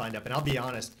shooting range lined up. And I'll be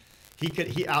honest,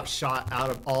 he outshot out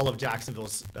of all of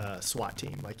Jacksonville's SWAT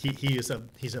team. Like he's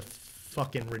a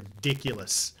fucking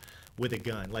ridiculous with a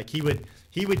gun. Like he would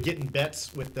get in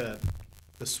bets with the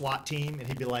the SWAT team, and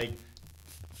he'd be like,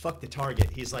 "Fuck the target."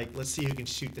 He's like, "Let's see who can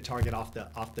shoot the target off the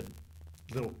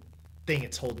little thing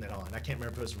it's holding it on." I can't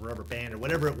remember if it was a rubber band or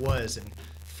whatever it was, and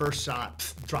first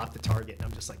shot, dropped the target, and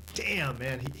I'm just like, "Damn,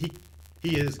 man, he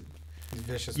is." He's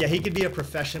vicious. Yeah, he could be a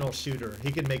professional shooter.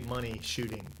 He could make money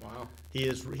shooting. Wow. He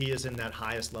is in that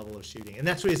highest level of shooting, and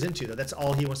that's what he's into though. That's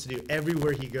all he wants to do.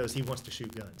 Everywhere he goes, he wants to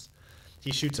shoot guns.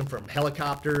 He shoots them from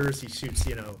helicopters. He shoots,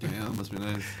 Damn, that must be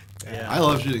nice. Yeah. I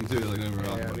love shooting too. Like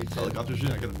overall, Yeah, me too. helicopter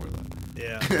shooting, I get more of that.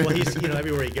 Yeah. Well, he's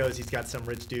everywhere he goes, he's got some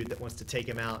rich dude that wants to take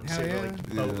him out and Hell say yeah.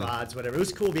 like boat Yeah. rods, whatever. It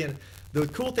was cool being. The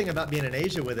cool thing about being in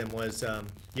Asia with him was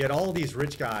you had all these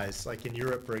rich guys like in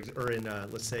Europe or in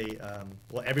let's say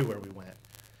everywhere we went,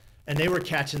 and they were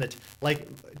catching it like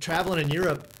traveling in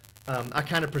Europe. I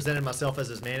kind of presented myself as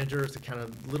his manager. It's kind of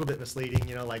a little bit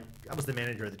misleading, like I was the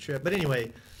manager of the trip. But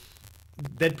anyway,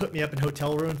 they'd put me up in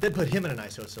hotel rooms. They'd put him in a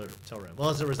nice hotel room. Well,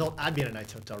 as a result, I'd be in a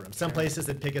nice hotel room. Some places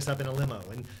they'd pick us up in a limo,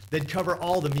 and they'd cover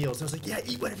all the meals. I was like, yeah,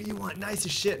 eat whatever you want, nice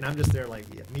as shit. And I'm just there like,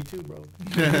 yeah, me too, bro.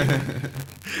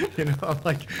 I'm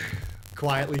like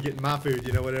quietly getting my food,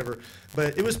 whatever.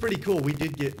 But it was pretty cool.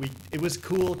 It was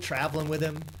cool traveling with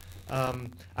him.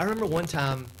 I remember one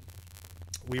time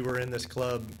we were in this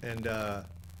club, and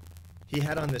he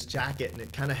had on this jacket, and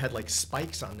it kind of had like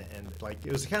spikes on the end. Like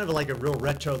it was kind of like a real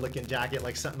retro looking jacket,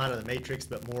 like something out of the Matrix,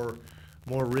 but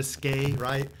more risque,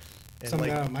 right? And Some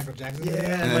like, Michael Jackson.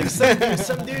 yeah, and like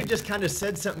some dude just kind of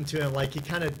said something to him, like he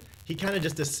kind of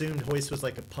just assumed Hoist was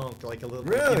like a punk, like a little,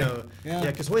 Really? Yeah,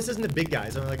 because Hoist isn't a big guy.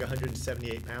 He's only like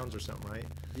 178 pounds or something, right?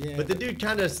 Yeah. But the dude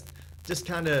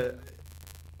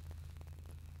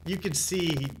you could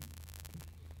see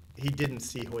he didn't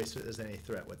see Hoist as any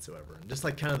threat whatsoever. And just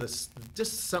like kind of this,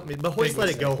 just something, but Hoist let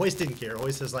it go. Hoist didn't care.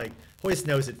 Hoist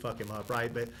knows it fuck him up,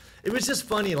 right? But it was just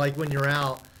funny, like when you're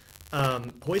out,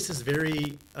 Hoist is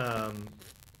very,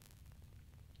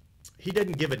 he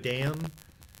doesn't give a damn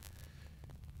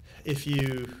if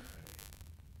you,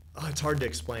 it's hard to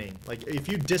explain. Like if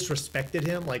you disrespected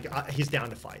him, like he's down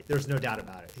to fight. There's no doubt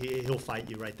about it. He'll fight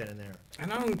you right then and there.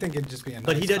 And I don't think it'd just be a nice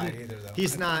But he didn't- fight either, though.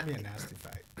 he's It'd not- be a nasty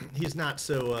fight. He's not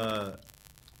so,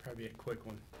 Probably a quick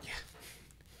one.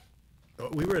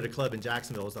 we were at a club in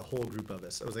Jacksonville. It was a whole group of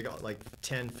us. It was like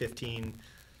 10, 15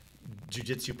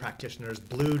 jiu-jitsu practitioners,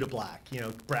 blue to black,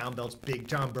 brown belts, big.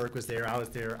 John Burke was there. I was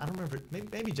there. I don't remember.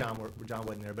 Maybe John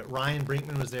wasn't there, but Ryan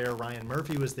Brinkman was there. Ryan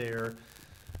Murphy was there.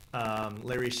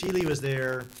 Larry Sheely was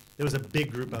there. There was a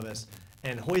big group of us.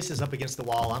 And Hoist is up against the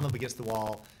wall. I'm up against the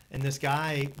wall. And this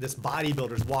guy, this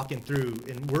bodybuilder's walking through,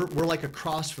 and we're like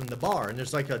across from the bar, and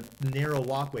there's like a narrow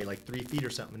walkway, like 3 feet or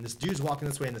something. And this dude's walking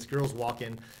this way, and this girl's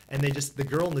walking, and the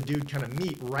girl and the dude kind of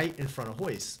meet right in front of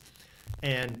Hoist.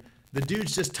 And the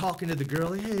dude's just talking to the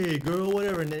girl, like, hey, girl,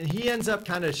 whatever. And then he ends up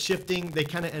kind of shifting. They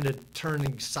kind of end up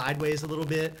turning sideways a little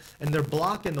bit, and they're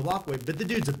blocking the walkway. But the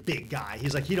dude's a big guy.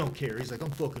 He's like, he don't care. He's like,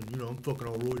 I'm fucking all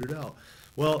roided out.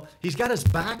 Well, he's got his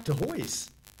back to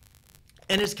Hoist.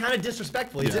 And it's kind of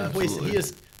disrespectful. He's Yeah, in Hoist. absolutely. He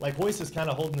is like Hoist is kind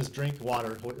of holding his drink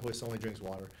water. Hoist only drinks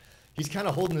water. He's kind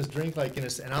of holding his drink like in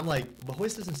his, and I'm like, but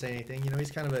Hoist doesn't say anything. He's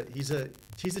kind of he's a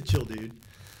chill dude.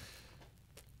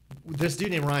 This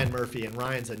dude named Ryan Murphy, and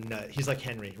Ryan's a nut. He's like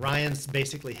Henry. Ryan's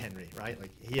basically Henry, right?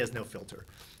 Like he has no filter.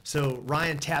 So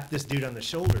Ryan tapped this dude on the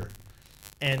shoulder,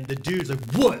 and the dude's like,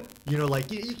 what? Like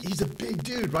he's a big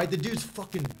dude, right? The dude's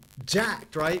fucking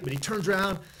jacked, right? But he turns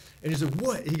around. And he's like,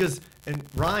 what? He goes, and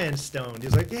Ryan's stoned.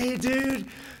 He's like, hey, dude,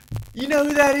 you know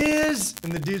who that is?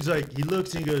 And the dude's like, he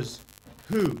looks and he goes,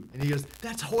 who? And he goes,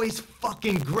 that's Hoist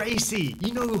fucking Gracie.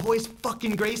 You know who Hoist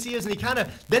fucking Gracie is? And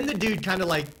then the dude kind of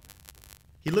like,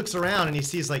 he looks around and he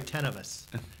sees like 10 of us.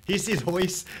 He sees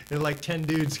Hoist and like 10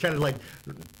 dudes kind of like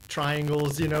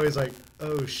triangles, He's like,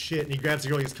 oh shit. And he grabs the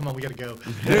girl and he goes, come on, we gotta go.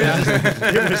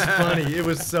 It was funny. It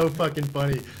was so fucking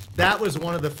funny. That was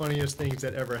one of the funniest things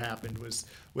that ever happened was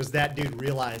that dude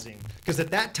realizing. Because at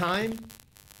that time,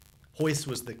 Hoist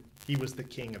was the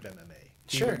king of MMA.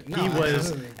 Sure. He was,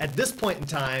 absolutely. at this point in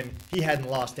time, he hadn't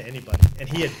lost to anybody. And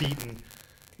he had beaten,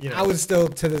 I would still,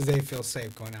 to this day, feel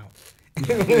safe going out.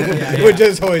 Yeah. We're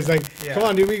just Hoist. Like, Yeah. come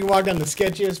on, dude, we can walk down the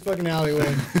sketchiest fucking alleyway.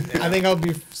 I think I'll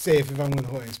be safe if I'm with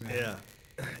Hoist, man.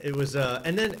 Yeah. It was,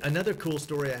 and then another cool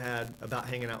story I had about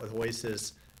hanging out with Hoist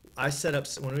is,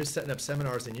 when we were setting up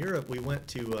seminars in Europe, we went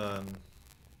to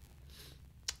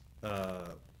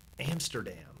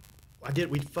Amsterdam. It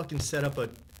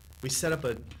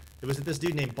was this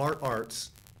dude named Bart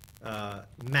Arts.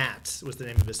 Mats was the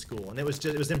name of his school, and it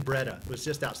was in Breda. It was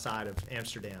just outside of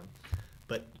Amsterdam.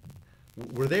 But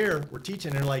we're there, we're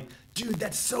teaching, and they're like, dude,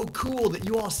 that's so cool that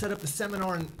you all set up the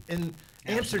seminar in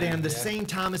Amsterdam the same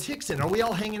time as Rickson. Are we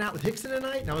all hanging out with Rickson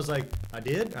tonight? And I was like, I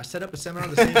did. I set up a seminar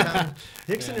the same time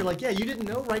as Rickson. They're like, yeah, you didn't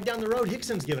know? Right down the road,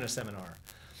 Rickson's giving a seminar.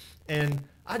 And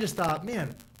I just thought,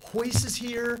 man, Hoist is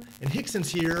here and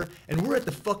Rickson's here, and we're at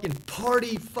the fucking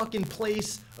party fucking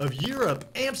place of Europe,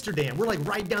 Amsterdam. We're like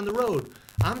right down the road.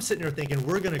 I'm sitting there thinking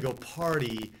we're gonna go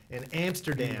party in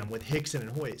Amsterdam with Rickson and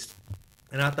Hoist.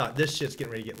 And I thought this shit's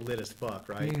getting ready to get lit as fuck,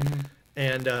 right?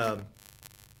 And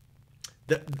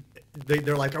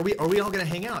they're like, are we all gonna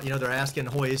hang out? You know, they're asking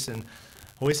Hoist, and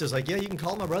Hoist is like, yeah, you can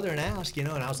call my brother and ask, you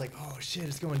know. And I was like, oh shit,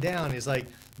 it's going down. And he's like,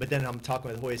 but then I'm talking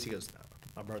with Hoist. He goes, no,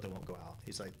 my brother won't go out.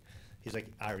 He's like,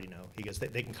 I already know. He goes,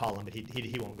 they can call him, but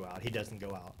he won't go out. He doesn't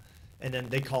go out. And then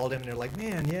they called him, and they're like,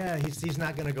 man, yeah, he's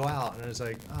not gonna go out. And I was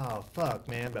like, oh fuck,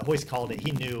 man. But Hoist called it.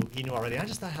 He knew already. And I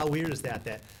just thought, how weird is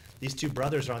that these two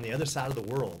brothers are on the other side of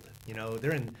the world. You know,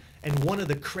 they're in one of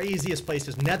the craziest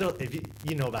places. If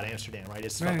you know about Amsterdam, right?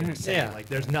 It's fucking insane. Yeah. Like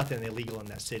there's nothing illegal in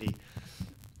that city.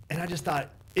 And I just thought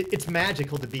it's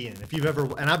magical to be in. If you've ever,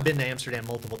 and I've been to Amsterdam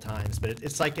multiple times, but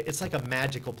it's like a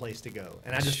magical place to go.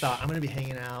 And I just thought I'm gonna be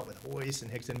hanging out with Hoist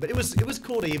and Rickson. But it was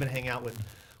cool to even hang out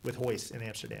with Hoist in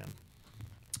Amsterdam.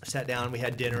 I sat down, we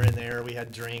had dinner in there, we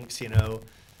had drinks, you know.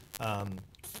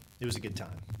 It was a good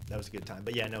time. That was a good time.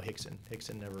 But yeah, no,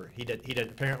 Rickson never. He did.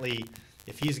 Apparently,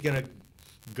 if he's gonna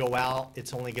go out,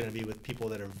 it's only gonna be with people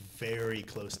that are very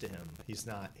close to him. He's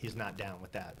not down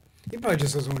with that. He probably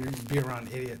just doesn't want to be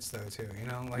around idiots, though, too. You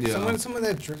know, like someone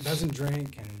that doesn't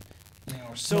drink and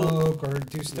or smoke or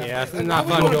do stuff. Yeah, like it's not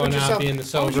fun going out being the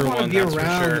sober one. Be That's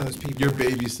around for sure. those people. You're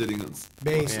babysitting.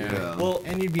 Basically. Yeah. Well,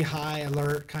 and you'd be high,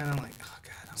 alert, kind of like, oh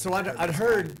god. So I'd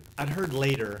heard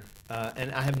later,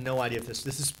 and I have no idea if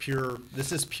this is pure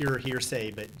hearsay,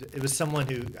 but it was someone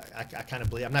who I kind of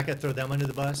believe. I'm not gonna throw them under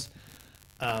the bus.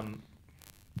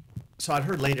 So I'd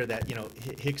heard later that, you know,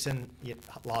 Rickson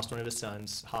lost one of his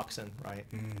sons, Rickson, right?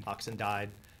 Rickson died,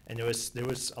 and there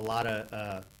was a lot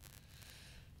of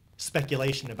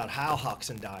speculation about how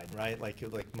Rickson died, right? Like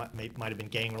might have been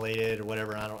gang related or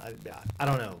whatever. I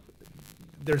don't know.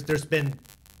 There's been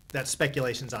that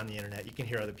speculation's on the internet. You can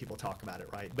hear other people talk about it,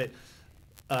 right? But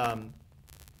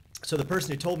so the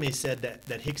person who told me said that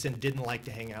Rickson didn't like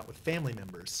to hang out with family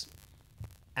members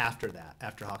after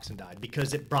Rickson died,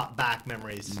 because it brought back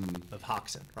memories of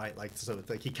Rickson, right? Like, so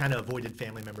like he kind of avoided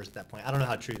family members at that point. I don't know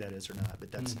how true that is or not,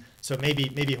 but that's so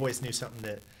maybe Hoist knew something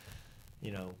that,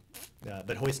 you know,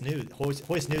 but Hoist knew that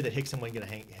Rickson wasn't going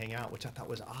to hang out, which I thought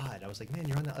was odd. I was like, man,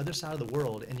 you're on the other side of the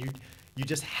world, and you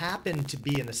just happen to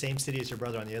be in the same city as your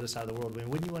brother on the other side of the world. I mean,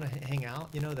 wouldn't you want to hang out?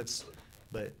 You know,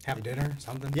 but have dinner,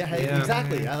 something. Yeah,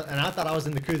 exactly. And I thought I was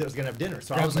in the crew that was going to have dinner,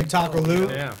 so I was like, Taco Lu.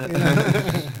 Yeah.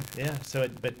 Yeah. So,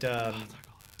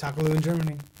 Taco Lu in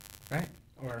Germany, right?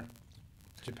 Or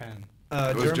Japan.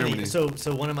 Germany. So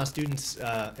one of my students.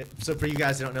 So for you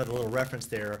guys that don't know the little reference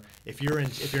there, if you're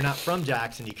not from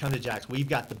Jackson, you come to Jackson. We've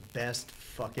got the best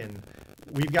fucking.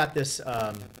 We've got this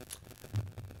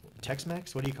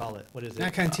Tex-Mex. What do you call it? What is it?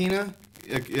 Not cantina.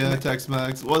 Yeah,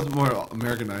 Tex-Mex. Was more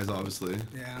Americanized, obviously.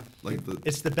 Yeah. Like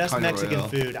it's the best Coney Mexican Royale.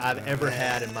 food I've ever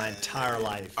had in my entire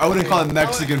life. I wouldn't call it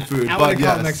Mexican food, I but wouldn't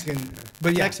call it yes. Mexican.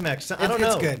 But yeah, Tex-Mex. I don't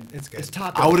know. It's good. It's good. It's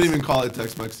tacos. I wouldn't even call it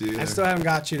Tex-Mex either. I still haven't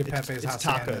got you to Pepe's It's house.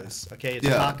 tacos, okay? It's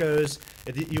Yeah. tacos.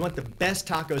 If you want the best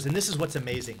tacos, and this is what's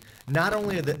amazing. Not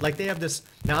only are like they have this.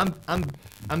 Now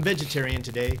I'm vegetarian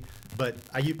today, but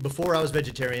before I was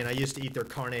vegetarian, I used to eat their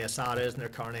carne asadas and their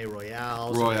carne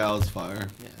royales. Royale's fire.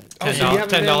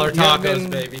 $10 tacos,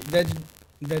 baby.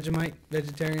 Vegemite,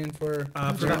 vegetarian for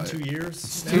For about 2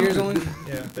 years. 2 years only.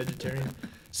 Yeah, vegetarian.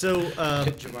 So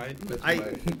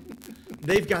Vegemite.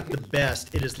 they've got the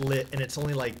best. It is lit, and it's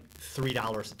only like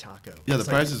 $3 a taco. Yeah, the It's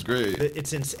price like, is great.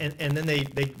 It's and then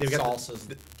they've got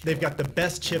Salsas. they've got the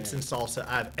best chips and salsa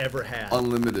I've ever had.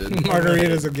 Unlimited.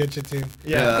 Margaritas will get you too.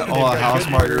 Yeah, they've a got house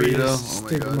good margarita. margaritas. Oh my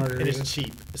Stupid god. margaritas. And it's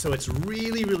cheap, so it's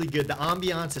really, really good. The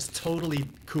ambiance is totally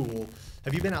cool.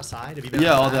 Have you been outside? Have you been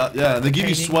Yeah, all outside? that. Yeah, they give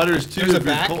you Painting? sweaters too. There's a if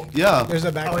you're back? cold. Yeah. There's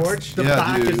a back Oh, porch. the Yeah,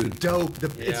 back is dude. dope.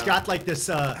 It's Yeah. got like this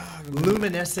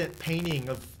luminescent painting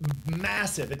of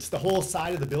massive. It's the whole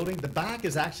side of the building. The back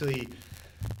is actually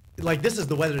like this is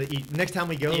the weather to eat. Next time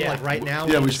we go, Yeah. like right now,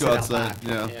 Yeah, we just should go sit out outside. back.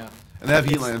 Yeah. Yeah. And they have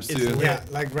heat It's- lamps it's too. lit. Yeah,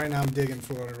 like right now I'm digging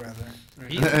Florida weather.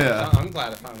 Right. Yeah. I'm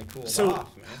glad it finally cooled So-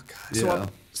 off, man. So, Yeah.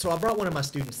 so I brought one of my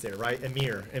students there, right?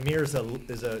 Amir. Amir is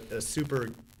a super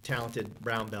talented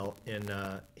brown belt, and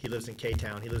he lives in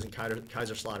K-Town. He lives in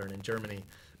Kaiserslautern in Germany.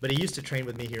 But he used to train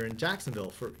with me here in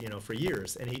Jacksonville for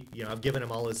years. And I've given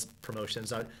him all his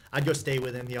promotions. I'd go stay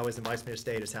with him. He always invites me to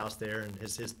stay at his house there, and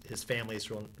his family is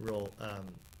real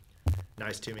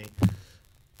nice to me.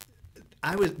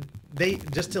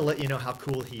 Just to let you know how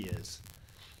cool he is.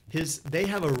 They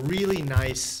have a really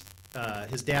nice.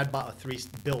 His dad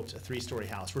built a 3-story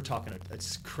house. We're talking a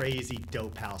crazy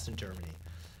dope house in Germany,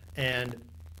 and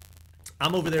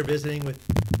I'm over there visiting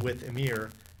with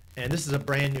Amir, and this is a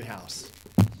brand new house.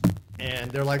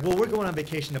 And they're like, well, we're going on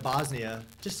vacation to Bosnia.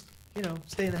 Just,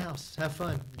 stay in the house, have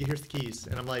fun. Here's the keys.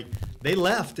 And I'm like, they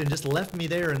left and just left me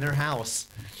there in their house.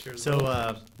 Sure.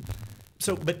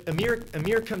 But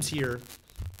Amir comes here,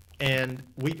 and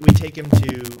we take him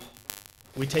to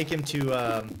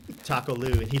Taco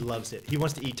Lu, and he loves it. He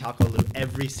wants to eat Taco Lu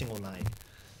every single night.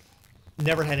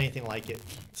 Never had anything like it.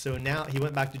 So now he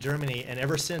went back to Germany, and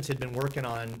ever since had been working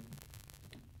on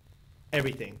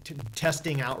everything,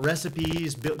 testing out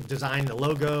recipes, designing the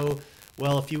logo.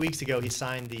 Well, a few weeks ago, he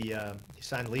signed the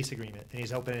lease agreement, and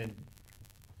he's opening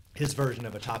his version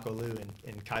of a Taco Lu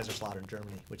in Kaiserslautern,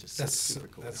 Germany, which is super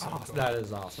cool. That's so cool. That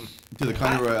is awesome. Dude, the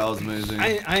Coney Royale is amazing.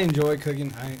 I enjoy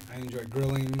cooking. I enjoy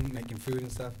grilling, making food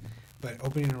and stuff. But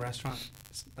opening a restaurant,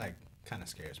 kind of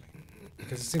scares me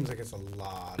because it seems like it's a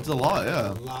lot. It's a lot,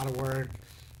 yeah. A lot of work.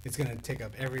 It's gonna take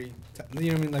up every.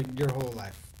 You know what I mean? Like your whole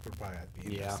life would probably have to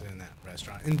be invested in that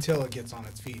restaurant until it gets on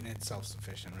its feet and it's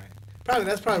self-sufficient, right?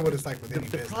 That's probably what it's like with any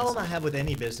business. The problem I have with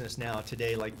any business now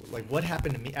today, like what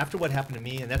happened to me, after what happened to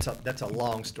me, and that's a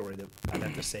long story that I'd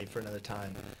have to save for another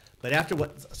time. But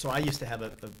so I used to have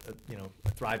a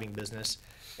thriving business,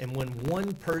 and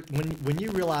when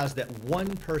you realize that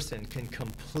one person can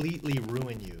completely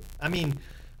ruin you, I mean,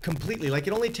 completely, like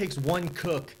it only takes one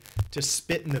cook to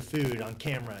spit in the food on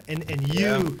camera, and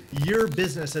your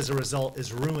business as a result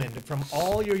is ruined from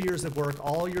all your years of work,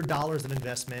 all your dollars of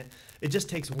investment. It just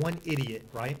takes one idiot,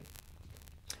 right?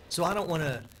 So I don't want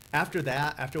to, after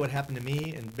what happened to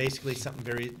me, and basically something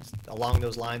very along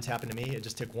those lines happened to me, it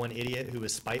just took one idiot who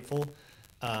was spiteful.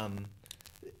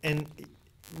 And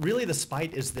really the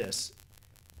spite is this: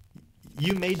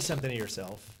 you made something of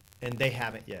yourself, and they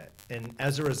haven't yet. And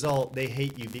as a result, they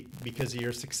hate you because of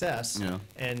your success. Yeah.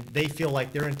 And they feel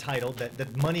like they're entitled,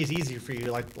 that money's easier for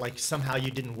you, like somehow you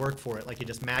didn't work for it, like it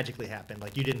just magically happened,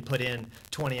 like you didn't put in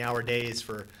 20-hour days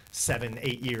for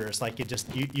 7-8 years, like you just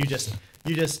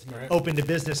right. Opened a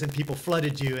business and people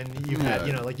flooded you, and you had,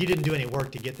 like you didn't do any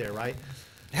work to get there, right?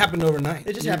 It happened overnight.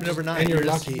 It just happened overnight. And you're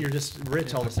lucky. You're just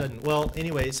rich all of a sudden. Well,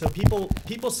 anyway, so people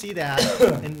see that,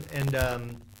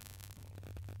 and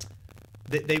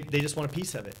They just want a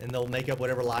piece of it, and they'll make up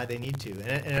whatever lie they need to.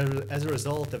 And as a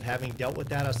result of having dealt with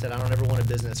that, I said I don't ever want a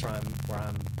business where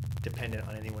I'm dependent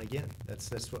on anyone again.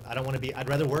 That's what I don't want to be. I'd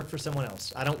rather work for someone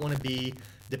else. I don't want to be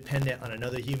dependent on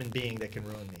another human being that can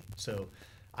ruin me. So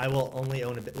I will only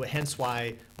own a bit. Hence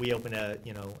why we open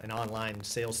an online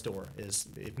sales store. Is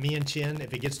if me and Chin,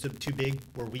 if it gets too big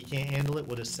where we can't handle it,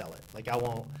 we'll just sell it. Like I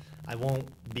won't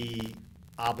be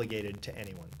obligated to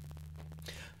anyone.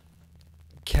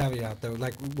 Caveat though,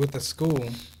 like with the school,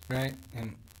 right?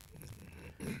 And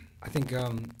I think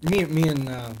me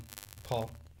and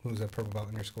Paul, who's a purple belt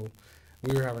in your school,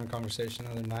 we were having a conversation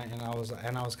the other night, and I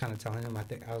was kind of telling him, I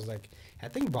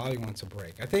think Bobby wants a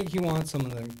break. I think he wants some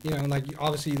of the, like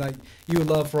obviously like you would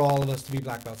love for all of us to be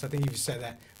black belts. I think you've said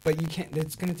that, but you can't.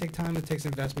 It's going to take time. It takes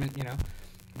investment,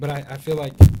 But I feel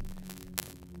like.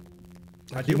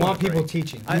 You want people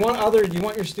teaching. You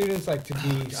want your students to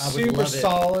be super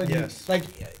solid. Yes.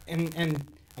 And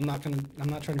I'm not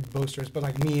trying to be boasters, but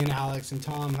like me and Alex and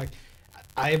Tom,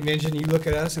 I mentioned you look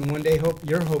at us and one day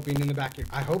you're hoping in the back of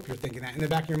I hope you're thinking that in the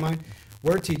back of your mind,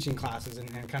 we're teaching classes and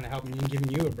kind of helping you and giving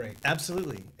you a break.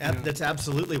 Absolutely. That's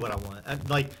absolutely what I want.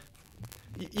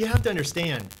 You have to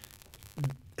understand,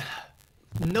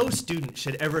 no student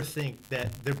should ever think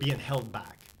that they're being held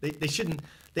back. They shouldn't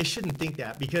think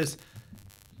that, because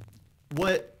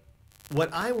what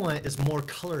I want is more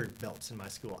colored belts in my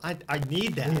school. I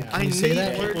need that. Yeah, I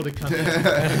need people to come in.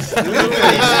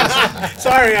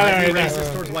 Sorry, I'm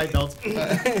racist towards white belts.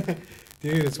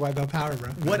 Dude, it's white belt power,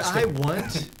 bro. What I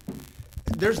want,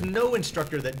 there's no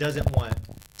instructor that doesn't want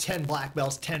 10 black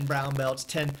belts, 10 brown belts,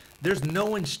 10. There's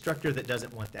no instructor that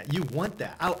doesn't want that. You want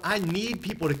that. I need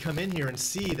people to come in here and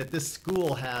see that this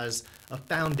school has a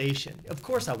foundation. Of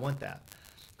course I want that.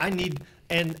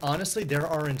 And honestly, there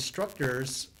are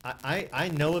instructors, I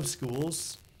know of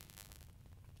schools,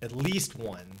 at least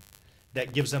one,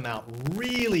 that gives them out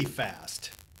really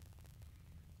fast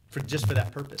for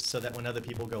that purpose, so that when other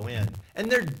people go in, and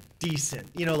they're decent,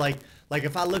 like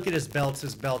if I look at his belts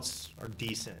are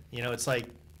decent. It's like,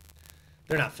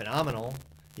 they're not phenomenal,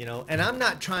 and I'm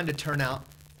not trying to turn out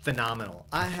phenomenal.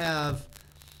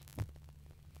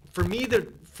 For me,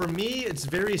 it's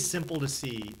very simple to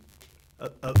see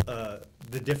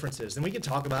the differences, and we can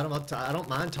talk about them. I don't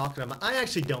mind talking about them. I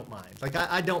actually don't mind. Like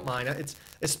I don't mind. It's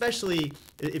especially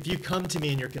if you come to me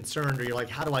and you're concerned, or you're like,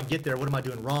 how do I get there? What am I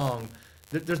doing wrong?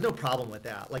 There's no problem with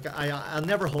that. Like I'll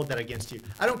never hold that against you.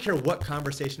 I don't care what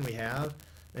conversation we have,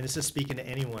 and this is speaking to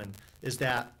anyone, is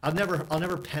that I'll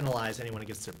never penalize anyone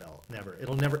against their belt. Never.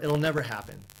 It'll never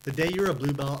happen. The day you're a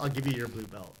blue belt, I'll give you your blue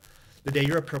belt. The day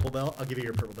you're a purple belt, I'll give you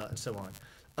your purple belt, and so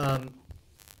on.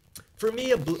 For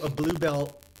me, a blue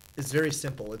belt is very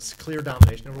simple. It's clear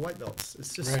domination over white belts.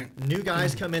 It's just new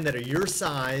guys come in that are your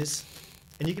size,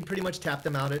 and you can pretty much tap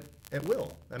them out at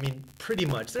will. I mean, pretty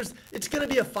much. It's going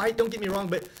to be a fight, don't get me wrong,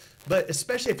 but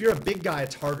especially if you're a big guy,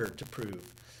 it's harder to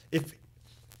prove. If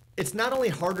it's not only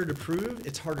harder to prove,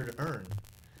 it's harder to earn.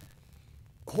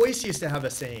 Hoist used to have a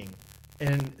saying,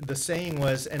 and the saying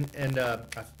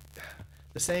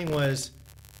was,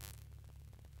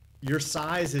 your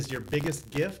size is your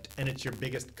biggest gift, and it's your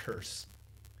biggest curse.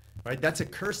 Right? That's a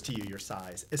curse to you, your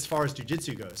size, as far as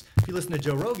jiu-jitsu goes. If you listen to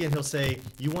Joe Rogan, he'll say,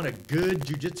 you want a good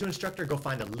jiu-jitsu instructor, go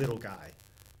find a little guy.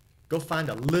 Go find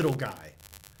a little guy.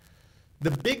 The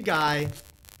big guy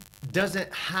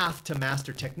doesn't have to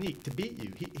master technique to beat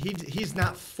you. He's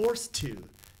not forced to.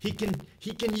 He can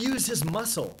use his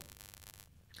muscle.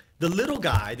 The little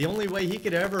guy, the only way he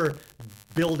could ever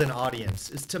build an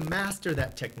audience is to master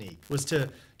that technique, was to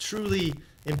truly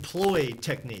employ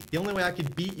technique. The only way I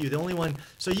could beat you, the only one.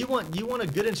 So you want a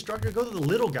good instructor, go to the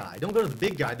little guy. Don't go to the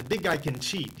big guy. The big guy can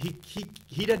cheat.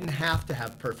 He doesn't have to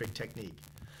have perfect technique.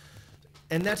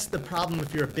 And that's the problem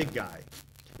if you're a big guy.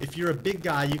 If you're a big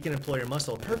guy, you can employ your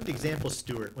muscle. A perfect example is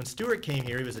Stewart. When Stewart came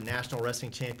here, he was a national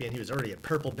wrestling champion. He was already a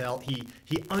purple belt. He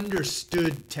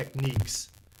understood techniques,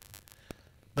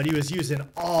 but he was using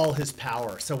all his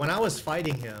power. So when I was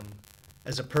fighting him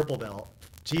as a purple belt,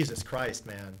 Jesus Christ,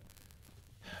 man,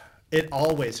 it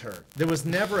always hurt. There was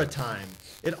never a time.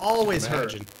 It always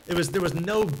hurt. There was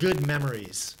no good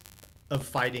memories of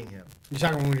fighting him. You're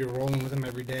talking when you were rolling with him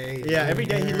every day? Yeah, every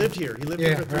day he lived here. He lived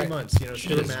here for 3 months. You know,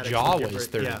 his jaw weighs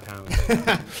 30 pounds.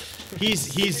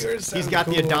 He's got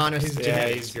the Adonis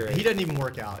genetics. He's great. He doesn't even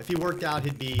work out. If he worked out,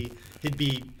 he could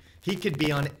be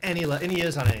on any level, and he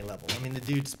is on any level. I mean, the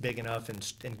dude's big enough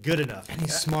and good enough. And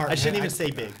he's smart. I shouldn't even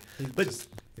say big, but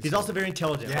he's also very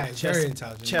intelligent. Yeah, he's very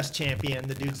intelligent. Chess champion.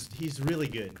 The he's really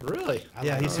good. Really?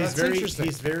 Yeah, he's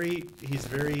very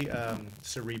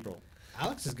cerebral.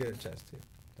 Alex is good at chess too.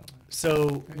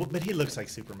 So, but he looks like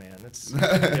Superman. That's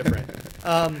different.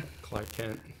 Clark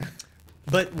Kent.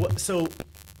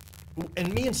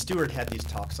 And me and Stewart had these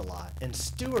talks a lot. And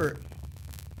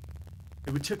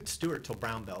it took Stewart till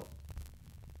brown belt,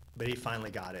 but he finally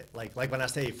got it. Like when I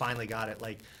say he finally got it,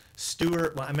 like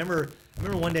Stewart. Well, I remember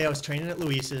one day I was training at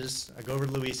Luis's. I go over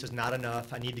to Luis's, not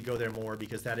enough. I need to go there more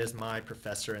because that is my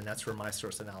professor, and that's where my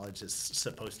source of knowledge is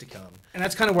supposed to come. And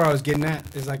that's kind of where I was getting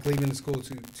at, is like leaving the school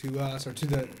to us or to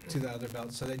the other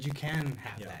belts, so that you can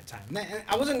have that time. And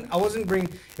I wasn't bringing.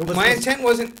 My intent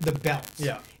wasn't the belts.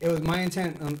 Yeah. It was my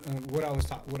intent on what I was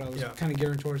kind of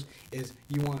gearing towards is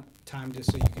you want time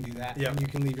just so you can do that, and you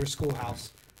can leave your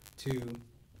schoolhouse to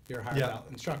your higher belt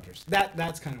instructors.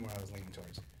 That's kind of where I was leaning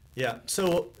towards. Yeah,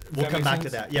 so we'll come back to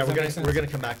that. Yeah, we're gonna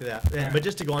come back to that. Right. But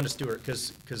just to go on to Stewart,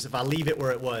 because if I leave it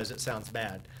where it was, it sounds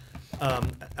bad. I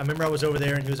remember I was over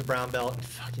there and he was a brown belt and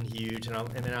fucking huge, and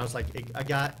then I was like,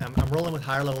 I'm rolling with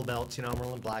higher level belts, you know, I'm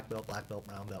rolling black belt, brown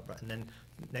belt, and then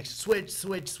next switch,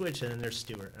 and then there's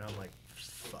Stewart, and I'm like,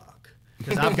 fuck,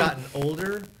 because I've gotten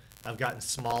older, I've gotten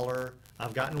smaller,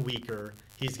 I've gotten weaker.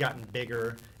 He's gotten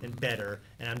bigger and better,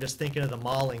 and I'm just thinking of the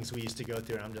maulings we used to go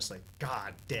through, and I'm just like,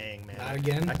 God dang, man. Not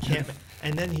again? I can't.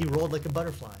 And then he rolled like a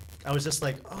butterfly. I was just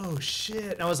like, oh,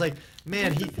 shit. And I was like,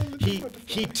 man,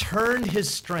 he turned his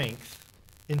strength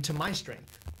into my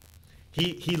strength.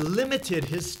 He limited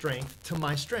his strength to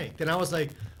my strength. And I was like,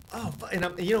 oh, and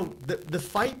the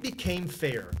fight became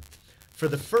fair for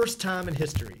the first time in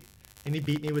history, and he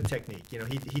beat me with technique. You know,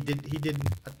 he did.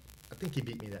 I think he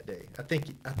beat me that day. I think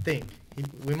he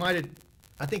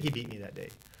beat me that day.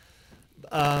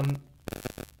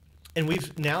 And he's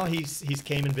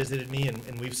came and visited me,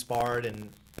 and we've sparred,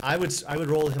 and I would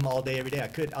roll with him all day, every day. I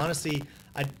could honestly,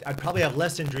 I'd probably have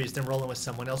less injuries than rolling with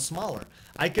someone else smaller.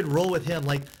 I could roll with him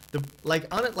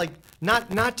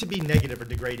not to be negative or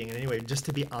degrading in any way, just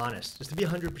to be honest, just to be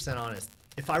 100% honest.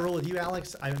 If I roll with you,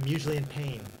 Alex, I'm usually in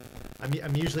pain.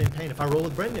 I'm usually in pain. If I roll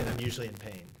with Brenden, I'm usually in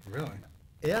pain. Really?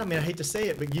 Yeah, I mean, I hate to say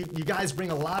it, but you guys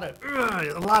bring a lot of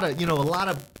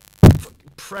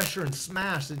pressure and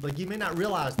smash. Like, you may not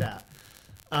realize that.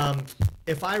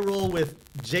 If I roll with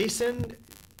Jason,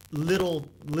 little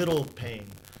pain.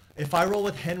 If I roll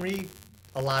with Henry,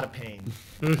 a lot of pain.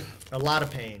 A lot of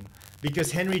pain,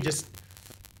 because Henry just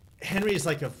Henry is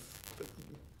like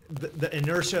the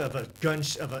inertia of a gun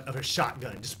of a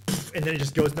shotgun, just and then it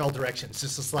just goes in all directions.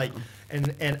 It's just like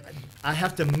and I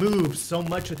have to move so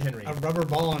much with Henry. A rubber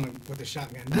ball with a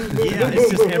shotgun. Yeah,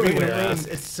 it's just everywhere.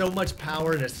 It's so much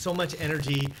power and it's so much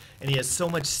energy, and he has so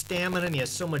much stamina and he has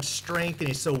so much strength and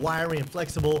he's so wiry and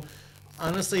flexible.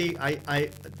 Honestly,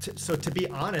 so to be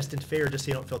honest and fair, just so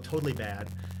you don't feel totally bad,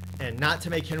 and not to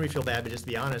make Henry feel bad, but just to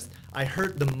be honest, I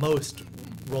hurt the most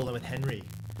rolling with Henry.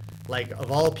 Like,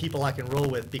 of all people I can roll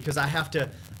with, because I have to,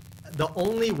 the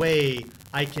only way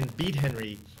I can beat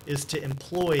Henry is to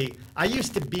employ, I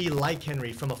used to be like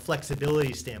Henry from a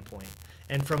flexibility standpoint,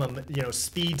 and from a,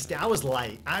 speed, I was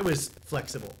light, I was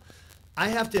flexible. I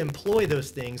have to employ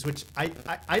those things, which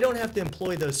I don't have to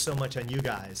employ those so much on you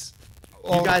guys.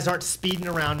 You guys aren't speeding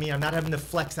around me. I'm not having to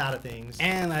flex out of things.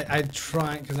 And I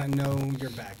try, because I know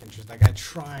your back interest. Like, I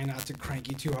try not to crank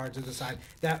you too hard to the side.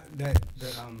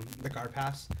 The guard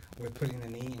pass with putting the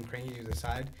knee and cranking you to the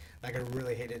side. Like, I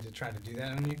really hated to try to do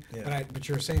that on you. Yeah. But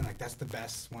you were saying, like, that's the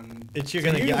best one. It's you're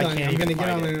gonna get. I can't. I'm gonna get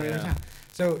on it every time.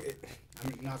 So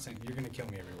I'm not saying you're gonna kill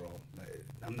me every roll.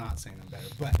 I'm not saying I'm better,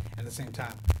 but at the same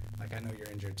time, like, I know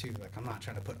you're injured too. Like, I'm not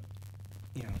trying to put,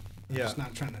 I'm just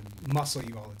not trying to muscle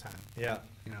you all the time. Yeah.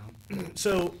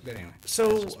 So, but anyway.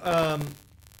 So,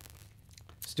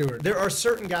 Stuart. There are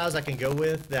certain guys I can go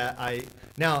with that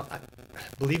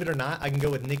believe it or not, I can go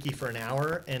with Nikki for an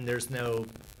hour, and there's no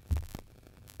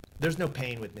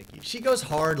pain with Nikki. She goes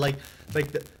hard, like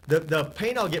the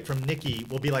pain I'll get from Nikki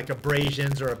will be like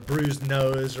abrasions or a bruised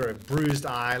nose or a bruised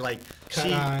eye, like cut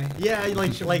eye. Yeah,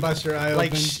 like bust your eye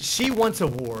like open. She wants a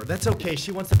war. That's okay.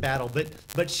 She wants a battle,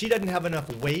 but she doesn't have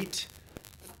enough weight.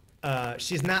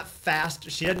 She's not fast.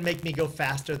 She doesn't make me go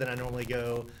faster than I normally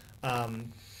go.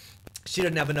 She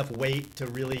doesn't have enough weight to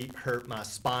really hurt my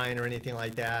spine or anything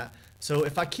like that. So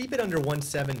if I keep it under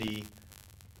 170.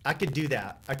 I could do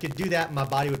that. And my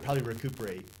body would probably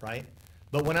recuperate, right?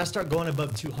 But when I start going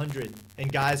above 200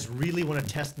 and guys really want to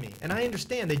test me, and I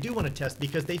understand they do want to test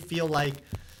because they feel like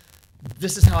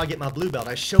this is how I get my blue belt.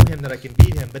 I show him that I can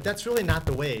beat him, but that's really not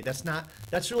the way.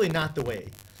 That's really not the way.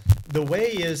 The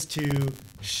way is to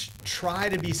try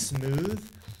to be smooth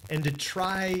and to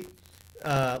try,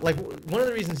 like one of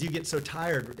the reasons you get so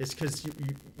tired is because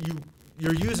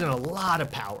you're using a lot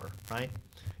of power, right?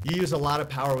 You use a lot of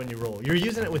power when you roll. You're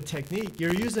using it with technique.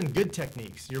 You're using good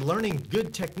techniques. You're learning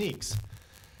good techniques.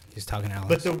 He's talking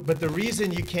Alex. But the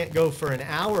reason you can't go for an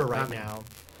hour right now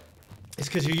is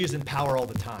because you're using power all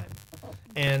the time.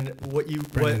 And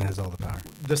Brenden has all the power.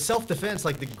 The self-defense,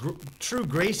 like the true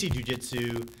Gracie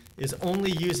Jiu-Jitsu, is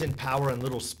only using power in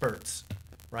little spurts,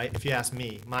 right? If you ask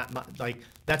me, like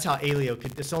that's how Aleo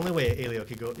could. It's the only way Aleo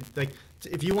could go. Like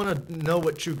if you want to know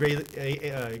what true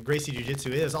Gracie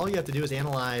Jiu-Jitsu is, all you have to do is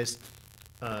analyze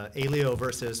Aleo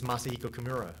versus Masahiko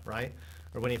Kimura, right?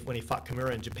 Or when he fought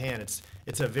Kimura in Japan,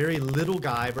 it's a very little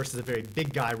guy versus a very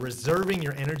big guy, reserving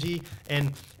your energy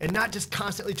and not just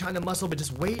constantly trying to muscle, but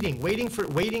just waiting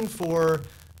for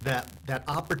that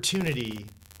opportunity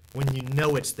when you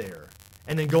know it's there,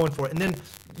 and then going for it, and then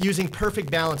using perfect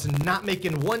balance and not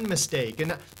making one mistake,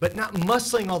 but not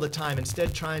muscling all the time.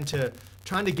 Instead, trying to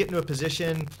get into a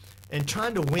position and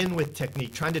trying to win with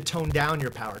technique, trying to tone down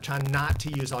your power, trying not to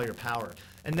use all your power,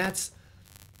 and that's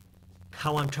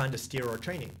how I'm trying to steer our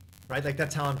training, right? Like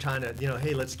that's how I'm trying to,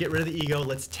 hey, let's get rid of the ego,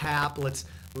 let's tap, let's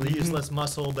use less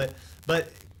muscle, but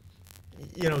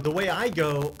the way I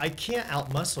go, I can't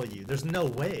outmuscle you. There's no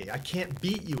way. I can't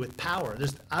beat you with power.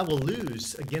 I will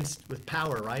lose with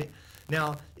power, right?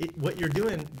 Now, what you're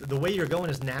doing, the way you're going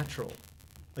is natural.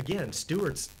 Again,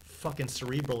 Stuart's fucking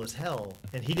cerebral as hell,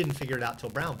 and he didn't figure it out till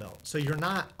brown belt. So you're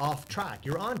not off track.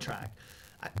 You're on track.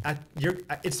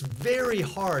 It's very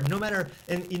hard, no matter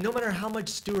how much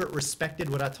Stuart respected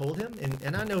what I told him,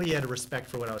 and I know he had a respect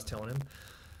for what I was telling him.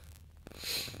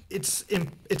 It's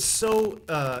so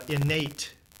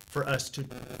innate for us to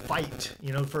fight,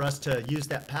 for us to use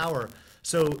that power.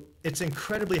 So it's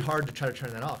incredibly hard to try to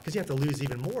turn that off because you have to lose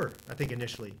even more, I think,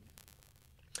 initially.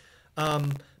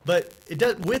 But it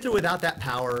does, with or without that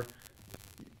power,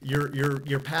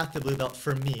 your path to blue belt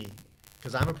for me,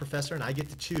 because I'm a professor and I get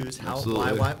to choose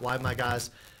why my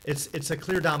guys. It's a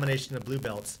clear domination of blue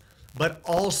belts, but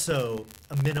also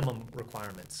a minimum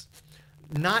requirements.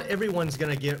 Not everyone's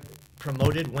gonna get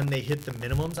promoted when they hit the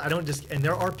minimums. And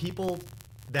there are people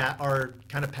that are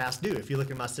kind of past due. If you look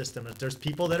at my system, there's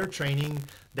people that are training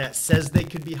that says they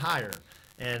could be higher,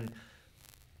 and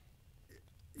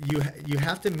you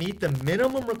have to meet the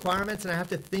minimum requirements, and I have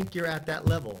to think you're at that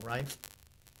level, right?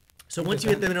 So once you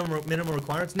hit the minimum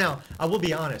requirements, now I will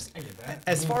be honest. I get that.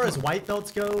 As far as white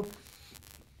belts go,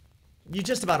 you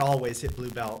just about always hit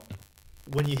blue belt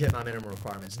when you hit my minimum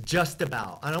requirements. Just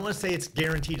about. I don't want to say it's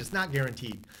guaranteed. It's not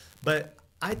guaranteed. But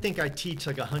I think I teach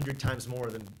like 100 times more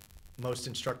than most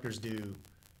instructors do.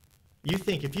 You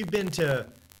think if you've been to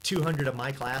 200 of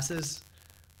my classes,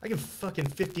 I give fucking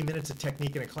 50 minutes of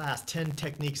technique in a class, 10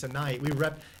 techniques a night. We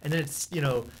rep, and then it's, you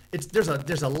know,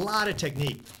 there's a lot of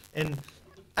technique. And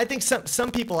I think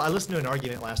some people, I listened to an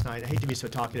argument last night. I hate to be so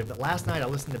talkative, but last night I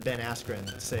listened to Ben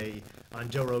Askren say on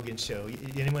Joe Rogan's show.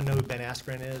 Anyone know who Ben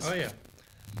Askren is? Oh, yeah.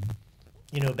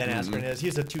 You know who Ben Askren is?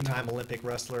 He's a 2-time Olympic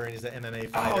wrestler, and he's an MMA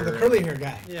fighter. Oh, the curly hair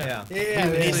guy. Yeah.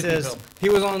 He says he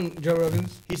was on Joe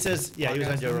Rogan's. He says, yeah, he was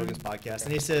on Joe Rogan's podcast,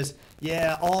 and he says,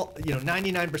 yeah,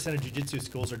 99% of jiu-jitsu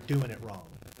schools are doing it wrong.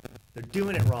 They're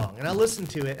doing it wrong. And I listened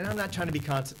to it, and I'm not trying to be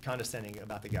condescending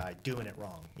about the guy doing it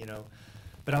wrong, you know.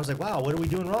 But I was like, wow, what are we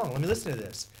doing wrong? Let me listen to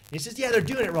this. And he says, yeah, they're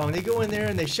doing it wrong. They go in there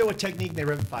and they show a technique and they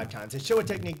rep it 5 times. They show a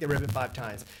technique, they rep it 5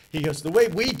 times. He goes, the way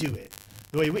we do it,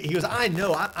 he goes, I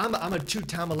know, I'm a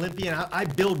 2-time Olympian. I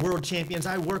build world champions.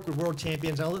 I work with world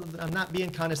champions. I'm not being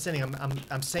condescending.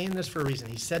 I'm saying this for a reason.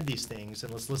 He said these things,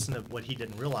 and let's listen to what he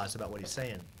didn't realize about what he's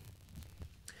saying.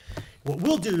 What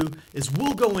we'll do is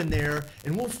we'll go in there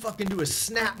and we'll fucking do a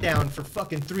snap down for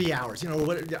fucking 3 hours. You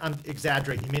know, I'm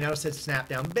exaggerating. He may not have said snap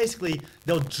down. Basically,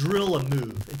 they'll drill a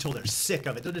move until they're sick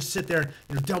of it. They'll just sit there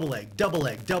and double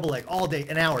leg all day,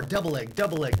 an hour, double leg.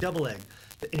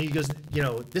 And he goes, you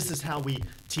know, this is how we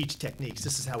teach techniques.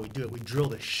 This is how we do it. We drill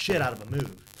the shit out of a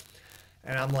move.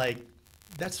 And I'm like,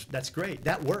 that's great.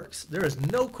 That works. There is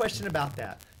no question about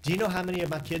that. Do you know how many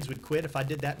of my kids would quit if I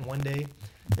did that in one day?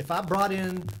 If I brought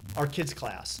in our kids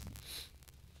class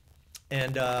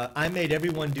and I made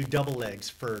everyone do double legs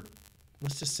for,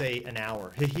 let's just say, an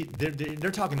hour.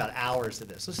 They're talking about hours of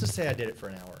this. Let's just say I did it for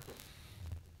an hour.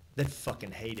 They'd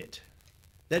fucking hate it.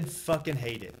 They'd fucking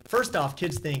hate it. First off,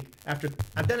 kids think, after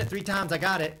I've done it 3 times, I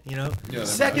got it, you know. Yeah,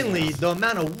 secondly, the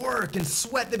amount of work and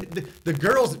sweat. The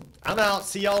girls, I'm out,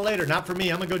 see y'all later. Not for me,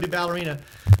 I'm gonna go do ballerina,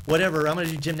 whatever, I'm gonna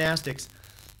do gymnastics.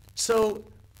 So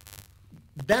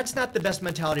that's not the best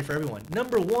mentality for everyone.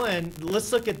 Number one,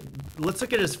 let's look at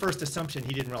his first assumption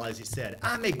he didn't realize he said.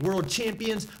 I make world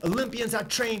champions, Olympians, I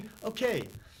train. Okay,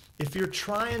 if you're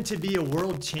trying to be a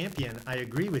world champion, I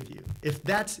agree with you. If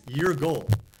that's your goal.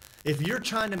 If you're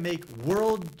trying to make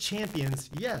world champions,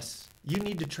 yes, you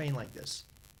need to train like this.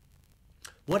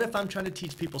 What if I'm trying to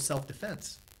teach people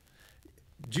self-defense?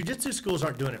 Jiu-jitsu schools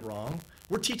aren't doing it wrong.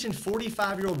 We're teaching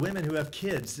 45-year-old women who have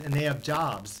kids and they have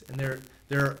jobs and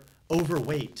they're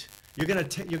overweight. You're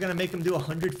gonna make them do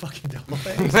 100 fucking double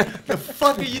legs? The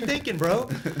fuck are you thinking, bro?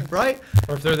 Right?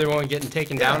 Or if they're the one getting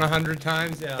taken down 100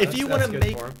 times. Yeah. If you want to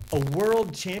make a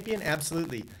world champion,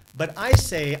 absolutely. But I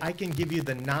say I can give you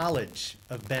the knowledge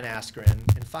of Ben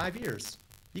Askren in 5 years.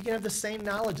 You can have the same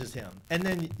knowledge as him. And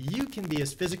then you can be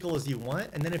as physical as you want.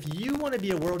 And then if you want to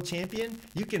be a world champion,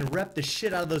 you can rep the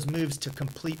shit out of those moves to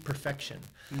complete perfection.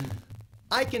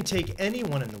 I can take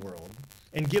anyone in the world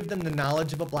and give them the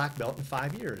knowledge of a black belt in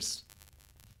 5 years.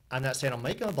 I'm not saying I'll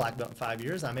make them a black belt in 5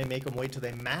 years. I may make them wait till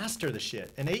they master the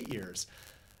shit in 8 years.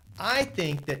 I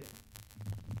think that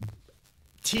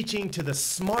teaching to the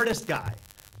smartest guy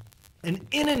and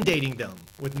inundating them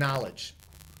with knowledge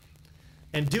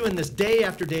and doing this day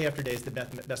after day after day is the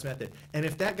best method. And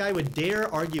if that guy would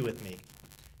dare argue with me,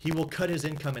 he will cut his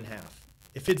income in half.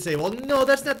 If he'd say, well, no,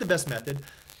 that's not the best method,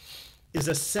 is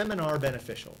a seminar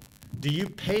beneficial? Do you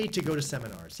pay to go to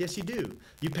seminars? Yes, you do.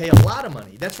 You pay a lot of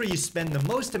money. That's where you spend the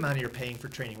most amount of your paying for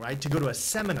training, right? To go to a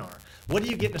seminar. What do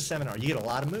you get in a seminar? You get a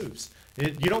lot of moves.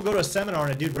 You don't go to a seminar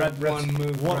and a dude reps one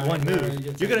move.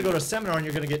 You're going to go to a seminar and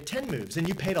you're going to get 10 moves, and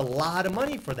you paid a lot of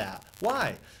money for that.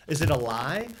 Why? Is it a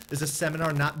lie? Is a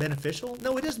seminar not beneficial?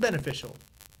 No, it is beneficial.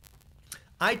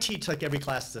 I teach like every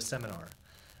class is a seminar.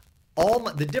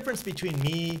 The difference between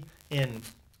me and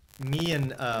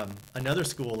another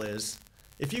school is,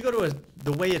 if you go to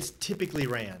the way it's typically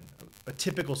ran, a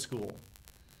typical school,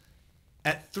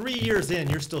 at 3 years in,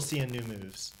 you're still seeing new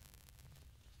moves.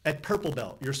 At purple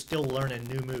belt, you're still learning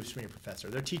new moves from your professor.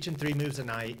 They're teaching 3 moves a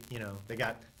night. You know, they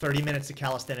got 30 minutes of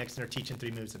calisthenics and they're teaching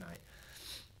 3 moves a night.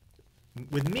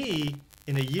 With me,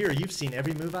 in a year, you've seen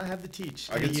every move I have to teach.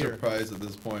 I get surprised at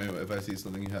this point if I see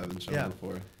something you haven't shown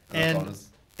before.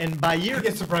 And by year, I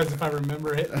get surprised if I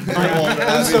remember it.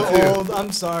 I'm so old.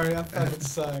 I'm sorry. I fucking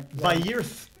suck. By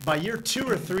year 2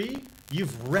 or 3,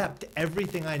 you've repped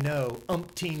everything I know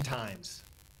umpteen times.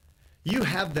 You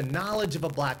have the knowledge of a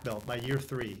black belt by year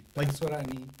 3. Like, That's what I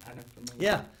need. I know from you.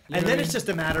 yeah. You know And what then I it's mean? just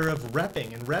a matter of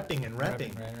repping and repping and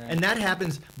repping. Right. And that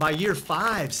happens by year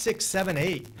 5, 6, 7,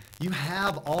 8. You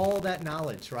have all that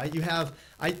knowledge, right? You have,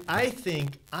 I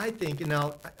think, and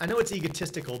now I know it's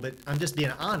egotistical, but I'm just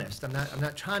being honest. I'm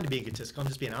not trying to be egotistical. I'm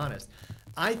just being honest.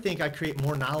 I think I create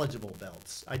more knowledgeable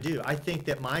belts. I do. I think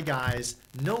that my guys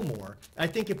know more. I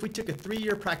think if we took a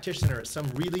 3-year practitioner at some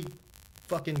really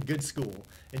fucking good school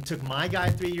and took my guy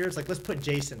 3 years, like let's put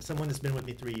Jason, someone that's been with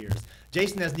me 3 years.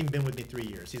 Jason hasn't even been with me 3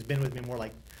 years. He's been with me more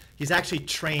like, he's actually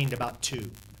trained about 2,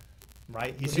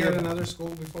 right? He's Was he at another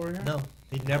school before here? No,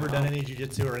 he'd never done any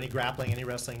jiu-jitsu or any grappling, any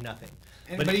wrestling, nothing.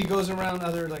 But he goes around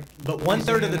other like. But 1/3 of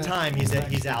the Louisiana, time he's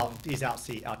Mexico.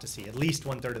 out to sea. At least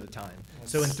 1/3 of the time.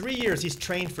 So in 3 years he's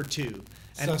trained for 2.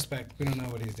 And Suspect. We don't know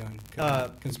what he's doing.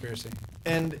 Conspiracy.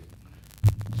 and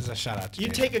Just a shout out to you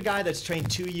Jay. take a guy that's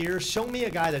trained 2 years. Show me a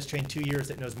guy that's trained 2 years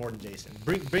that knows more than Jason.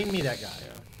 Bring me that guy.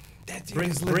 That dude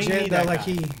bring- is bring legit me though. that Like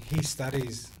guy. he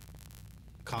studies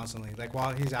constantly. Like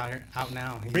while he's out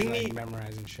now, he's Bring like me-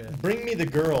 memorizing shit. Bring me the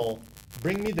girl.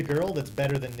 Bring me the girl that's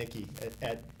better than Nikki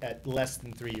at less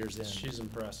than 3 years in. She's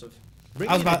impressive. Bring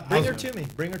I was her about- to me.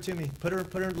 Bring her to me. Put her.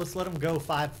 Let's let him go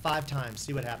five times.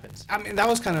 See what happens. I mean, that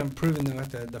was kind of proven though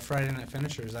at the Friday Night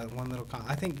Finishers. That one little.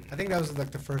 I think that was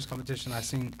like the first competition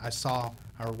I saw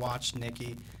or watched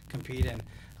Nikki compete in.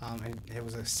 And it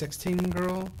was a 16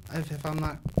 girl, if I'm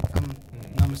not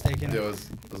mistaken. Yeah, it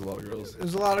was a lot of girls. It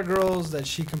was a lot of girls that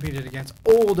she competed against,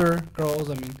 older girls.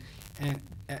 I mean, and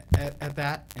at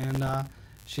that, and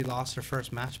she lost her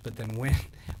first match, but then went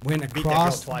Beat that girl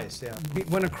across twice. Yeah.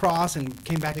 went across and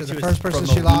came back to She the was first person from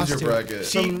the she lost loser to. bracket.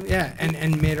 From, yeah,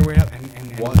 and made her way up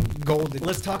and Won. gold.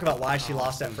 Let's talk about why she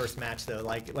lost that first match, though.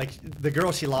 Like the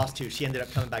girl she lost to, she ended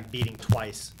up coming back beating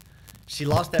twice. She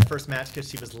lost that first match because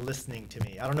she was listening to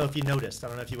me. I don't know if you noticed. I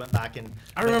don't know if you went back and.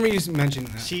 I remember you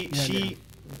mentioning that. She.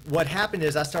 What happened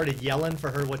is I started yelling for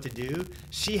her what to do.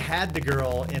 She had the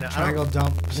girl in a Triangle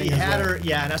dump, I She think is had what- her,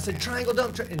 yeah, and I said triangle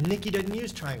dump. And Nikki doesn't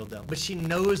use triangle dump, but she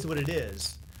knows what it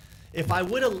is.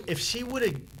 If she would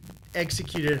have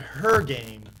executed her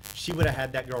game, she would have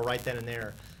had that girl right then and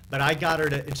there. But I got her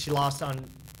to, and she lost on.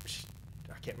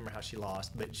 I can't remember how she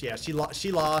lost, but yeah, she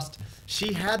lost.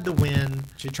 She had the win.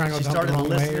 She triangle She dumped the started wrong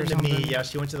way or listening to me. something? Yeah,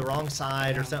 she went to the wrong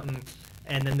side or something.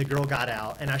 And then the girl got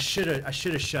out, and I should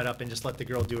have shut up and just let the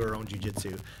girl do her own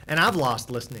jiu-jitsu. And I've lost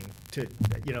listening to,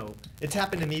 it's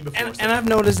happened to me before. And, so- and I've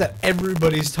noticed that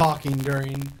everybody's talking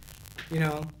during,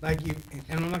 like you,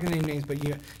 and I'm not gonna name names, but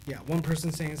one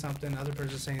person saying something, other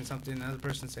person saying something, another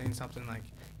person saying something, like,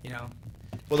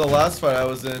 Well, the last fight I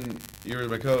was in, you were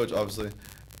my coach, obviously,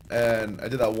 and I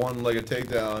did that one-legged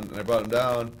takedown, and I brought him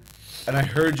down, and I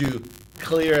heard you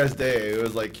clear as day. It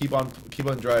was like, keep on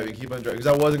driving, because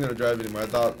I wasn't going to drive anymore. I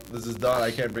thought, this is done,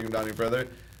 I can't bring him down any further.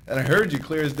 And I heard you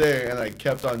clear as day, and I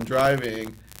kept on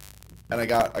driving, and I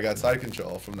got side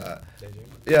control from that.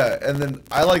 Yeah, and then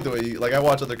I like the way you, like, I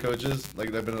watch other coaches,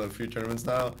 like, they've been in a few tournaments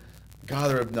now. God,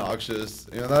 they're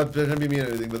obnoxious. Not trying to be mean or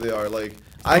anything, but they are. Like,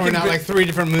 I can out like 3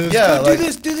 different moves. yeah, do like,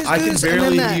 this, do this, I do can this, and then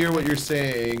barely that. hear what you're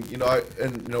saying.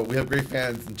 We have great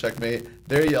fans in Xequemate.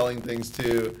 They're yelling things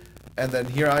too, and then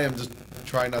here I am just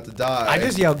trying not to die. I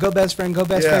just yell, "Go best friend, Yeah.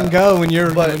 friend, go!" When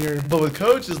you're, But with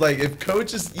coach is like, if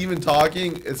coach is even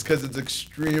talking, it's because it's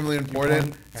extremely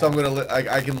important. So I'm gonna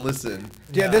I can listen.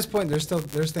 yeah. At this point,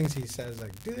 there's things he says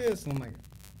like, "Do this," and I'm like,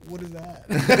 "What is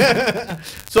that?"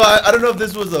 So I don't know if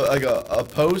this was a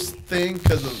post thing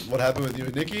because of what happened with you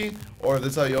and Nikki, or if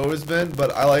that's how you always been.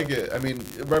 But I like it. I mean,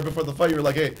 right before the fight, you were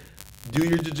like, "Hey, do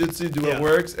your jiu-jitsu, do what Yeah.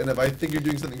 works." And if I think you're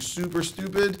doing something super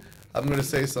stupid, I'm gonna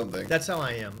say something. That's how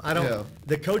I am. I don't. Yeah.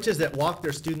 The coaches that walk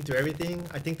their student through everything,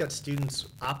 I think that student's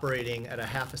operating at a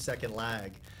half a second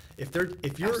lag. If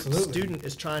your Absolutely. student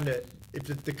is trying to, if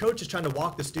the coach is trying to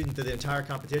walk the student through the entire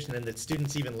competition and the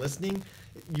student's even listening,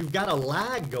 you've got a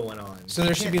lag going on. So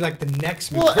there should be like the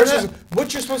next move Well, versus and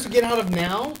what you're supposed to get out of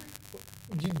now.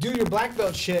 You do your black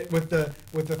belt shit with the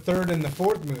third and the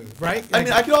fourth move, right? I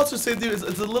mean, I could also say, dude, it's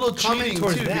a little Comment cheating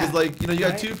towards too, that, because like you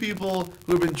got right? 2 people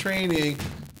who have been training,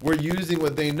 were using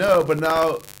what they know, but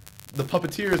now the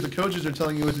puppeteers, the coaches are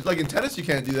telling you, like in tennis, you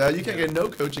can't do that. You can't get no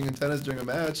coaching in tennis during a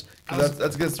match because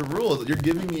that's against the rules. You're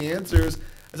giving me answers.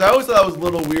 So I always thought that was a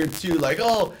little weird too. Like,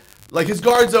 oh, like his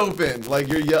guard's open. Like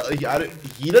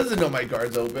he doesn't know my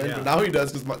guard's open, Yeah. but now he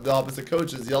does because the opposite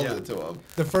coaches yelled Yeah. it to him.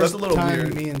 the So first that's a little time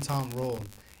weird. me and Tom rolled,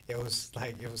 it was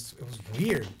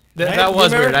weird. That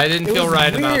was weird. I didn't feel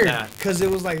right about that. Because it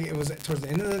was towards the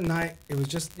end of the night. It was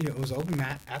just it was open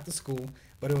mat at the school,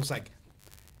 but it was like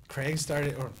Craig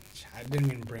started, or I didn't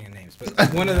mean to bring in names, but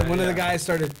one of the guys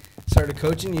started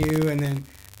coaching you, and then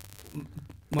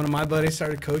one of my buddies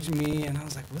started coaching me, and I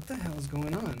was like, what the hell is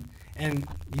going on? And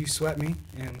you swept me,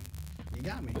 and you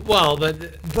got me. Well, but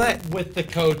with the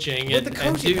coaching, With the coaching,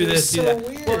 and do it was this, do so that.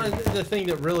 weird. Well, the thing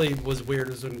that really was weird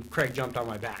was when Craig jumped on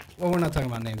my back. Well, we're not talking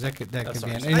about names. That could be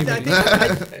sorry.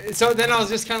 anybody. So then I was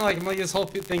just kind of like, this whole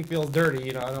thing feels dirty.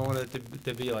 You know, I don't want it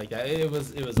to be like that. It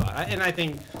was odd. And I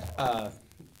think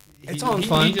It's all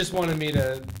fun. He just wanted me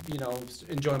to,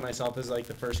 enjoy myself as like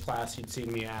the first class he'd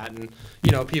seen me at, and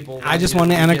people. I just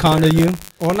want to anaconda you.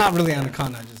 Well, not really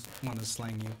anaconda. I just want to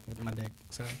slang you with my dick.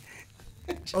 So.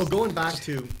 Oh, going back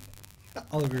to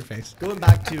all over your face.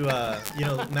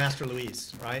 Master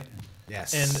Luis, right?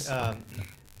 Yes. And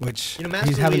which Master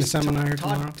he's having a Luis, seminar here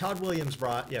tomorrow. Todd Williams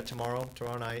brought tomorrow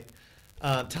night.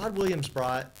 Todd Williams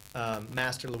brought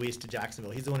Master Luis to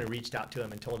Jacksonville. He's the one who reached out to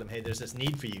him and told him, "Hey, there's this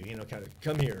need for you. Kind of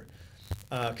come here,"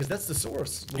 because that's the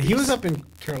source. And he was up in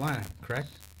Carolina, correct?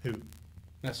 Who?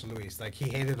 Master Luis. Like he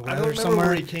hated the I weather don't remember somewhere.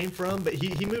 where he came from, but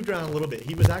he moved around a little bit.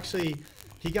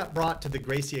 He got brought to the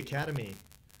Gracie Academy.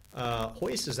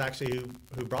 Hoist is actually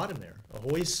who brought him there.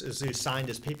 Hoist is who signed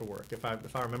his paperwork. If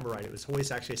I remember right, it was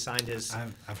Hoist actually signed his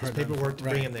paperwork to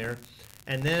bring him there.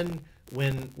 And then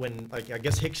when I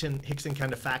guess Hickson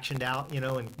kind of factioned out,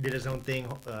 and did his own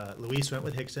thing. Luis went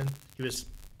with Hickson. He was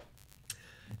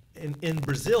in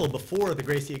Brazil before the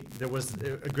Gracie.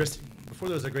 Before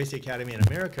there was a Gracie Academy in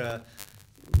America.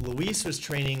 Luis was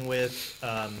training with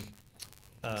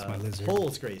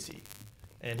Holes Gracie,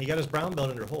 and he got his brown belt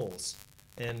under Holes.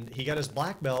 And he got his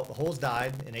black belt. Holes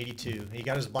died in '82. He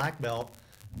got his black belt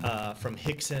from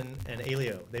Hickson and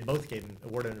Alio. They both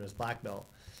awarded him his black belt.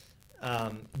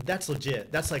 That's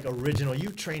legit. That's like original. You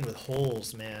trained with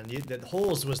Holes, man.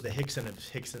 Holes was the Hickson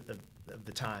of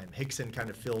the time. Hickson kind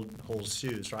of filled Holes'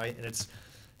 shoes, right? And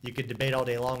you could debate all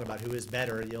day long about who is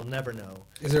better. You'll never know.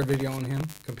 Is there a video on him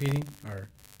competing, or?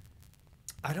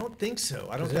 I don't think so.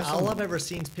 All I've ever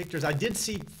seen is pictures. I did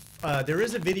see. There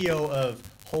is a video of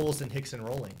Holes and Hickson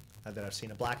rolling that I've seen.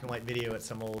 A black and white video at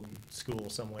some old school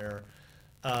somewhere.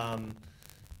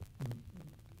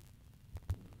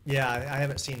 Yeah, I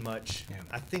haven't seen much. Yeah.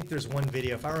 I think there's one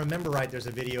video. If I remember right, there's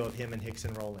a video of him and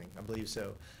Hickson rolling. I believe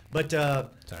so. But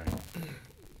sorry.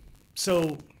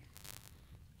 So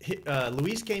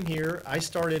Luis came here. I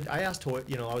asked Hoy,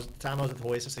 I was with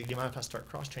Hoist. I said, "Do you mind if I start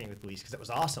cross training with Luis?" Because that was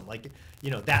awesome. Like,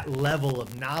 that level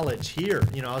of knowledge here.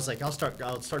 I was like, I'll start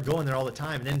going there all the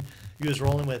time. And then he was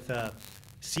rolling with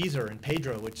Caesar and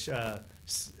Pedro, which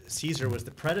Caesar was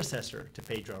the predecessor to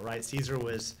Pedro, right? Caesar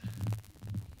was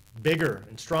bigger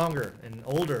and stronger and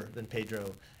older than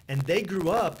Pedro, and they grew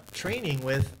up training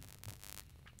with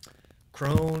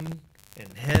Crone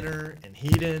and Henner and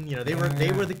Heaton.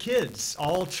 They were the kids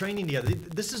all training together.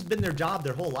 This has been their job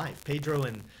their whole life. Pedro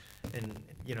and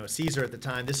Caesar at the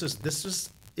time. This was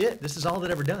it. This is all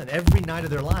they'd ever done. Every night of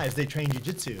their lives they trained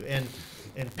jiu-jitsu,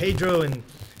 and Pedro and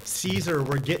Caesar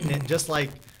were getting it just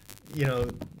like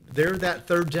they're that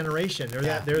third generation. They're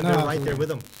right there with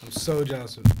them. I'm so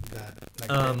jealous of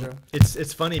that.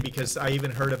 It's funny because I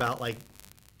even heard about like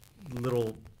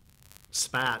little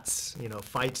spats,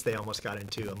 fights they almost got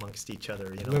into amongst each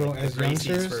other. Little like as the Gracies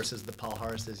youngsters? versus the Paul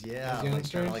Harrises. Yeah, As like,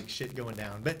 youngsters? kind of like shit going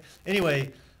down. But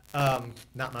anyway,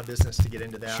 not my business to get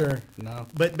into that. Sure, no.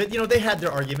 But they had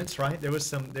their arguments, right? There was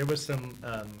some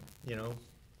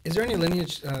Is there any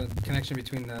lineage connection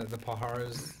between the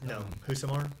Paharas? No,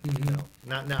 Husamar? Mhm.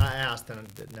 No, not. I asked, and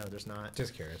no, there's not.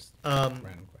 Just curious. Um,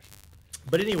 Random question.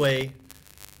 But anyway,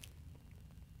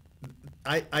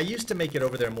 I used to make it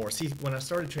over there more. See, when I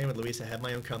started training with Luis, I had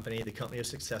my own company. The company was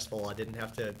successful. I didn't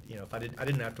have to, I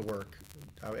didn't have to work.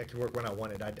 I could work when I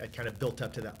wanted. I kind of built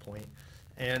up to that point,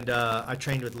 and I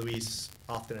trained with Luis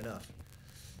often enough.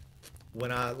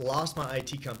 When I lost my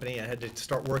IT company, I had to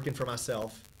start working for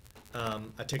myself.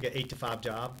 I took an 8-to-5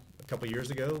 job a couple years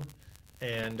ago,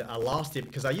 and I lost it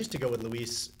because I used to go with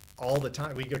Luis all the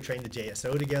time. We'd go train the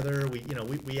JSO together.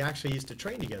 We actually used to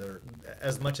train together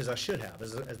as much as I should have,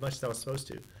 as much as I was supposed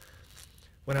to.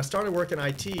 When I started working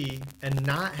IT and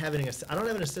not having I don't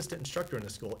have an assistant instructor in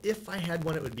the school. If I had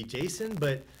one, it would be Jason,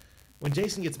 but when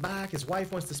Jason gets back, his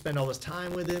wife wants to spend all this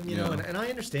time with him, and I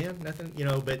understand nothing,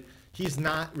 but he's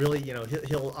not really,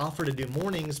 he'll offer to do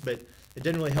mornings, but it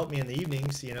didn't really help me in the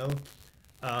evenings,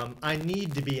 I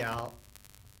need to be out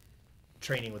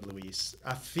training with Luis.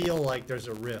 I feel like there's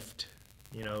a rift,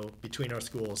 between our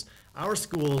schools. Our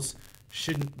schools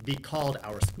shouldn't be called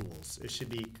our schools. It should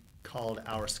be called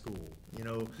our school.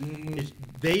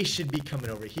 They should be coming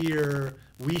over here.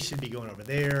 We should be going over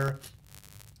there.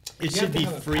 It should be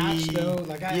free.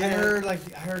 I heard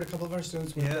a couple of our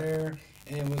students went there,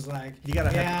 and it was like,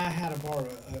 I had to borrow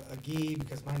a gi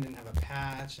because mine didn't have a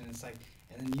patch, and it's like,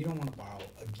 and then you don't want to borrow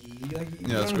a gi. Like, you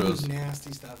Yeah, that's don't know gross. whose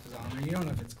nasty stuff is on there. You don't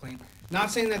know if it's clean.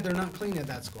 Not saying that they're not clean at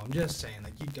that school. I'm just saying,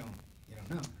 like, you don't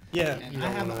know. Yeah, And you I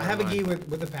don't have wanna I have a lie. gi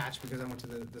with a patch because I went to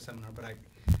the seminar, but I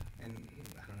don't know.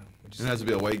 It has to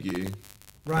be a white gi.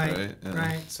 Right, Right, yeah.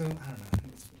 right. So I don't know.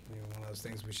 It's maybe one of those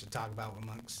things we should talk about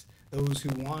amongst those who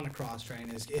want to cross train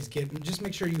is just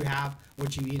make sure you have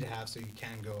what you need to have so you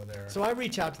can go there. So I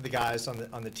reach out to the guys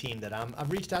on the team that I've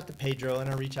reached out to Pedro, and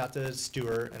I reach out to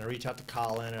Stuart, and I reach out to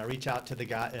Colin, and I reach out to the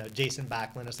guy Jason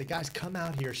Backlund. I say, guys, come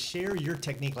out here, share your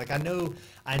technique. Like I know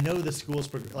the schools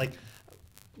like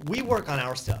we work on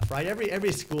our stuff, right?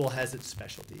 Every school has its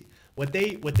specialty. What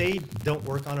they don't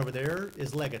work on over there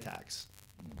is leg attacks.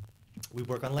 We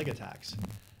work on leg attacks.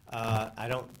 I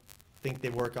don't think they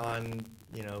work on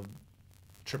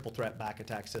triple threat back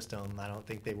attack system. I don't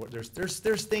think they work.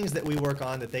 There's things that we work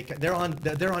on that they're on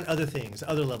other things,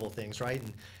 other level things, right?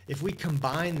 And if we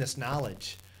combine this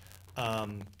knowledge,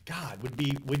 God, would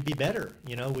be better.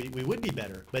 We would be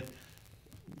better. But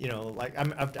like I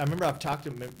remember I've talked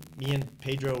to me and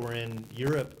Pedro were in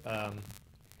Europe.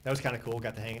 That was kind of cool.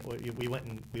 Got to hang. We went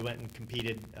and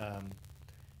competed.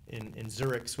 In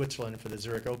Zurich, Switzerland for the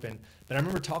Zurich Open. But I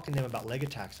remember talking to him about leg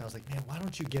attacks, and I was like, man, why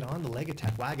don't you get on the leg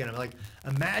attack wagon? I'm like,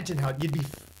 imagine how you'd be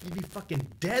fucking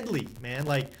deadly, man.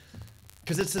 Like,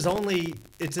 because it's his only,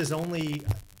 I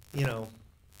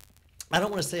don't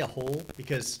want to say a hole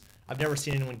because I've never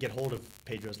seen anyone get hold of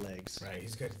Pedro's legs. right,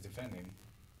 he's good at defending.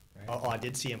 Right? Oh, I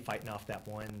did see him fighting off that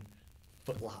one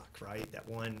foot lock, right? That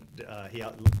one,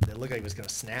 it looked like he was going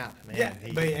to snap, man. Yeah,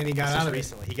 and he got this out was of it.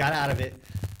 recently. He got out of it.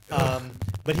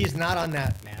 But he's not on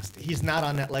that Nasty. He's not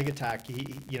on that leg attack.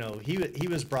 He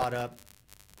was brought up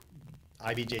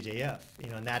IBJJF,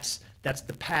 and that's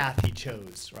the path he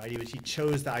chose, right? He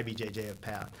chose the IBJJF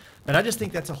path. But I just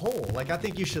think that's a whole. Like I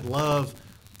think you should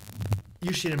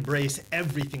embrace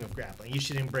everything of grappling. You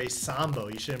should embrace sambo.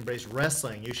 You should embrace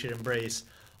wrestling. You should embrace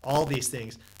all these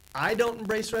things. I don't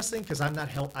embrace wrestling because I'm not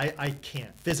I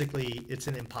can't physically. It's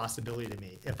an impossibility to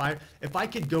me. If I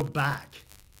could go back,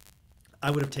 I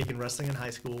would have taken wrestling in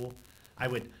high school. I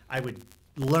would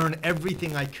learn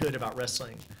everything I could about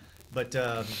wrestling, but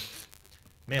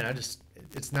man,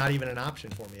 it's not even an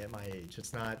option for me at my age.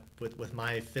 It's not with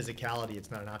my physicality. It's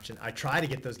not an option. I try to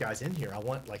get those guys in here. I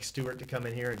want like Stuart to come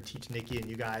in here and teach Nikki and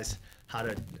you guys how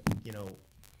to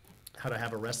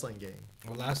have a wrestling game.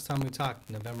 Well, last time we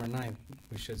talked, November 9th,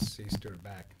 we should see Stuart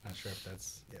back. Not sure if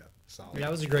that's solid. Yeah,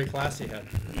 that was a great class he had.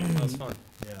 That was fun.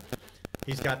 Yeah,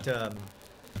 he's got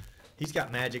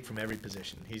magic from every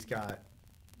position. I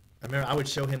remember I would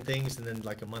show him things, and then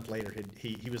like a month later,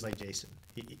 he was like Jason.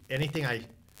 Anything I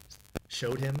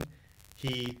showed him,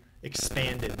 he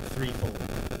expanded threefold.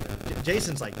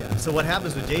 Jason's like that. So what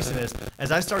happens with Jason is,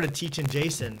 as I started teaching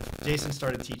Jason, Jason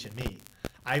started teaching me.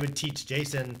 I would teach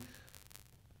Jason,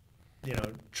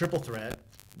 triple threat.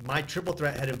 My triple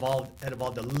threat had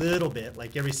evolved a little bit.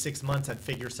 Like every 6 months, I'd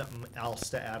figure something else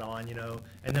to add on,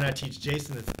 and then I teach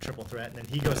Jason the triple threat, and then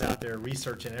he goes out there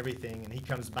researching everything, and he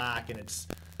comes back, and it's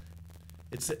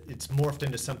morphed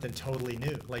into something totally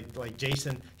new. Like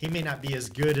Jason, he may not be as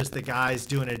good as the guys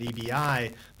doing at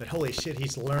EBI, but holy shit,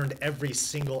 he's learned every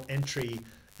single entry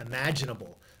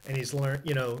imaginable, and he's learned,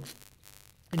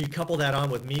 and you couple that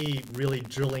on with me really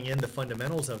drilling in the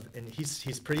fundamentals and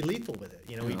he's pretty lethal with it.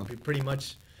 He pretty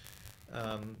much,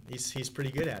 he's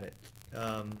pretty good at it.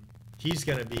 He's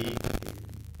going to be,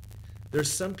 there's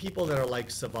some people that are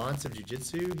like savants of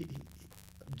jiu-jitsu.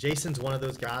 Jason's one of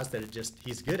those guys that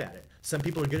he's good at it. Some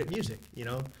people are good at music,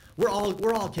 We're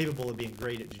all capable of being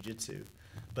great at jiu-jitsu.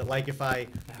 But like if I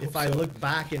look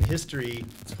back in history,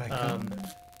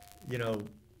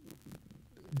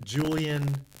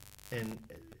 Julian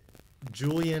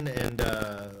and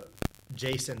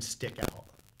Jason stick out.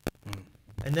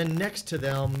 And then next to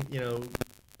them,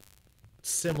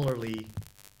 similarly,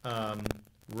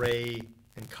 Ray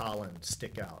and Colin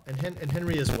stick out. And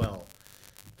Henry as well.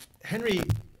 Henry,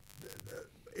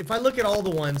 if I look at all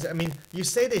the ones, I mean, you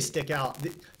say they stick out.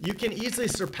 You can easily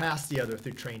surpass the other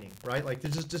through training, right? Like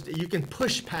there's just you can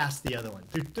push past the other one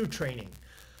through training.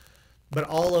 But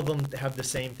all of them have the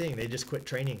same thing. They just quit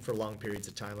training for long periods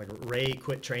of time. Like Ray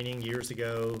quit training years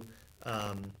ago.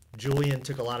 Julian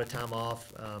took a lot of time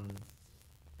off.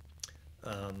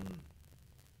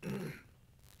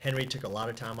 Henry took a lot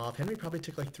of time off. Henry probably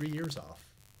took like 3 years off.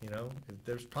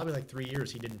 There's probably like 3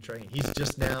 years he didn't train. He's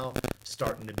just now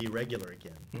starting to be regular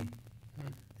again.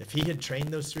 If he had trained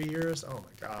those 3 years, oh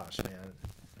my gosh, man.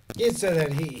 He had said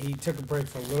that he took a break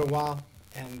for a little while,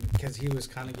 and because he was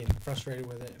kind of getting frustrated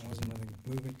with it and wasn't really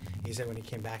moving. He said when he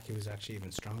came back, he was actually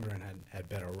even stronger and had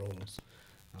better rolls.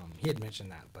 He had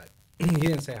mentioned that, but he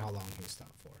didn't say how long he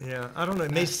stopped for. Yeah, I don't know.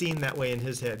 It may seem that way in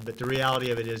his head, but the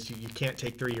reality of it is you can't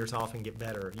take 3 years off and get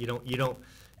better. You don't.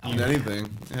 On anything.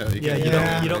 Yeah, you Yeah, can't you do don't.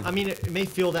 anything. You don't. I mean, it may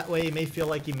feel that way. It may feel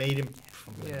like you made him.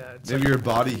 Yeah. It's Maybe like, your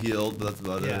body healed, but that's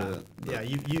about yeah, it. yeah.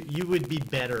 You would be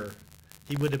better.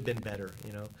 He would have been better.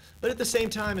 But at the same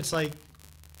time, it's like,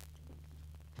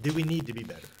 do we need to be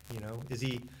better? Is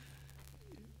he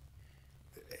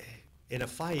in a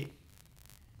fight?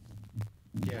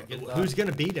 Yeah, good luck. Who's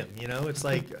gonna beat him? It's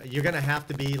like you're gonna have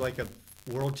to be like a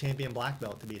world champion black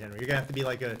belt to beat Henry. You're gonna have to be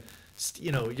like you're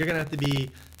gonna have to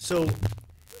be so.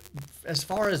 As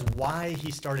far as why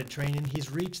he started training, he's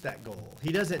reached that goal.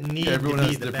 He doesn't need to everyone be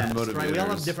has the different best, right? We all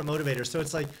have motivators. different motivators. So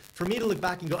it's like for me to look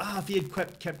back and go, if he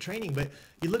had kept training. But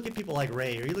you look at people like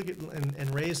Ray, or you look at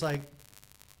and Ray's like,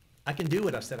 I can do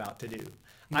what I set out to do.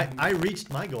 I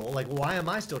reached my goal. Like, why am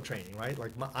I still training, right?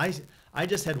 Like, I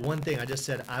just had one thing. I just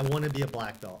said, I want to be a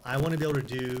black belt. I want to be able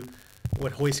to do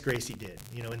what Hoist Gracie did,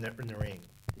 in the ring.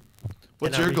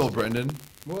 What's And I your goal, reached it. Brenden?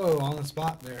 Whoa, on the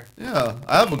spot there. Yeah,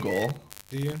 I have a goal.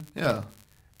 Do you? Yeah.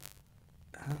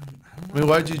 I mean,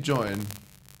 why did you join?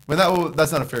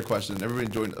 That's not a fair question. Everybody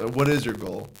joined. What is your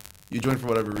goal? You joined for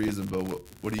whatever reason, but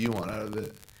what do you want out of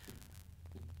it?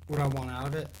 What I want out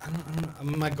of it, I don't know. I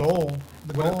mean, my goal,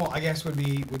 I guess, would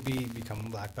be become a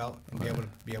black belt and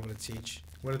be able to teach.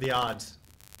 What are the odds?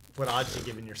 What odds are you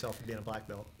giving yourself of being a black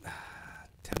belt?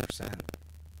 10%.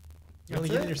 You're only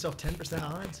giving yourself 10%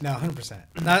 odds? No, 100%.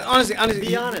 No, honestly,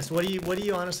 Be honest. What do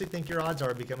you honestly think your odds are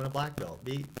of becoming a black belt?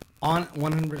 On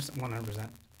 100%.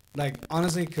 Like,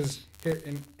 honestly, because here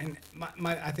and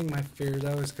I think my fear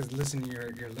though is because listen to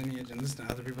your lineage and listen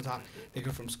to other people talk. They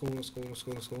go from school to school to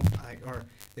school to school, or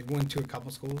they went to a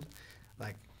couple schools.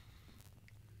 Like,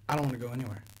 I don't want to go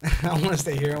anywhere. I want to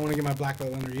stay here. I want to get my black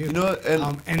belt under you. You know what?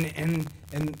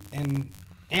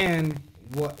 And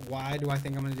why do I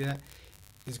think I'm going to do that?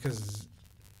 Is because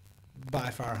by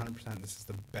far 100% this is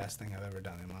the best thing I've ever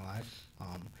done in my life.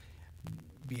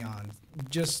 Beyond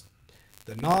just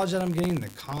the knowledge that I'm getting, the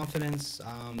confidence,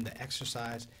 the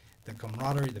exercise, the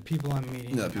camaraderie, the people I'm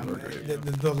meeting, Yeah, people are great.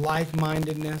 the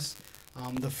like-mindedness,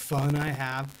 the fun I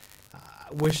have.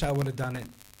 I wish I would have done it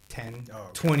 10,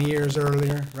 20 years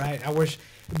earlier, right? I wish,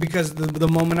 because the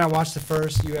moment I watched the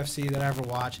first UFC that I ever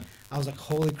watched, I was like,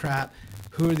 holy crap,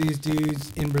 who are these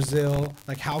dudes in Brazil?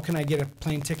 Like, how can I get a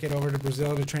plane ticket over to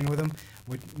Brazil to train with them?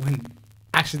 When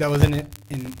actually that wasn't it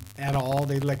at all.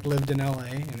 They like lived in LA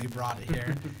and they brought it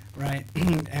here, right?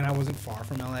 And I wasn't far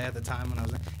from LA at the time when I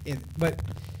was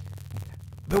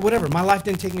but whatever. My life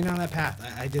didn't take me down that path.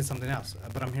 I did something else,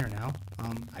 but I'm here now.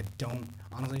 I don't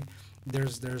honestly.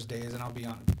 There's days, and I'll be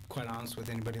quite honest with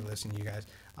anybody listening, you guys.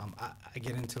 I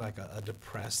get into like a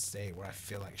depressed state where I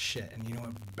feel like shit, and you know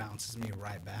what bounces me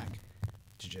right back?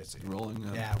 Jiu-jitsu. Rolling,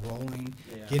 Yeah, rolling,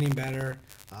 Yeah. getting better,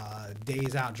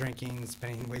 days out drinking,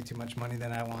 spending way too much money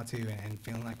than I want to, and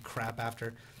feeling like crap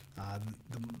after.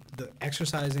 The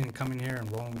exercising and coming here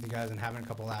and rolling with you guys and having a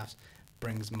couple laughs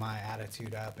brings my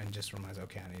attitude up and just reminds,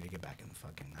 okay, I need to get back in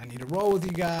the I need to roll with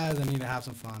you guys, I need to have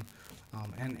some fun.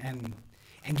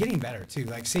 And getting better too,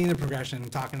 like seeing the progression,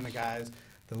 talking to the guys,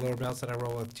 the lower belts that I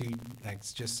roll with too, like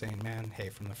just saying, man, hey,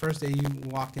 from the first day you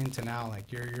walked in to now,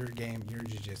 like your game, your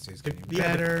jiu-jitsu is getting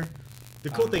better. The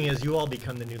cool thing is you all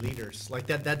become the new leaders. Like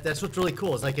that's what's really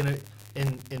cool. Is like in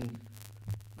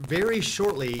very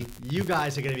shortly, you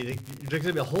guys are there's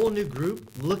gonna be a whole new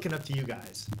group looking up to you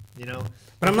guys.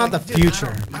 But I'm not like, the dude,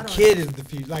 future. I My don't- kid is the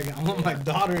future. Like, I want my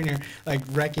daughter in here, like,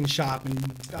 wrecking shop,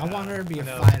 and I want her to be a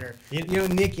know. fighter. You- You know,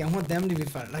 Nikki, I want them to be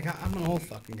fighters. Like, I'm an old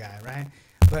fucking guy, right?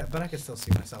 But I can still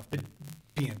see myself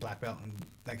being a black belt and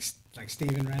like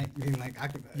Steven, right? Being like,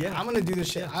 Yeah. I'm gonna do this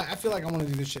shit. I feel like I want to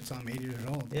do this shit till I'm 80 years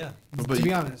old. Yeah. To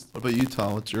be honest. What about you,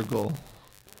 Tom? What's your goal?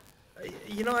 I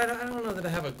don't know that I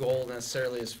have a goal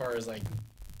necessarily as far as like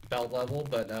belt level,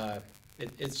 but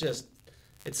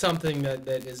it's something that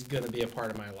is going to be a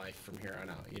part of my life from here on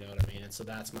out. You know what I mean? And so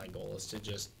that's my goal, is to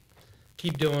just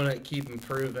keep doing it, keep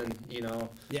improving. Yeah, I'm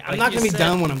Like not you gonna be said-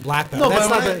 done when I'm black belt. No, That's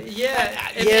but not when the.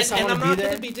 Yes, I and wanna I'm be not there.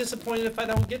 going to be disappointed if I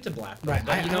don't get to black belt. Right,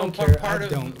 But, I don't care. part I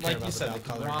of, don't care like about you the said, belt the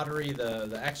color. camaraderie,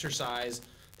 the exercise,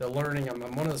 the learning. I'm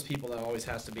one of those people that always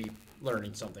has to be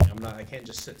learning something. I can't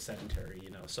just sit sedentary.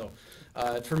 So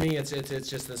for me, it's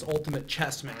just this ultimate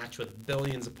chess match with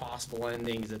billions of possible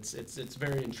endings. It's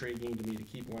very intriguing to me to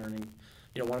keep learning.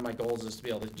 One of my goals is to be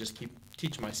able to just keep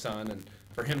teach my son and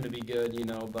for him to be good.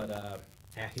 But.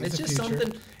 Yeah, he's It's the just future.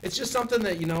 something. It's just something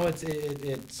that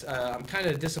it's. I'm kind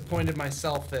of disappointed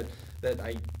myself that that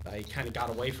I kind of got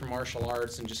away from martial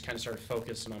arts and just kind of started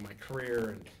focusing on my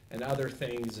career and other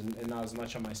things and not as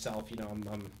much on myself. You know,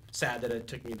 I'm sad that it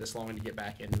took me this long to get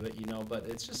back into it, you know, but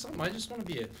it's just something I just want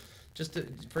to be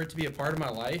for it to be a part of my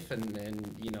life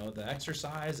and you know, the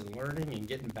exercise and learning and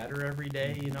getting better every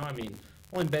day, you know. I mean,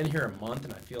 I've only been here a month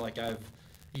and I feel like I've,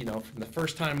 you know, from the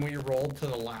first time we rolled to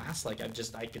the last, like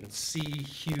I can see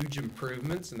huge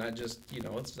improvements, and that just, you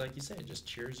know, it's like you say, it just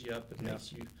cheers you up and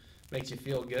makes you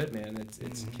feel good, man.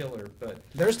 It's killer. But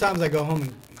there's times I go home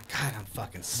and God, I'm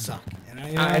fucking sucking. And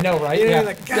I know, right? You know, Yeah.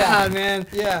 like God, man.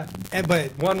 Yeah. And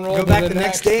but One roll go to back the the next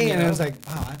next, day, you and I know? was like,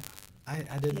 wow,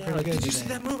 I did yeah, pretty like, good. did you see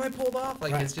today. that move I pulled off?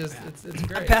 Like, Right. it's just, it's I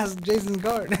great. passed Jason's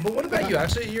guard. But what about you?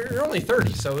 Actually, you're only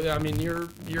 30, so I mean,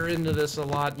 you're into this a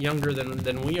lot younger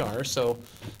than we are. So,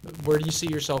 where do you see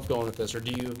yourself going with this, or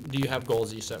do you have goals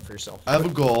that you set for yourself? I have a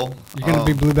goal. You're gonna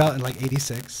be blue belt in like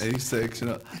 86. 86. You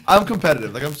know, I'm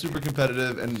competitive. Like I'm super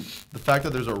competitive, and the fact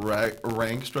that there's a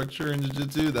rank structure in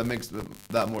jiu-jitsu that makes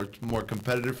that more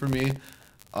competitive for me.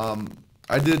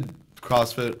 I did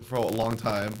CrossFit for a long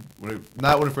time,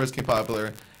 not when it first came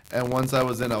popular. And once I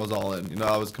was in, I was all in. You know,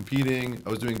 I was competing, I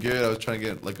was doing good, I was trying to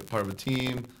get like a part of a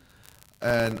team.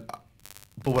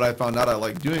 But what I found out I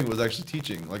liked doing was actually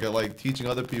teaching. Like I like teaching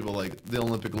other people like the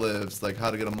Olympic lifts, like how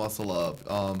to get a muscle up,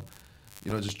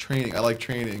 you know, just training. I like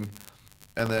training.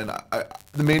 And then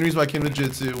the main reason why I came to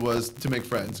jiu-jitsu was to make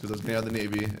friends, because I was getting out of the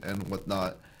Navy and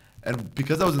whatnot. And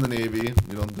because I was in the Navy,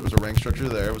 you know, there was a rank structure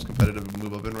there. It was competitive to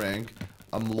move up in rank.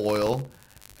 I'm loyal.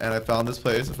 And I found this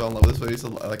place. I fell in love with this place.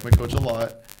 I like my coach a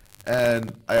lot.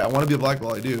 And I want to be a black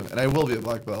belt. I do. And I will be a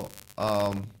black belt.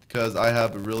 Because I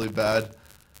have a really bad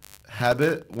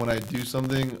habit. When I do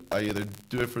something, I either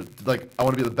do it for, like, I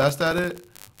want to be the best at it,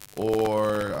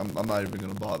 or I'm not even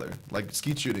going to bother. Like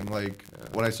skeet shooting. Like,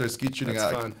 when I started skeet shooting,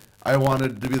 That's fun. I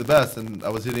wanted to be the best. And I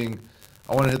wanted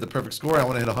to hit the perfect score. I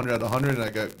want to hit 100 out of 100, and I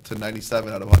got to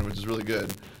 97 out of 100, which is really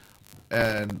good.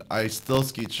 And I still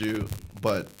skeet shoot,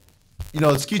 but, you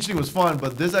know, skeet shooting was fun,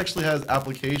 but this actually has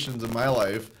applications in my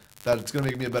life that it's going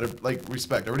to make me a better, like,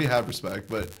 respect. I already have respect,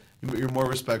 but you're more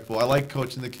respectful. I like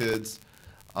coaching the kids.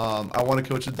 I want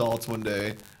to coach adults one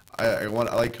day. I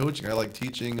like coaching. I like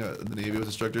teaching. The Navy was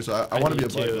instructor, so I want to be a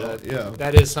black belt. Yeah.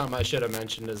 That is something I should have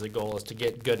mentioned as a goal, is to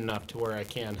get good enough to where I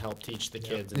can help teach the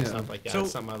kids and Yeah. stuff like that. So-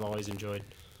 It's something I've always enjoyed.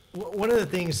 One of the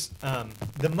things,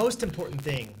 the most important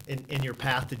thing in your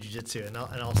path to jiu-jitsu,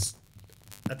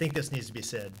 I think this needs to be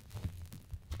said,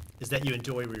 is that you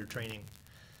enjoy where you're training.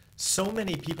 So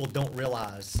many people don't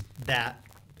realize that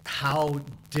how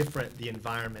different the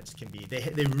environments can be.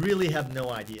 They really have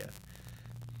no idea.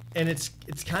 And it's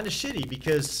kind of shitty,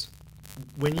 because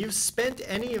when you've spent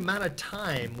any amount of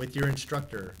time with your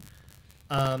instructor,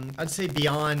 I'd say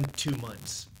beyond 2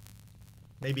 months,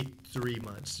 maybe 3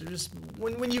 months, just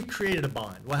when you've created a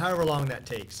bond, well, however long that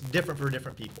takes, different for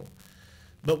different people.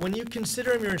 But when you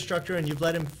consider him your instructor and you've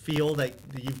let him feel that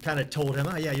you've kind of told him,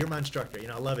 oh yeah, you're my instructor, you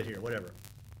know, I love it here, whatever.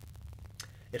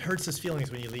 It hurts his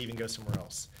feelings when you leave and go somewhere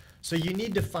else. So you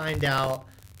need to find out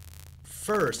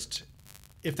first,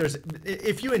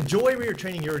 if you enjoy where you're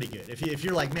training, you're already good. If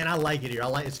you're like, man, I like it here,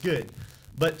 it's good.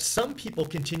 But some people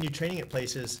continue training at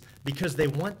places because they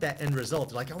want that end result.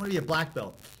 They're like, I want to be a black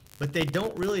belt. But they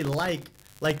don't really like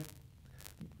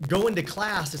going to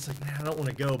class. It's like, man, I don't want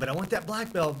to go, but I want that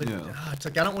black belt. But it's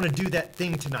like, I don't want to do that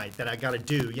thing tonight that I got to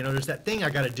do. You know, there's that thing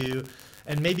I got to do.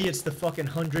 And maybe it's the fucking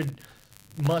 100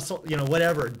 muscle, you know,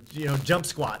 whatever, you know, jump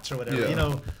squats or whatever. Yeah. You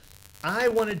know, I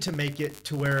wanted to make it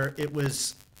to where it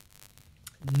was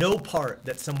no part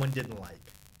that someone didn't like.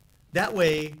 That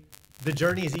way, the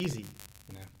journey is easy.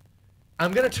 Yeah.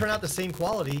 I'm going to turn out the same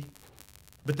quality,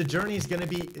 but the journey is going to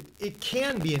be, it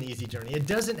can be an easy journey. It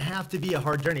doesn't have to be a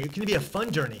hard journey. It can be a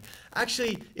fun journey.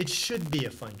 Actually, it should be a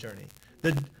fun journey.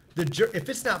 If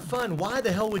it's not fun, why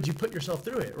the hell would you put yourself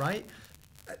through it, right?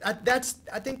 I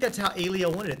think that's how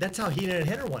Alio wanted it. That's how Heenan and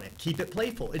Henner want it. Keep it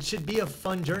playful. It should be a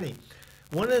fun journey.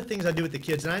 One of the things I do with the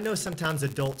kids, and I know sometimes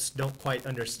adults don't quite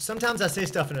understand. Sometimes I say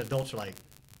stuff and adults are like,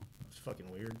 it's fucking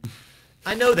weird.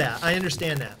 I know that. I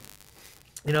understand that.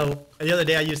 You know, the other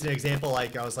day I used an example,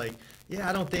 like I was like, yeah,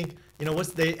 I don't think, you know,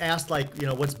 they asked like, you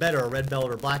know, what's better, a red belt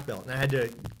or a black belt? And I had to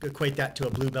equate that to a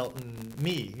blue belt and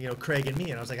me, you know, Craig and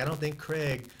me. And I was like, I don't think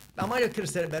Craig, I might have could have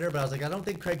said it better, but I was like, I don't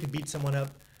think Craig could beat someone up.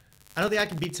 I don't think I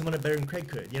could beat someone up better than Craig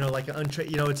could. You know, like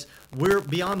you know, we're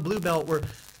beyond blue belt.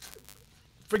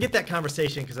 Forget that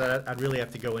conversation, because I'd really have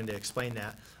to go in to explain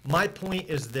that. My point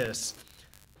is this.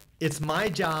 It's my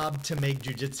job to make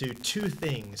jiu-jitsu two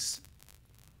things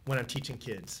when I'm teaching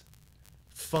kids: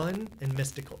 fun and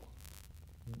mystical.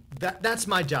 That's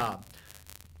my job.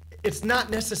 it's not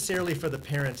necessarily for the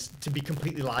parents to be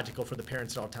completely logical for the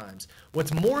parents at all times.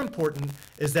 What's more important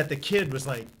is that the kid was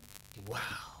like, wow.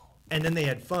 And then they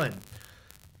had fun.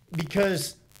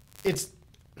 Because it's,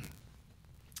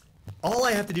 all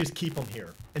I have to do is keep them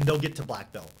here, and they'll get to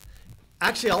black belt.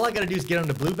 Actually, all I got to do is get them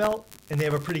to blue belt, and they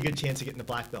have a pretty good chance of getting to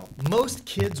black belt. Most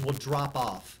kids will drop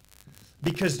off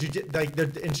because like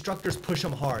the instructors push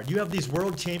them hard. You have these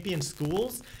world champion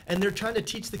schools, and they're trying to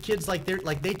teach the kids like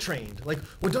they trained. Like,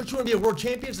 well, don't you want to be a world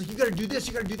champion? It's like, you got to do this,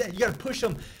 you got to do that, you got to push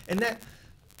them, and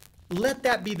let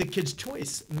that be the kid's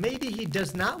choice. Maybe he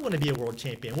does not want to be a world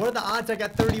champion. What are the odds I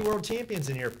got 30 world champions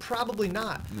in here? Probably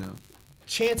not. No.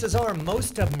 Chances are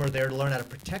most of them are there to learn how to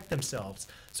protect themselves.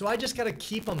 So I just got to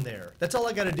keep them there. That's all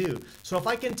I got to do. So if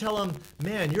I can tell them,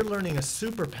 man, you're learning a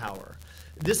superpower.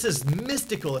 This is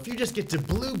mystical. If you just get to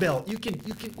blue belt, you can,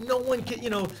 no one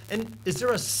can, and is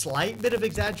there a slight bit of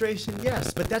exaggeration?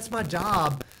 Yes, but that's my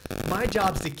job. My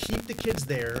job is to keep the kids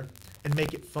there and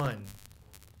make it fun.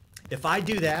 If I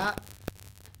do that,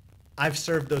 I've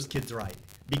served those kids right,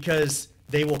 because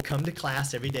they will come to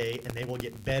class every day and they will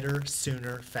get better,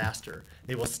 sooner, faster.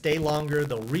 They will stay longer.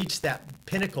 They'll reach that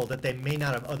pinnacle that they may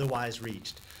not have otherwise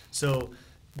reached. So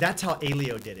that's how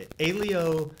Abreu did it.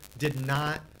 Abreu did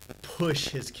not push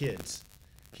his kids.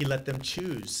 He let them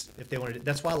choose if they wanted to.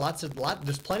 That's why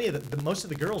there's plenty of most of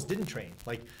the girls didn't train.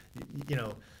 Like,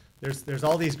 there's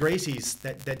all these Gracies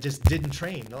that just didn't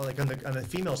train. Like on the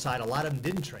female side, a lot of them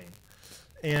didn't train.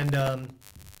 And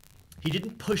he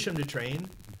didn't push them to train.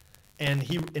 And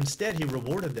instead he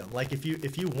rewarded them. Like if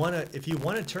you won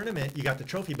a tournament, you got the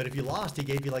trophy. But if you lost, he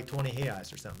gave you like 20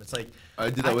 reais or something. It's like I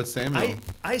did that with Samuel.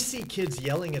 I see kids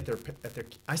yelling at their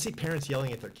I see parents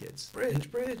yelling at their kids. Bridge.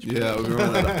 Yeah, we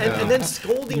remember that. And then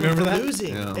scolding them for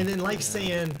losing. Yeah. And then like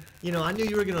saying, I knew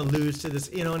you were gonna lose to this.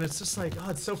 And it's just like, oh,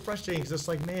 it's so frustrating. It's just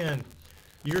like, man,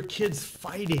 your kid's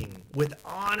fighting with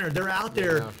honor. They're out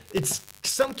there. Yeah.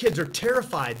 Some kids are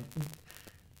terrified.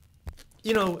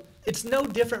 It's no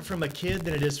different from a kid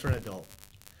than it is for an adult.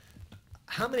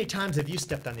 How many times have you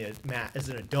stepped on the mat as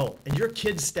an adult, and your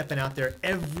kid's stepping out there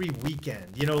every weekend?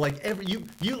 You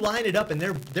line it up, and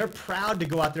they're proud to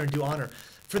go out there and do honor.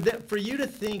 For you to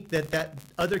think that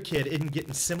other kid isn't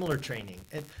getting similar training,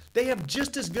 and they have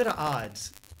just as good of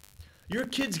odds. Your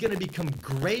kid's going to become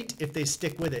great if they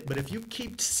stick with it, but if you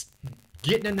keep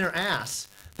getting in their ass,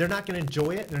 they're not going to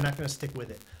enjoy it, and they're not going to stick with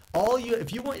it.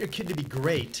 If you want your kid to be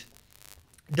great,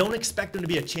 don't expect them to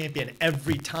be a champion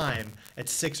every time at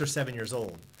 6 or 7 years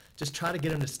old. Just try to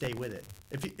get them to stay with it.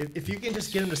 If you can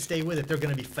just get them to stay with it, they're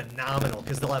going to be phenomenal,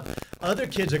 because they'll have other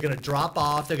kids are going to drop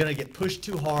off. They're going to get pushed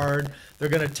too hard. They're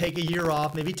going to take a year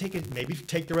off. Maybe take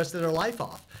the rest of their life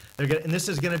off. And this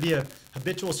is going to be a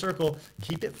habitual circle.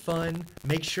 Keep it fun.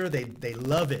 Make sure they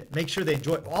love it. Make sure they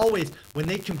enjoy it. Always, when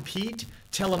they compete,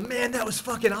 tell them, man, that was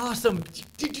fucking awesome.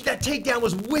 That takedown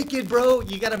was wicked, bro.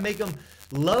 You got to make them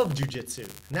love jiu-jitsu,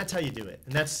 and that's how you do it.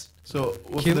 And that's so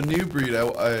for the new breed.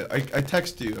 I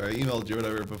text you, I emailed you,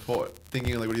 whatever, before,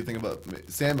 thinking like, what do you think about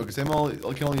Samuel? Because Samuel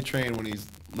can only train when he's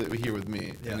here with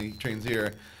me, and he trains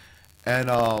here. And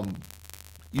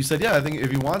you said, yeah, I think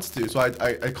if he wants to. So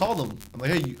I called him. I'm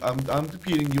like, hey, I'm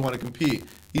competing. Do you want to compete?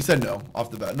 He said no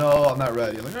off the bat. No, I'm not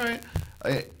ready. I'm like,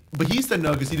 all right. But he said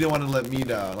no because he didn't want to let me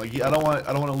down. Like, I don't want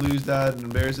to lose that and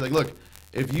embarrass you. Like, look,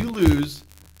 if you lose,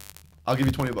 I'll give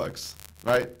you $20.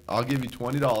 Right? I'll give you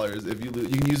 $20. If you lose,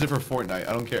 you can use it for Fortnite.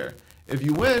 I don't care. If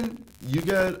you win, you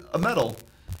get a medal.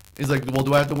 He's like, well,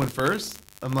 do I have to win first?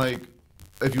 I'm like,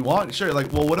 if you want, sure.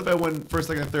 Like, well, what if I win first,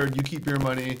 second, third? You keep your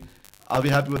money. I'll be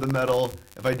happy with the medal.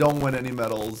 If I don't win any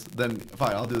medals, then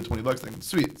fine, I'll do the $20 thing.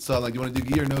 Sweet. So I'm like, do you want to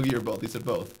do gi or no gi or both? He said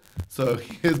both. So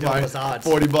his mine,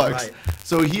 $40. Right.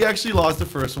 So he actually lost the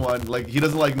first one. Like, he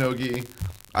doesn't like no gi.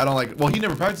 I don't like. Well, he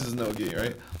never practices no gi,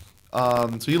 right?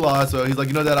 So he lost. So he's like,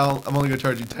 that I'm only gonna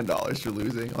charge you $10 for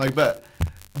losing. I'm like, bet.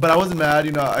 But I wasn't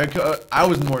mad. I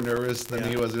was more nervous than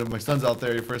he was. My son's out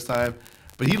there the first time,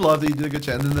 but he loved it. He did a good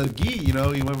chance. And then the gi, he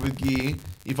went with gi.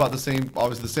 He fought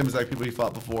obviously the same exact people he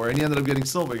fought before, and he ended up getting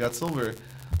silver. He got silver.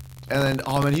 And then,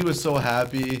 oh man, he was so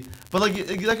happy. But like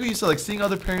exactly what you said, like seeing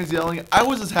other parents yelling, I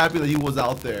was just happy that he was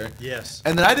out there. Yes.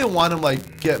 And then I didn't want him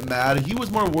like get mad. He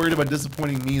was more worried about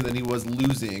disappointing me than he was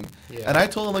losing. Yeah. And I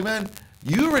told him like, man,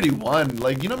 you already won.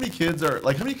 Like, how many kids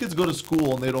go to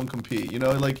school and they don't compete?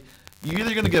 Like, you're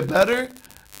either gonna get better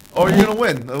or you're gonna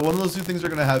win. One of those two things are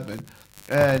gonna happen.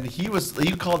 And he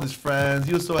called his friends.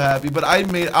 He was so happy. But I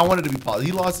wanted to be positive.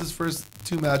 He lost his first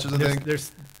 2 matches, I think.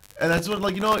 And that's what,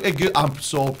 like, you know, I'm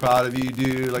so proud of you,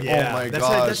 dude. Like, oh my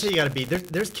gosh. That's how you gotta be.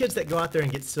 There's kids that go out there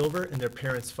and get silver, and their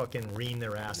parents fucking ream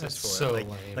their asses That's for so it.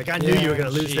 lame. Like I knew you were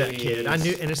gonna lose that kid. I Jeez.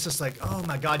 knew, and it's just like, oh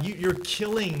my god, you're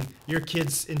killing your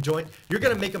kids enjoying. You're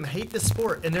gonna make them hate the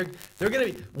sport, and they're gonna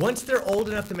be, once they're old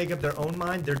enough to make up their own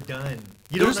mind, they're done.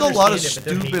 There's a lot of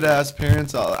stupid ass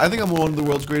parents out. I think I'm one of the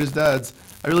world's greatest dads.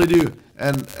 I really do.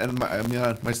 And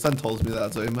my son tells me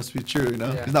that, so it must be true, you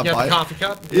know. Yeah. He's not You have a biased. coffee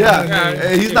cup?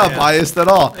 Yeah, he's not biased at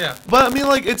all. Yeah. But I mean,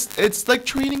 like, it's like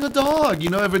training a dog. You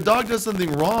know, if a dog does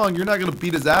something wrong, you're not gonna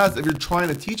beat his ass if you're trying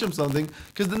to teach him something,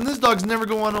 because then this dog's never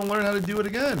gonna want to learn how to do it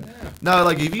again. Yeah. Now,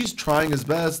 like, if he's trying his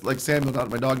best, like Samuel, not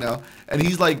my dog now, and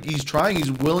he's trying,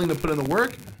 he's willing to put in the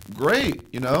work, great,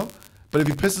 you know. But if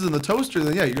he pisses in the toaster,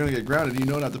 then yeah, you're gonna get grounded. You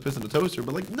know not to piss in the toaster.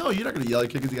 But like, no, you're not gonna yell at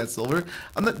kid because he got silver.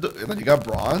 And then you got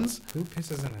bronze. Who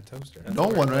pisses in a toaster? No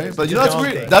one, right? But you It's know a that's dog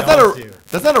weird. thing.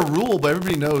 That's not a rule, but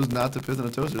everybody knows not to piss in a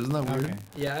toaster. Isn't that weird? Okay.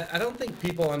 Yeah, I don't think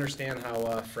people understand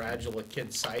how fragile a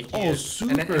kid's psyche Oh, is.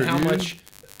 super, and how dude. much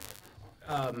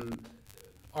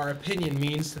our opinion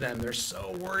means to them. They're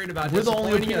so worried about We're the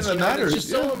only disappointing us. opinion that It's matters, just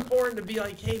so yeah. important to be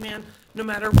like, hey man, no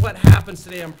matter what happens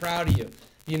today, I'm proud of you.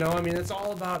 You know, I mean, it's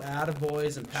all about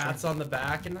attaboys and pats on the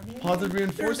back. And I mean, Positive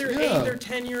reinforcement, They're 8, yeah. they're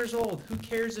 10 years old. Who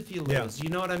cares if you lose? Yeah. You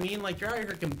know what I mean? Like, you're out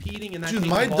here competing and that Dude, game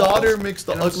my of balls, daughter makes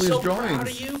the and ugliest I'm so drawings. proud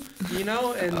of you, you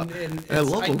know, and I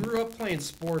love I them. grew up playing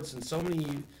sports, and so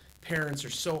many parents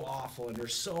are so awful, and they're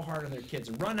so hard on their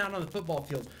kids. Run out on the football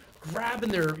field,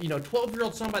 grabbing their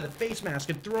 12-year-old son by the face mask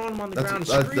and throwing him on the ground,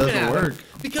 That screaming doesn't at work. him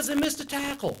because they missed a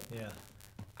tackle. Yeah.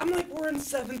 I'm like, we're in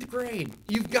 7th grade.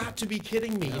 You've got to be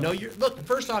kidding me. You know, look,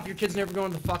 first off, your kid's never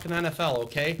going to the fucking NFL,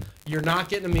 okay? You're not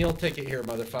getting a meal ticket here,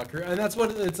 motherfucker. And that's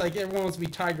what it's like. Everyone wants to be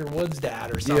Tiger Woods'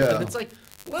 dad or something. Yeah. It's like,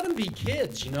 let them be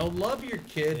kids, you know? Love your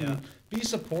kid Yeah. and be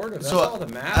supportive. That's So all that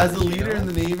matters. as a you leader know? in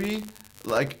the Navy,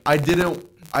 like I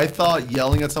thought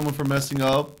yelling at someone for messing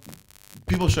up,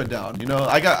 people shut down. You know,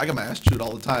 I got my ass chewed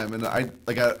all the time, and I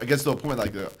get to a point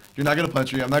like, you're not gonna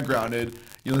punch me. I'm not grounded.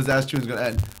 You know, this ass chewing is gonna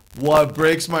end. What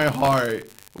breaks my heart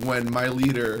when my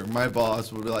leader, my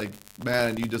boss, would be like,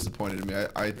 "Man, you disappointed me.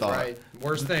 I thought." Right.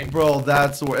 Worst thing. Bro,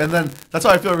 and then that's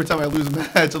how I feel every time I lose a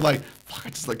match. I'm like, fuck, I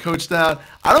just let coach down.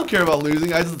 I don't care about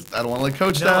losing. I don't want to let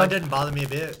coach No, down. it didn't bother me a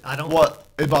bit. I don't. What?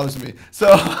 It bothers me. So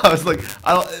I was like,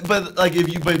 I don't. But like, if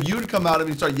you would come out at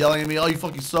me and start yelling at me, oh, you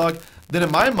fucking suck. Then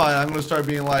in my mind, I'm gonna start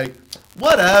being like,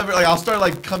 whatever. Like I'll start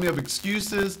like coming up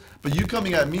excuses. But you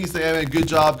coming at me saying, hey man, good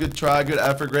job, good try, good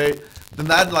effort, great. Then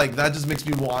that just makes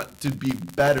me want to be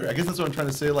better. I guess that's what I'm trying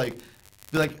to say. Like,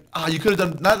 be like, you could have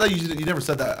done. Not that you never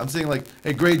said that. I'm saying like,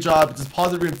 hey, great job. It's this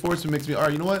positive reinforcement makes me, all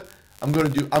right, you know what? I'm going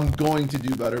to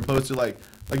do better. Opposed to like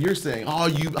you're saying, how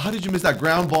did you miss that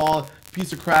ground ball,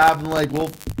 piece of crap? And like, well,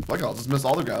 fuck, I'll just miss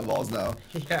all the ground balls now.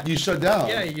 Yeah. You shut down.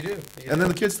 Yeah, you do. And then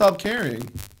the kids stop caring.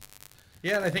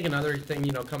 Yeah, and I think another thing,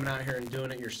 coming out here and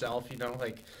doing it yourself,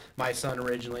 like my son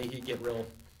originally, he'd get real,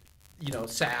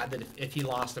 sad that if he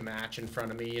lost a match in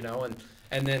front of me,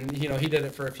 and then, he did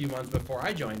it for a few months before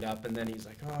I joined up, and then he's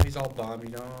like, oh, he's all bummed,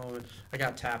 and I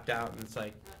got tapped out, and it's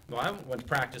like, well, I went to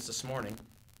practice this morning.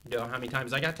 You know how many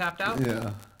times I got tapped out?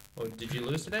 Yeah. Well, did you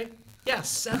lose today? Yeah,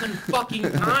 7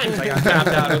 fucking times I got tapped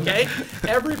out, okay?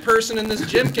 Every person in this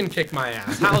gym can kick my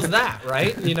ass. How's that,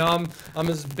 right? I'm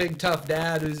this big, tough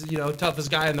dad who's, toughest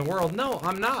guy in the world. No,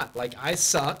 I'm not. Like, I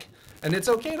suck, and it's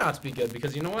okay not to be good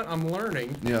because you know what? I'm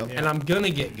learning, and I'm going to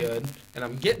get good, and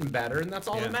I'm getting better, and that's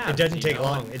all that matters. It doesn't take know?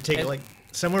 long. It takes like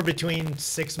somewhere between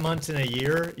 6 months and a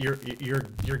year.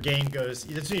 Your game goes.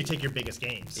 That's when you take your biggest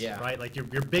gains. Yeah. Right. Like your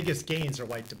biggest gains are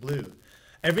white to blue.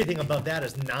 Everything above that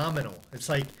is nominal. It's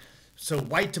like. So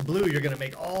white to blue, you're going to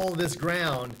make all this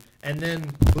ground, and then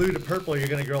blue to purple, you're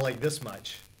going to grow like this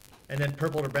much, and then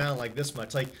purple to brown like this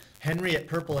much. Like Henry at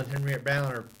purple and Henry at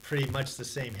brown are pretty much the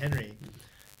same Henry.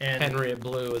 And Henry at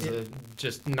blue is a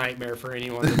just nightmare for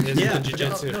anyone that is in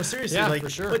jiu-jitsu. No, seriously, Yeah, like for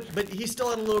sure. But he still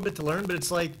had a little bit to learn. But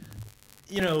it's like,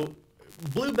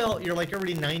 blue belt, you're like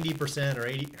already 90% or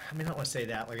 80. I mean, I don't want to say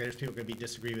that. Like, there's people going to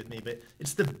disagree with me, but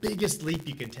it's the biggest leap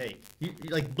you can take.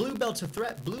 Like, blue belt's a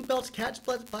threat. Blue belts catch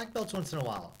black belts once in a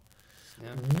while. Yeah.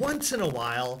 Once in a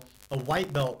while, a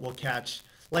white belt will catch.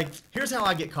 Like, here's how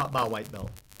I get caught by a white belt.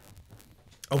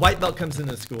 A white belt comes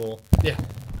into the school. Yeah.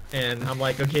 And I'm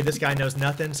like, okay, this guy knows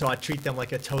nothing, so I treat them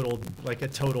like a total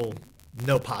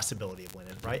no possibility of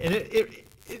winning, right? And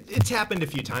it's happened a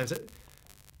few times.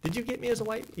 Did you get me as a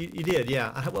white? You did,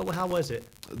 yeah. How was it?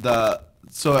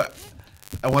 So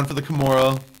I went for the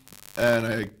Kimura, and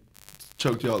I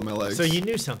choked you out with my legs. So you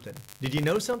knew something. Did you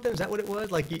know something? Is that what it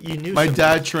was? Like you knew My something?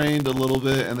 dad trained a little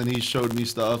bit, and then he showed me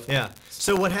stuff. Yeah.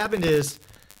 So what happened is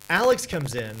Alex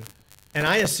comes in, and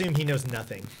I assume he knows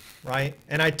nothing, right?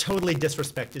 And I totally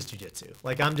disrespect his jiu-jitsu.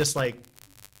 Like, I'm just like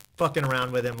fucking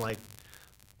around with him like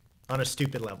on a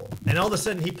stupid level. And all of a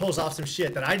sudden he pulls off some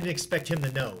shit that I didn't expect him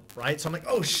to know, right? So I'm like,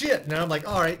 oh shit. Now I'm like,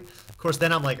 all right. Of course,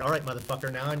 then I'm like, all right,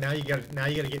 motherfucker. Now you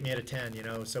gotta get me at a 10, you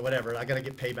know. So whatever. I gotta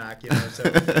get payback, you know. So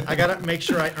I gotta make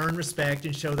sure I earn respect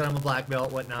and show that I'm a black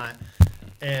belt, whatnot.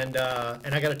 And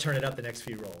I gotta turn it up the next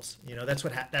few rolls. You know, that's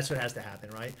what has to happen,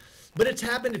 right? But it's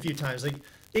happened a few times. Like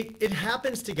it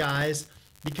happens to guys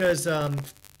because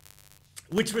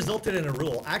which resulted in a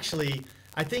rule. Actually,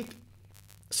 I think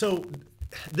so.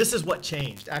 This is what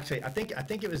changed. Actually, I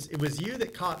think it was you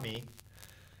that caught me,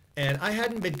 and I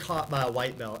hadn't been caught by a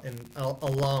white belt in a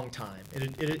long time.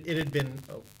 It had been.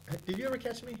 Oh, did you ever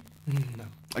catch me? No.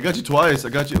 I got you twice. I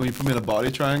got you when you put me in a body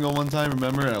triangle one time.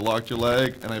 Remember? And I locked your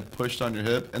leg and I pushed on your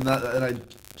hip, and I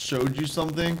showed you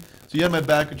something. So you had my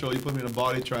back control. You put me in a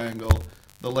body triangle.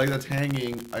 The leg that's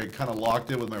hanging, I kind of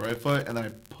locked it with my right foot, and then I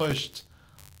pushed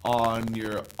on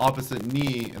your opposite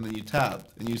knee, and then you tapped,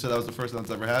 and you said that was the first time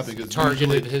that's ever happened because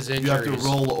Targeted his you have to injuries.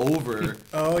 roll over.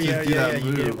 Oh to yeah, do yeah, that yeah.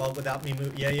 You did move. it well without me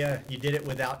move. Yeah. You did it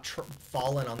without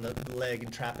falling on the leg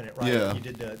and trapping it right. Yeah. You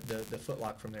did the foot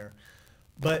lock from there.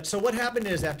 But so what happened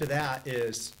is after that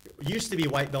is used to be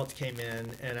white belts came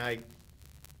in, and I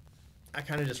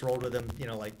kind of just rolled with them, you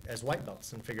know, like as white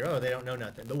belts and figure, oh, they don't know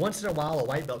nothing. But once in a while, a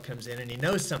white belt comes in and he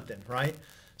knows something, right?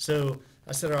 So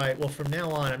I said, all right, well, from now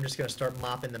on, I'm just going to start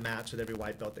mopping the mats with every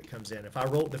white belt that comes in. If I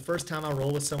roll, the first time I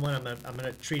roll with someone, I'm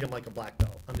going to treat them like a black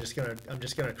belt. I'm just going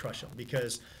to crush them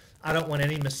because I don't want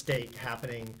any mistake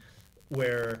happening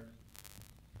where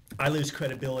I lose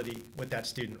credibility with that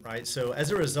student, right? So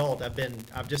as a result,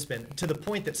 I've just been to the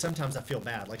point that sometimes I feel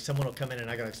bad. Like someone will come in and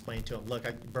I got to explain to them, look,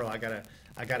 bro, I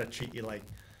gotta treat you like,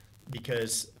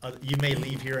 because you may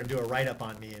leave here and do a write-up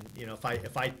on me, and you know if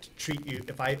I treat you,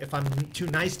 if I'm too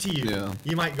nice to you, Yeah.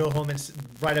 you might go home and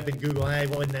write up in Google, hey,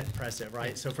 well, wasn't that impressive,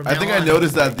 right? So from I now think on, I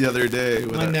noticed that the other day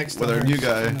with My our, next with our new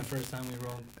guy. From the first time we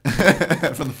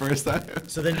rolled. From the first time.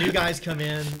 So the new guys come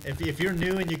in. If you're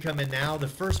new and you come in now, the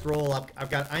first roll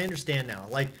I understand now.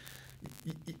 Like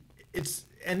it's,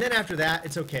 and then after that,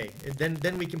 it's okay.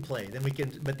 Then we can play. Then we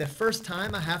can. But the first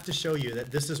time, I have to show you that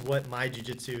this is what my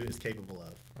jiu-jitsu is capable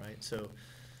of, right? So,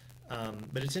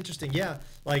 but it's interesting. Yeah,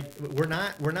 like we're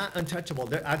not untouchable.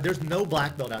 There's no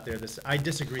black belt out there. I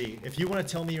disagree. If you want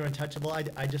to tell me you're untouchable,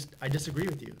 I disagree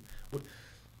with you.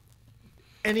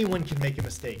 Anyone can make a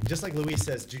mistake. Just like Luis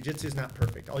says, jiu-jitsu is not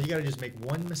perfect. All you got to do is make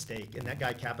one mistake, and that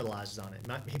guy capitalizes on it.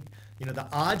 The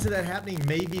odds of that happening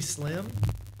may be slim,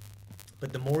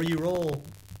 but the more you roll,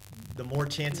 the more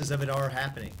chances of it are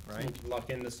happening, right?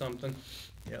 Luck into something.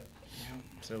 Yep.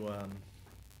 So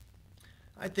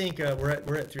I think we're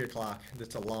at 3 o'clock.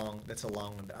 That's a long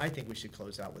one. But I think we should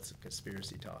close out with some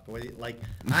conspiracy talk. Like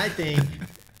I think.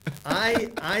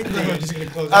 I We're just think. gonna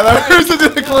close I out. thought we were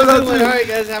supposed to close out All too. right,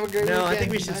 guys, have a great No, weekend. I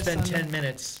think we should Nice spend Sunday. 10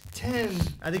 minutes. 10.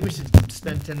 I think we should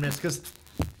spend 10 minutes because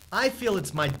I feel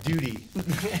it's my duty.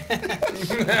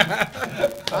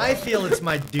 I feel it's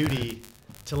my duty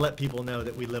to let people know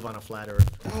that we live on a flat Earth.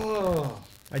 Oh.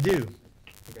 I do.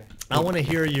 Okay. I want to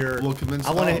hear your. We'll convince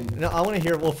I want Tom. to. No, I want to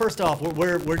hear. Well, first off,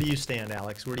 where do you stand,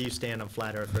 Alex? Where do you stand on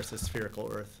flat Earth versus spherical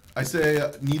Earth? I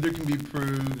say neither can be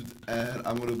proved, and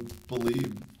I'm going to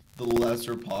believe the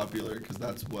lesser popular because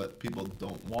that's what people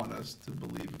don't want us to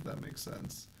believe, if that makes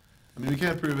sense. I mean, we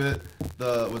can't prove it.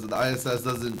 The ISS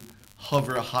doesn't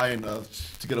hover high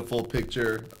enough to get a full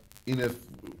picture, even if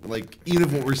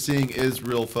what we're seeing is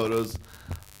real photos.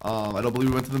 I don't believe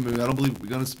we went to the moon. I don't believe we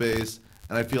go to space,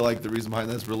 and I feel like the reason behind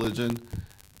that is religion.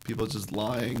 People just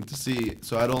lying to see.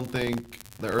 So I don't think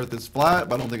the Earth is flat,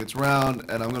 but I don't think it's round,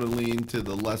 and I'm going to lean to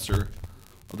the lesser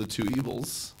of the two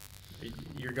evils.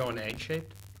 You're going egg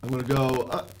shaped? I'm going to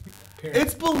go.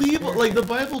 It's believable. Like the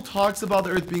Bible talks about the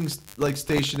Earth being like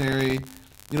stationary.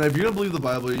 You know, if you're going to believe the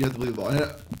Bible, you have to believe the Bible.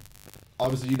 And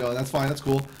obviously, you know, that's fine. That's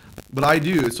cool. But I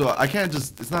do, so I can't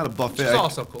just. It's not a buffet. It's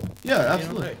also cool. Yeah, You know,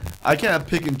 absolutely. hey. I can't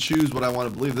pick and choose what I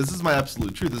want to believe. This is my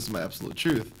absolute truth. This is my absolute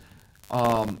truth.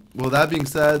 Well, that being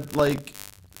said, like,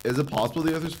 is it possible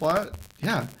the Earth is flat?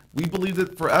 Yeah, we believed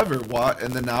it forever. Why?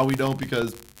 And then now we don't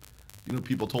because, you know,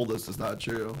 people told us it's not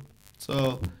true.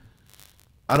 So,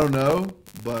 I don't know,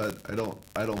 but I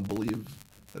don't believe.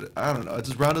 I don't know. It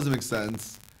just round doesn't make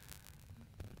sense.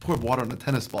 Pour water on a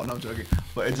tennis ball. No, I'm joking.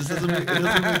 But it just doesn't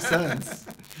make sense.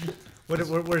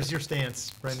 Where's your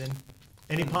stance, Brenden?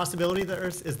 Any possibility the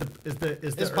Earth is the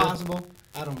It's Earth- possible.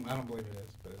 I don't believe it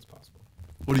is, but it's possible.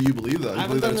 What do you believe though? I You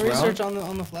haven't believe that done the it's research round?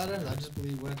 on the flat Earth. I just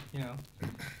believe what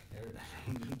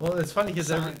Well, it's funny because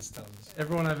science tells us.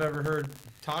 everyone I've ever heard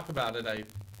talk about it, I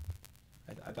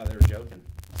thought they were joking.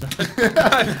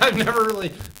 I've never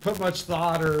really put much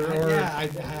thought or I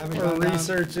haven't or gone down-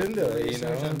 research into it. You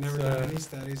know, I've never It's, done any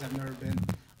studies. I've never been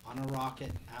on a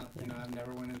rocket. I've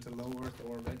never went into low Earth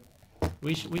orbit.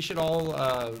 we should all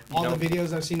All the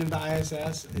videos I've seen in the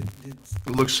ISS,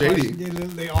 It looks shady.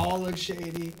 They all look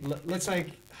shady. It's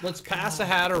like let's pass a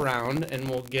hat around and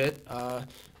we'll get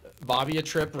Bobby a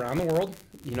trip around the world.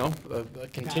 You know, a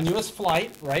continuous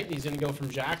flight, right? He's going to go from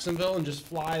Jacksonville and just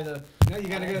fly the. no, you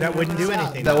gotta go. That wouldn't do south.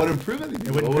 anything. That wouldn't prove anything.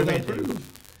 It wouldn't What would prove that anything.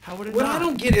 prove? How would it What not? I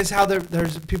don't get is how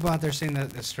there's people out there saying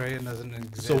that Australia doesn't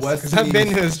exist. So west 'Cause and I've been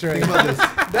east. to Australia. Think about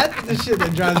this. That's the shit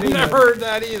that drives I've me never nuts. heard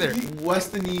that either.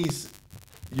 West and east,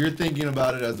 you're thinking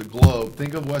about it as a globe.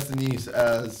 Think of west and east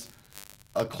as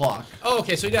a clock. Oh,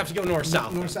 okay, so you'd have to go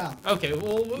north-south. North-south. Okay,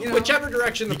 well, You know, whichever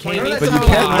direction the plane can't- needs But to you fly.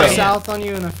 can't North go. south on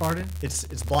you and I farted.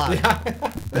 It's blocked.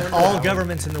 All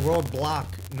governments in the world block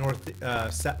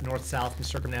north-south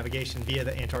circumnavigation via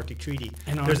the Antarctic Treaty.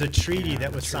 There's a treaty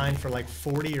that was signed for like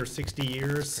 40 or 60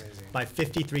 years by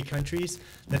 53 countries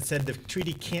that said the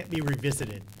treaty can't be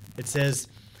revisited. It says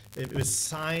it was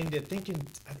signed, I think,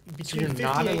 between You're 58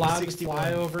 not and allowed to 61.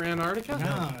 fly over Antarctica?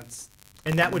 No, it's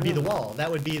And that would be the wall.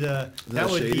 That would be the. That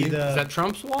would be shady? Is the. that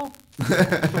Trump's wall?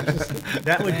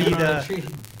 That would be the.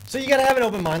 So you got to have an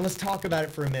open mind. Let's talk about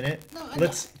it for a minute.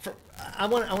 I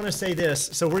want to say this.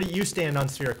 So where do you stand on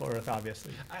spherical Earth?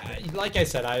 Obviously. Like I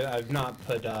said, I've not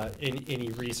put any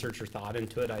research or thought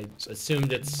into it. I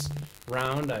assumed it's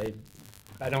round.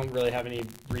 I don't really have any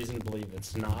reason to believe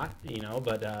it's not, you know,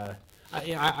 but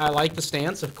I like the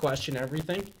stance of question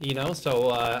everything, you know, so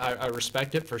I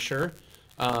respect it for sure.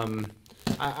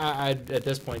 I at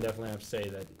this point definitely have to say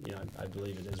that, you know, I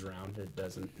believe it is round. It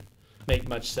doesn't make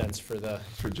much sense for the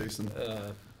For Jason.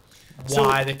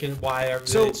 why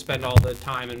everybody spend all the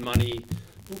time and money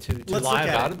to Let's lie look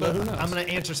about at it, but who knows? I'm going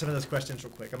to answer some of those questions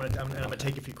real quick. I'm going to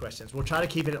take a few questions. We'll try to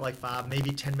keep it at like 5,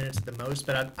 maybe 10 minutes at the most.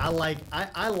 But I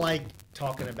like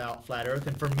talking about flat Earth,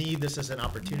 and for me, this is an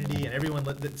opportunity. And everyone,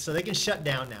 so they can shut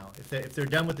down now. If they're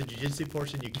done with the jiu-jitsu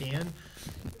portion, you can,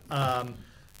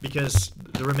 because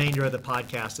the remainder of the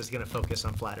podcast is going to focus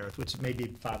on flat Earth, which may be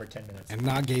 5 or 10 minutes. and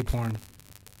not gay porn.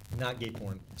 Not gay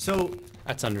porn. So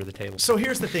That's under the table. So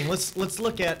here's the thing. Let's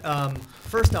look at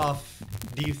first off.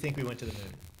 Do you think we went to the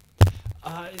moon?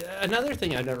 Another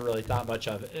thing I never really thought much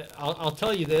of. I'll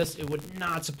tell you this: it would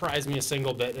not surprise me a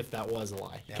single bit if that was a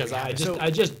lie, because I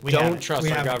just We don't haven't. trust We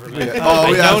our haven't. government.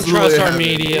 Oh, we I don't trust absolutely our haven't.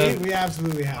 media. We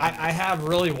absolutely have. I have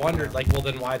really wondered, like, well,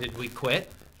 then why did we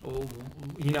quit?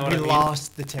 You know what We I mean?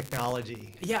 lost the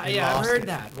technology. Yeah, We I've lost heard it.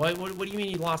 that. What do you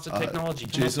mean you lost the technology?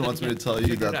 Come Jason up wants me with to it, tell you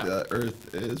figure it that out. the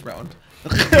Earth is round.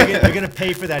 You're gonna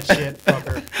pay for that shit,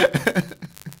 fucker.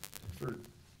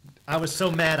 I was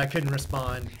so mad I couldn't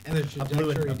respond. and the I blew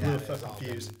a trajectory data fucking is all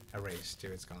fuse. been erased too.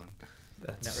 It's gone.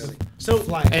 Not really. So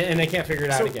Flight. And they can't figure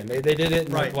it out So- again. They did it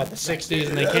in Right. like, what, the 60s,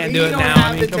 and they can't You do it don't now.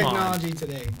 have I mean, the come on. technology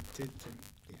today.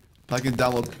 I can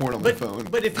download porn on my phone.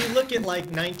 but if you look at like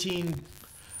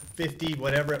 1950,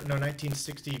 whatever, no,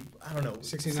 1960, I don't know,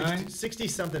 69? 60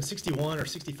 something, 61 or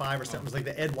 65 or something. It was like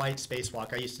the Ed White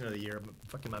spacewalk. I used to know the year, but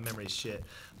fucking my memory's shit.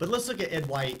 But let's look at Ed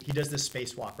White. He does this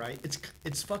spacewalk, right?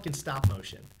 It's fucking stop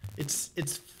motion. It's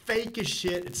fake as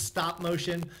shit. It's stop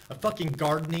motion. A fucking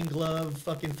gardening glove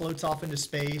fucking floats off into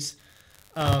space.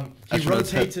 He Astronauts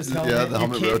rotates his have- helmet. yeah, the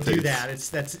helmet you can't do rotates.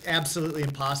 that. That's absolutely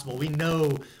impossible. We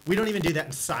know we don't even do that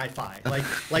in sci-fi. Like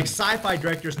sci-fi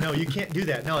directors know you can't do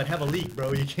that. No, it'd have a leak,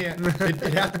 bro. You can't.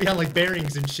 It'd have to be on like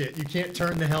bearings and shit. You can't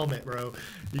turn the helmet, bro.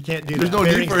 You can't do There's that. no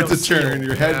need Bearings for it to don't seal. turn.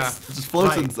 Your head Yeah. just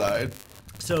floats Right. inside.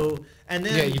 So and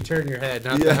then Yeah, you turn your head,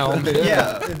 not Yeah. the helmet.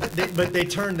 yeah, but they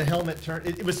turned the helmet.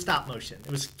 It was stop motion.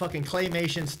 It was fucking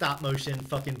claymation, stop motion,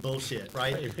 fucking bullshit,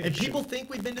 right? And people think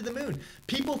we've been to the moon.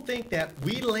 People think that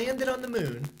we landed on the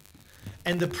moon,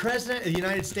 and the president of the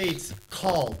United States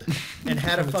called and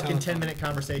had a On the fucking telephone. 10-minute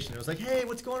conversation. It was like, hey,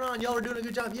 what's going on? Y'all are doing a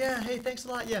good job. Yeah, hey, thanks a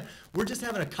lot. Yeah, we're just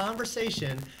having a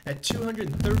conversation at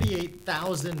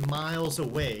 238,000 miles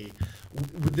away.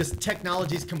 This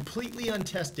technology is completely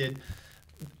untested.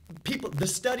 The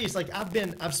studies, like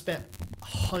I've spent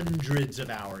hundreds of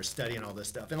hours studying all this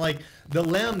stuff, and like the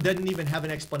LEM doesn't even have an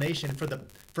explanation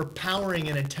for powering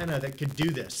an antenna that could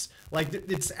do this. Like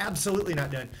it's absolutely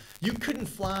not done. You couldn't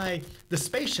fly the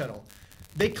space shuttle.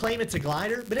 They claim it's a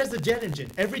glider, but it has a jet engine.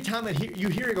 Every time you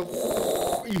hear it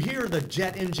go, you hear the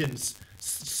jet engines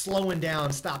slowing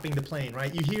down, stopping the plane,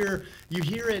 right? You hear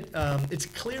it. It's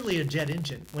clearly a jet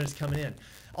engine when it's coming in.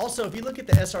 Also, if you look at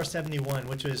the SR-71,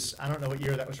 which was, I don't know what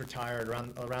year that was retired,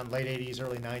 around late 80s,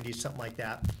 early 90s, something like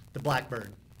that, the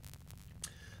Blackbird.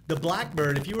 The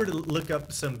Blackbird, if you were to look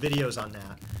up some videos on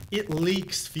that, it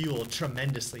leaks fuel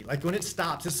tremendously. Like when it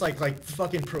stops, it's like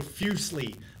fucking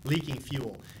profusely leaking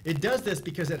fuel. It does this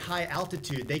because at high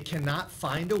altitude, they cannot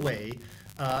find a way,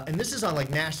 and this is on like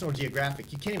National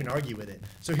Geographic, you can't even argue with it.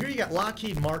 So here you got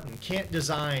Lockheed Martin can't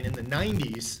design in the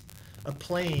 90s a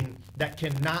plane that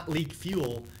cannot leak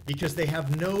fuel because they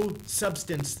have no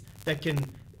substance that can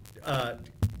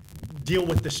deal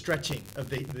with the stretching of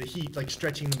the heat, like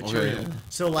stretching the material. Okay, yeah.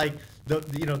 So like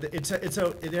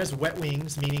it has wet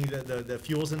wings, meaning the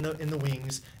fuel's in the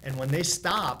wings, and when they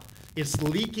stop, it's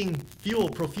leaking fuel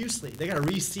profusely. They got to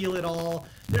reseal it all.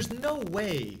 There's no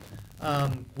way.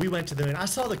 We went to the moon. I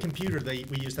saw the computer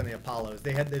we used on the Apollos.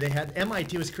 They had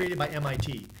MIT. It was created by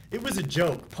MIT. It was a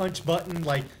joke. Punch button,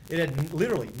 like it had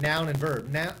literally noun and verb.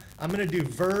 Now I'm gonna do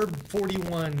verb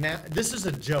 41. Now this is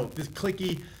a joke. This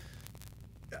clicky.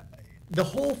 The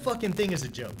whole fucking thing is a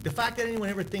joke. The fact that anyone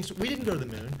ever thinks we didn't go to the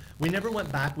moon, we never went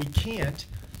back, we can't,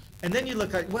 and then you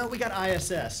look like, well, we got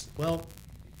ISS. Well,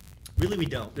 really, we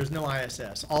don't. There's no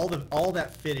ISS. All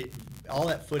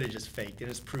that footage is fake and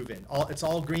it's proven. It's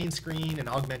all green screen and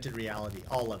augmented reality.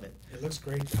 All of it. It looks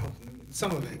great.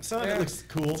 Some of it. Some of it looks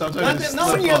cool. Sometimes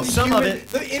Not when you have the Some of human, it-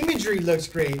 the imagery looks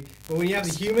great, but when you have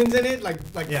the humans in it, like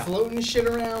Yeah. floating shit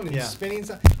around and Yeah. spinning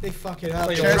stuff, they fuck it up.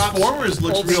 Like They drop- Transformers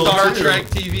looks Old real Star too. Trek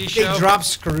TV show. They drop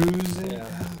screws. And,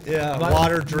 Yeah.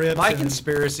 Water drips. My and-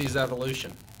 conspiracy is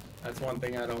evolution. That's one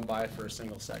thing I don't buy for a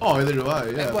single second. Oh, neither do I.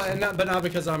 Yeah. But not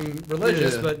because I'm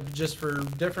religious, Yeah. but just for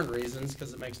different reasons,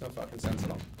 because it makes no fucking sense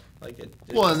at all. Like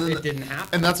Well, and then it didn't happen.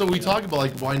 And that's what we you know? talk about,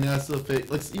 like why NASA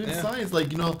fake, like even Yeah. science,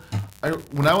 like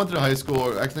when I went through high school,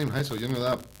 or actually not even high school, younger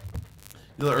than that,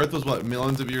 the Earth was what,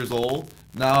 millions of years old.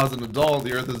 Now as an adult,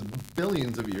 the Earth is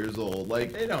billions of years old.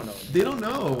 Like They don't know. they don't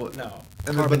know. No.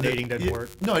 And Carbon dating doesn't work.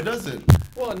 No, it doesn't.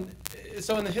 Well,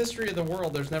 so in the history of the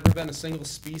world, there's never been a single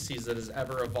species that has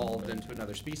ever evolved into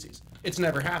another species. It's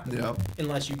never happened, Yeah.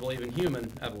 unless you believe in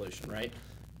human evolution, right?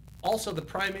 Also, the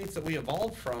primates that we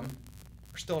evolved from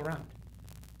are still around.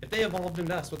 If they evolved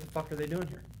into us, what the fuck are they doing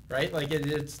here, right? Like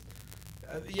it's.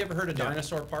 You ever heard of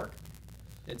Dinosaur Park?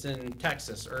 It's in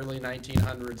Texas, early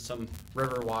 1900s. Some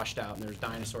river washed out, and there's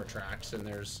dinosaur tracks, and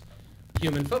there's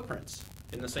human footprints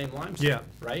in the same limestone. Yeah.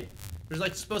 Right. There's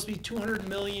like supposed to be 200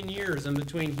 million years in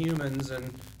between humans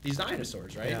and these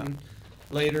dinosaurs, right? Yeah. And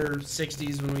later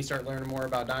 60s, when we start learning more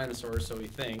about dinosaurs, so we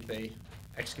think they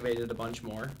excavated a bunch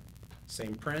more.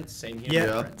 Same prints, same human Yet,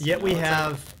 prints. yet you know, we it's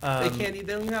have. like, they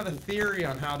don't even have a theory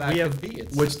on how that we could have- be.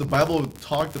 It's, Which the Bible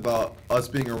talked about us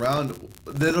being around.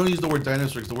 They don't use the word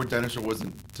dinosaur because the word dinosaur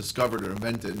wasn't discovered or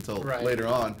invented until Right. later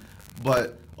on.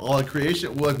 But all of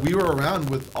creation, like we were around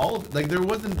with all of, like there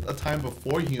wasn't a time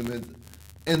before humans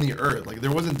in the earth. Like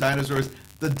there wasn't dinosaurs.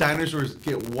 The dinosaurs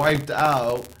get wiped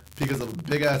out because of a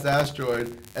big ass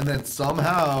asteroid, and then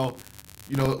somehow,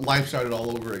 life started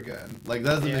all over again. Like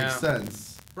that doesn't Yeah. make sense.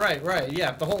 right,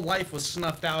 yeah. If the whole life was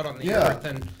snuffed out on the Yeah. earth,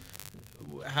 then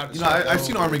how does I've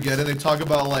seen Armageddon. They talk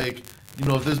about like,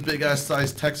 if this big ass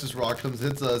sized Texas rock comes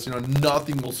hits us,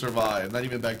 nothing will survive, not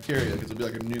even bacteria, because it'll be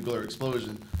like a nuclear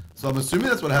explosion. So I'm assuming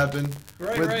that's what happened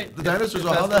Right, with right. the dinosaurs. If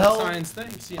How that's the what hell? science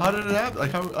thinks? You know? How did it happen?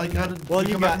 How did? Well, we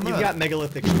you've come back got from you've that? got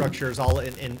megalithic structures all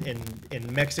in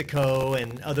Mexico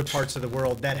and other parts of the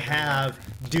world that have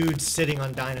dudes sitting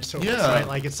on dinosaurs. Yeah. Right?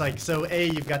 Like it's like so.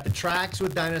 You've got the tracks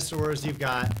with dinosaurs. You've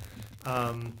got.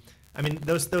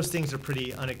 Those things are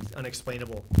pretty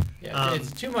unexplainable. Yeah,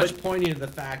 it's too much pointing to the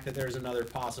fact that there's another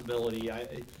possibility.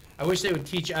 I wish they would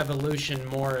teach evolution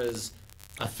more as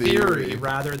a theory Theory.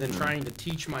 rather than trying to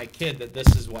teach my kid that this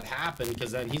is what happened,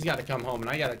 because then he's got to come home and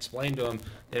I got to explain to him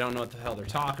they don't know what the hell they're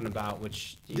talking about,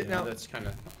 which Now- that's kind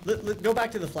of Go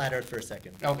back to the flat Earth for a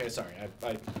second. okay. Sorry,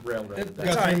 I railroaded We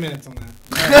that. got 3 minutes on that.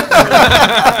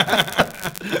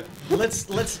 Let's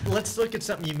look at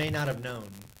something you may not have known.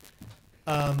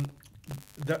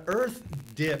 The Earth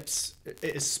dips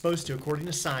is supposed to, according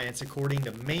to science, according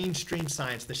to mainstream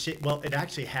science, it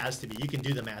actually has to be. You can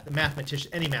do the math.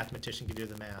 Any mathematician can do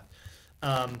the math.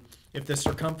 If the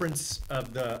circumference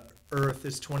of the Earth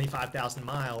is 25,000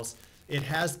 miles, it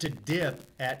has to dip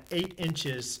at 8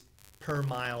 inches per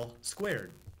mile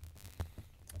squared.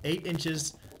 8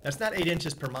 inches. That's not 8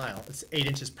 inches per mile. It's 8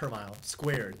 inches per mile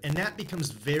squared, and that becomes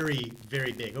very,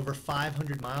 very big. Over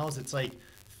 500 miles, it's like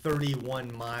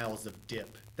 31 miles of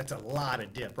dip. That's a lot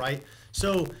of dip, right?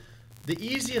 So the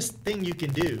easiest thing you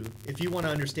can do if you want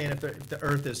to understand if the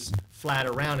Earth is flat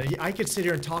or round, and I could sit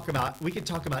here and we could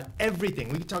talk about everything.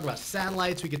 We could talk about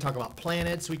satellites, we could talk about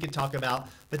planets, we could talk about,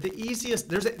 but the easiest,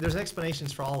 there's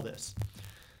explanations for all this.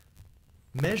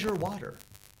 Measure water.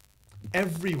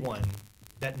 Everyone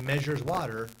that measures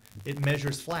water it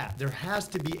measures flat. There has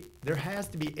to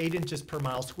be 8 inches per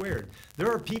mile squared.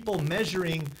 There are people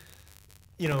measuring,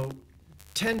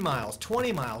 10 miles,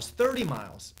 20 miles, 30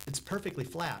 miles. It's perfectly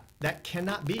flat. That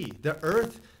cannot be. The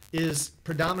Earth is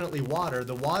predominantly water.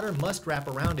 The water must wrap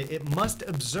around it. It must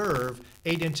observe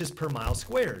 8 inches per mile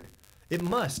squared. It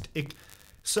must.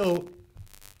 So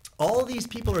all these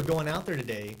people are going out there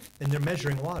today and they're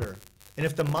measuring water. And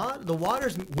if the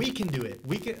water's, we can do it.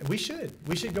 We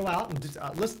should go out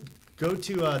and let's go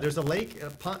to. There's a lake.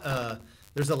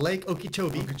 There's a lake,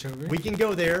 Okeechobee. We can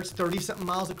go there. It's 30-something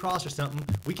miles across or something.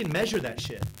 We can measure that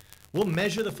shit. We'll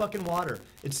measure the fucking water.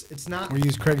 It's not. Or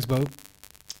use Craig's boat.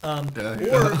 Now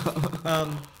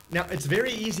it's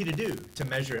very easy to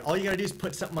measure it. All you gotta do is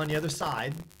put something on the other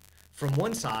side, from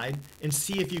one side, and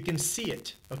see if you can see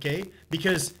it. Okay?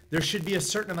 Because there should be a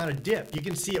certain amount of dip. You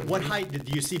can see at what height.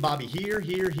 Do you see Bobby here,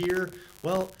 here, here?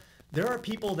 Well, there are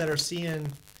people that are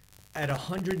seeing at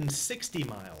 160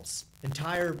 miles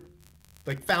entire.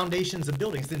 Like foundations of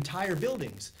buildings, the entire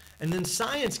buildings. And then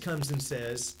science comes and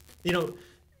says,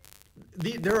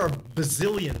 there are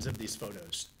bazillions of these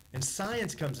photos. And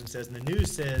science comes and says, and the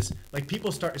news says, like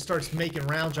people starts making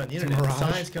rounds on the internet. And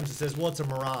science comes and says, well, it's a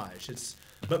mirage.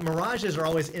 But mirages are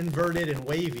always inverted and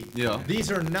wavy. Yeah. These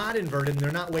are not inverted and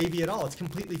they're not wavy at all. It's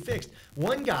completely fixed.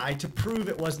 One guy, to prove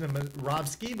it wasn't a Rob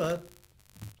Skiba,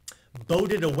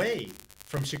 boated away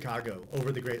from Chicago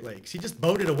over the Great Lakes. He just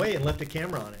boated away and left a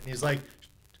camera on it. And he's like,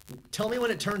 tell me when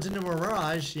it turns into a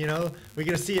mirage, we're going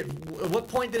to see it. At what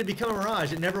point did it become a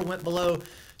mirage? It never went below.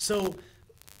 So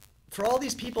for all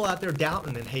these people out there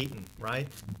doubting and hating, right?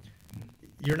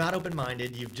 You're not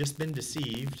open-minded. You've just been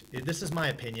deceived. This is my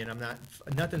opinion.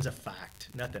 Nothing's a fact.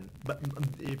 Nothing. But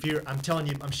I'm telling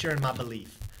you, I'm sharing my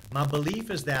belief. My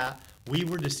belief is that we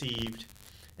were deceived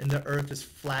and the earth is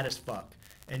flat as fuck.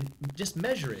 And just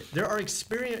measure it.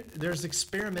 There's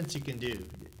experiments you can do.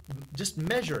 Just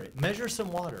measure it. Measure some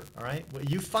water, all right? When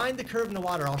you find the curve in the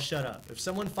water, I'll shut up. If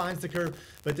someone finds the curve,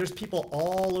 but there's people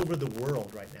all over the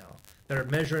world right now that are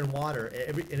measuring water,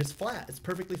 and it's flat. It's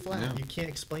perfectly flat. Yeah. You can't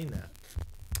explain that.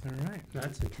 All right.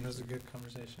 That was a good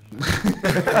conversation.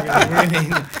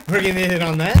 We're going to hit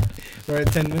on that. We're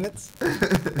at 10 minutes.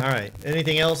 All right.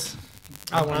 Anything else?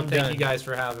 I want to thank you guys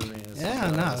for having me. It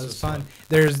was fun.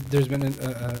 There's been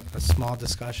a small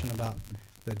discussion about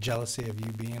the jealousy of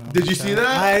you being on Did you see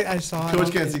that? I saw it.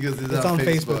 Coach can't see because it's on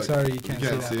Facebook. Sorry, you can't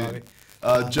see that,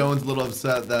 Bobby. Joan's a little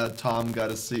upset that Tom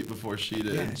got a seat before she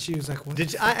did. Yeah, she was like, what?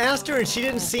 I asked her and she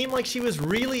didn't seem like she was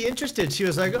really interested. She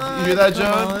was like, oh, you hear that,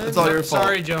 Joan? It's all your fault.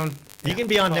 Sorry, Joan. You can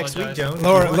be on next week, Joan.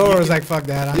 Laura was like, fuck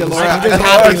that.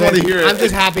 I'm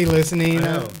just happy listening.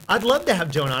 I'd love to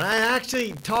have Joan on. I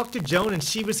actually talked to Joan and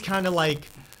she was kind of like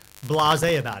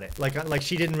blasé about it. Like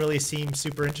she didn't really seem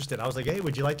super interested. I was like, hey,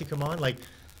 would you like to come on? Like,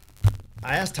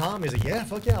 I asked Tom. He's like, yeah,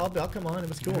 fuck yeah, I'll come on. It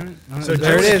was cool. So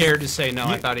Joe's scared to say no.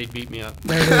 I thought he'd beat me up.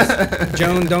 There it is.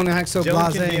 Joan, don't act so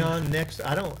blasé. Joan can be on next.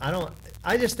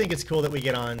 I just think it's cool that we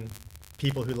get on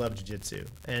people who love jiu-jitsu.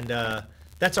 And,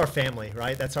 that's our family,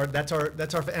 right? That's our,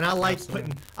 and I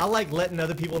like letting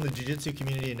other people in the jiu-jitsu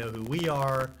community know who we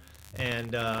are,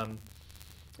 and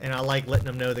I like letting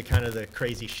them know the kind of the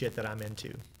crazy shit that I'm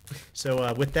into.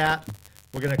 So with that,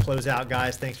 we're gonna close out,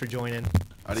 guys. Thanks for joining.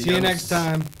 See you next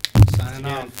time. Signing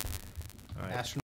off.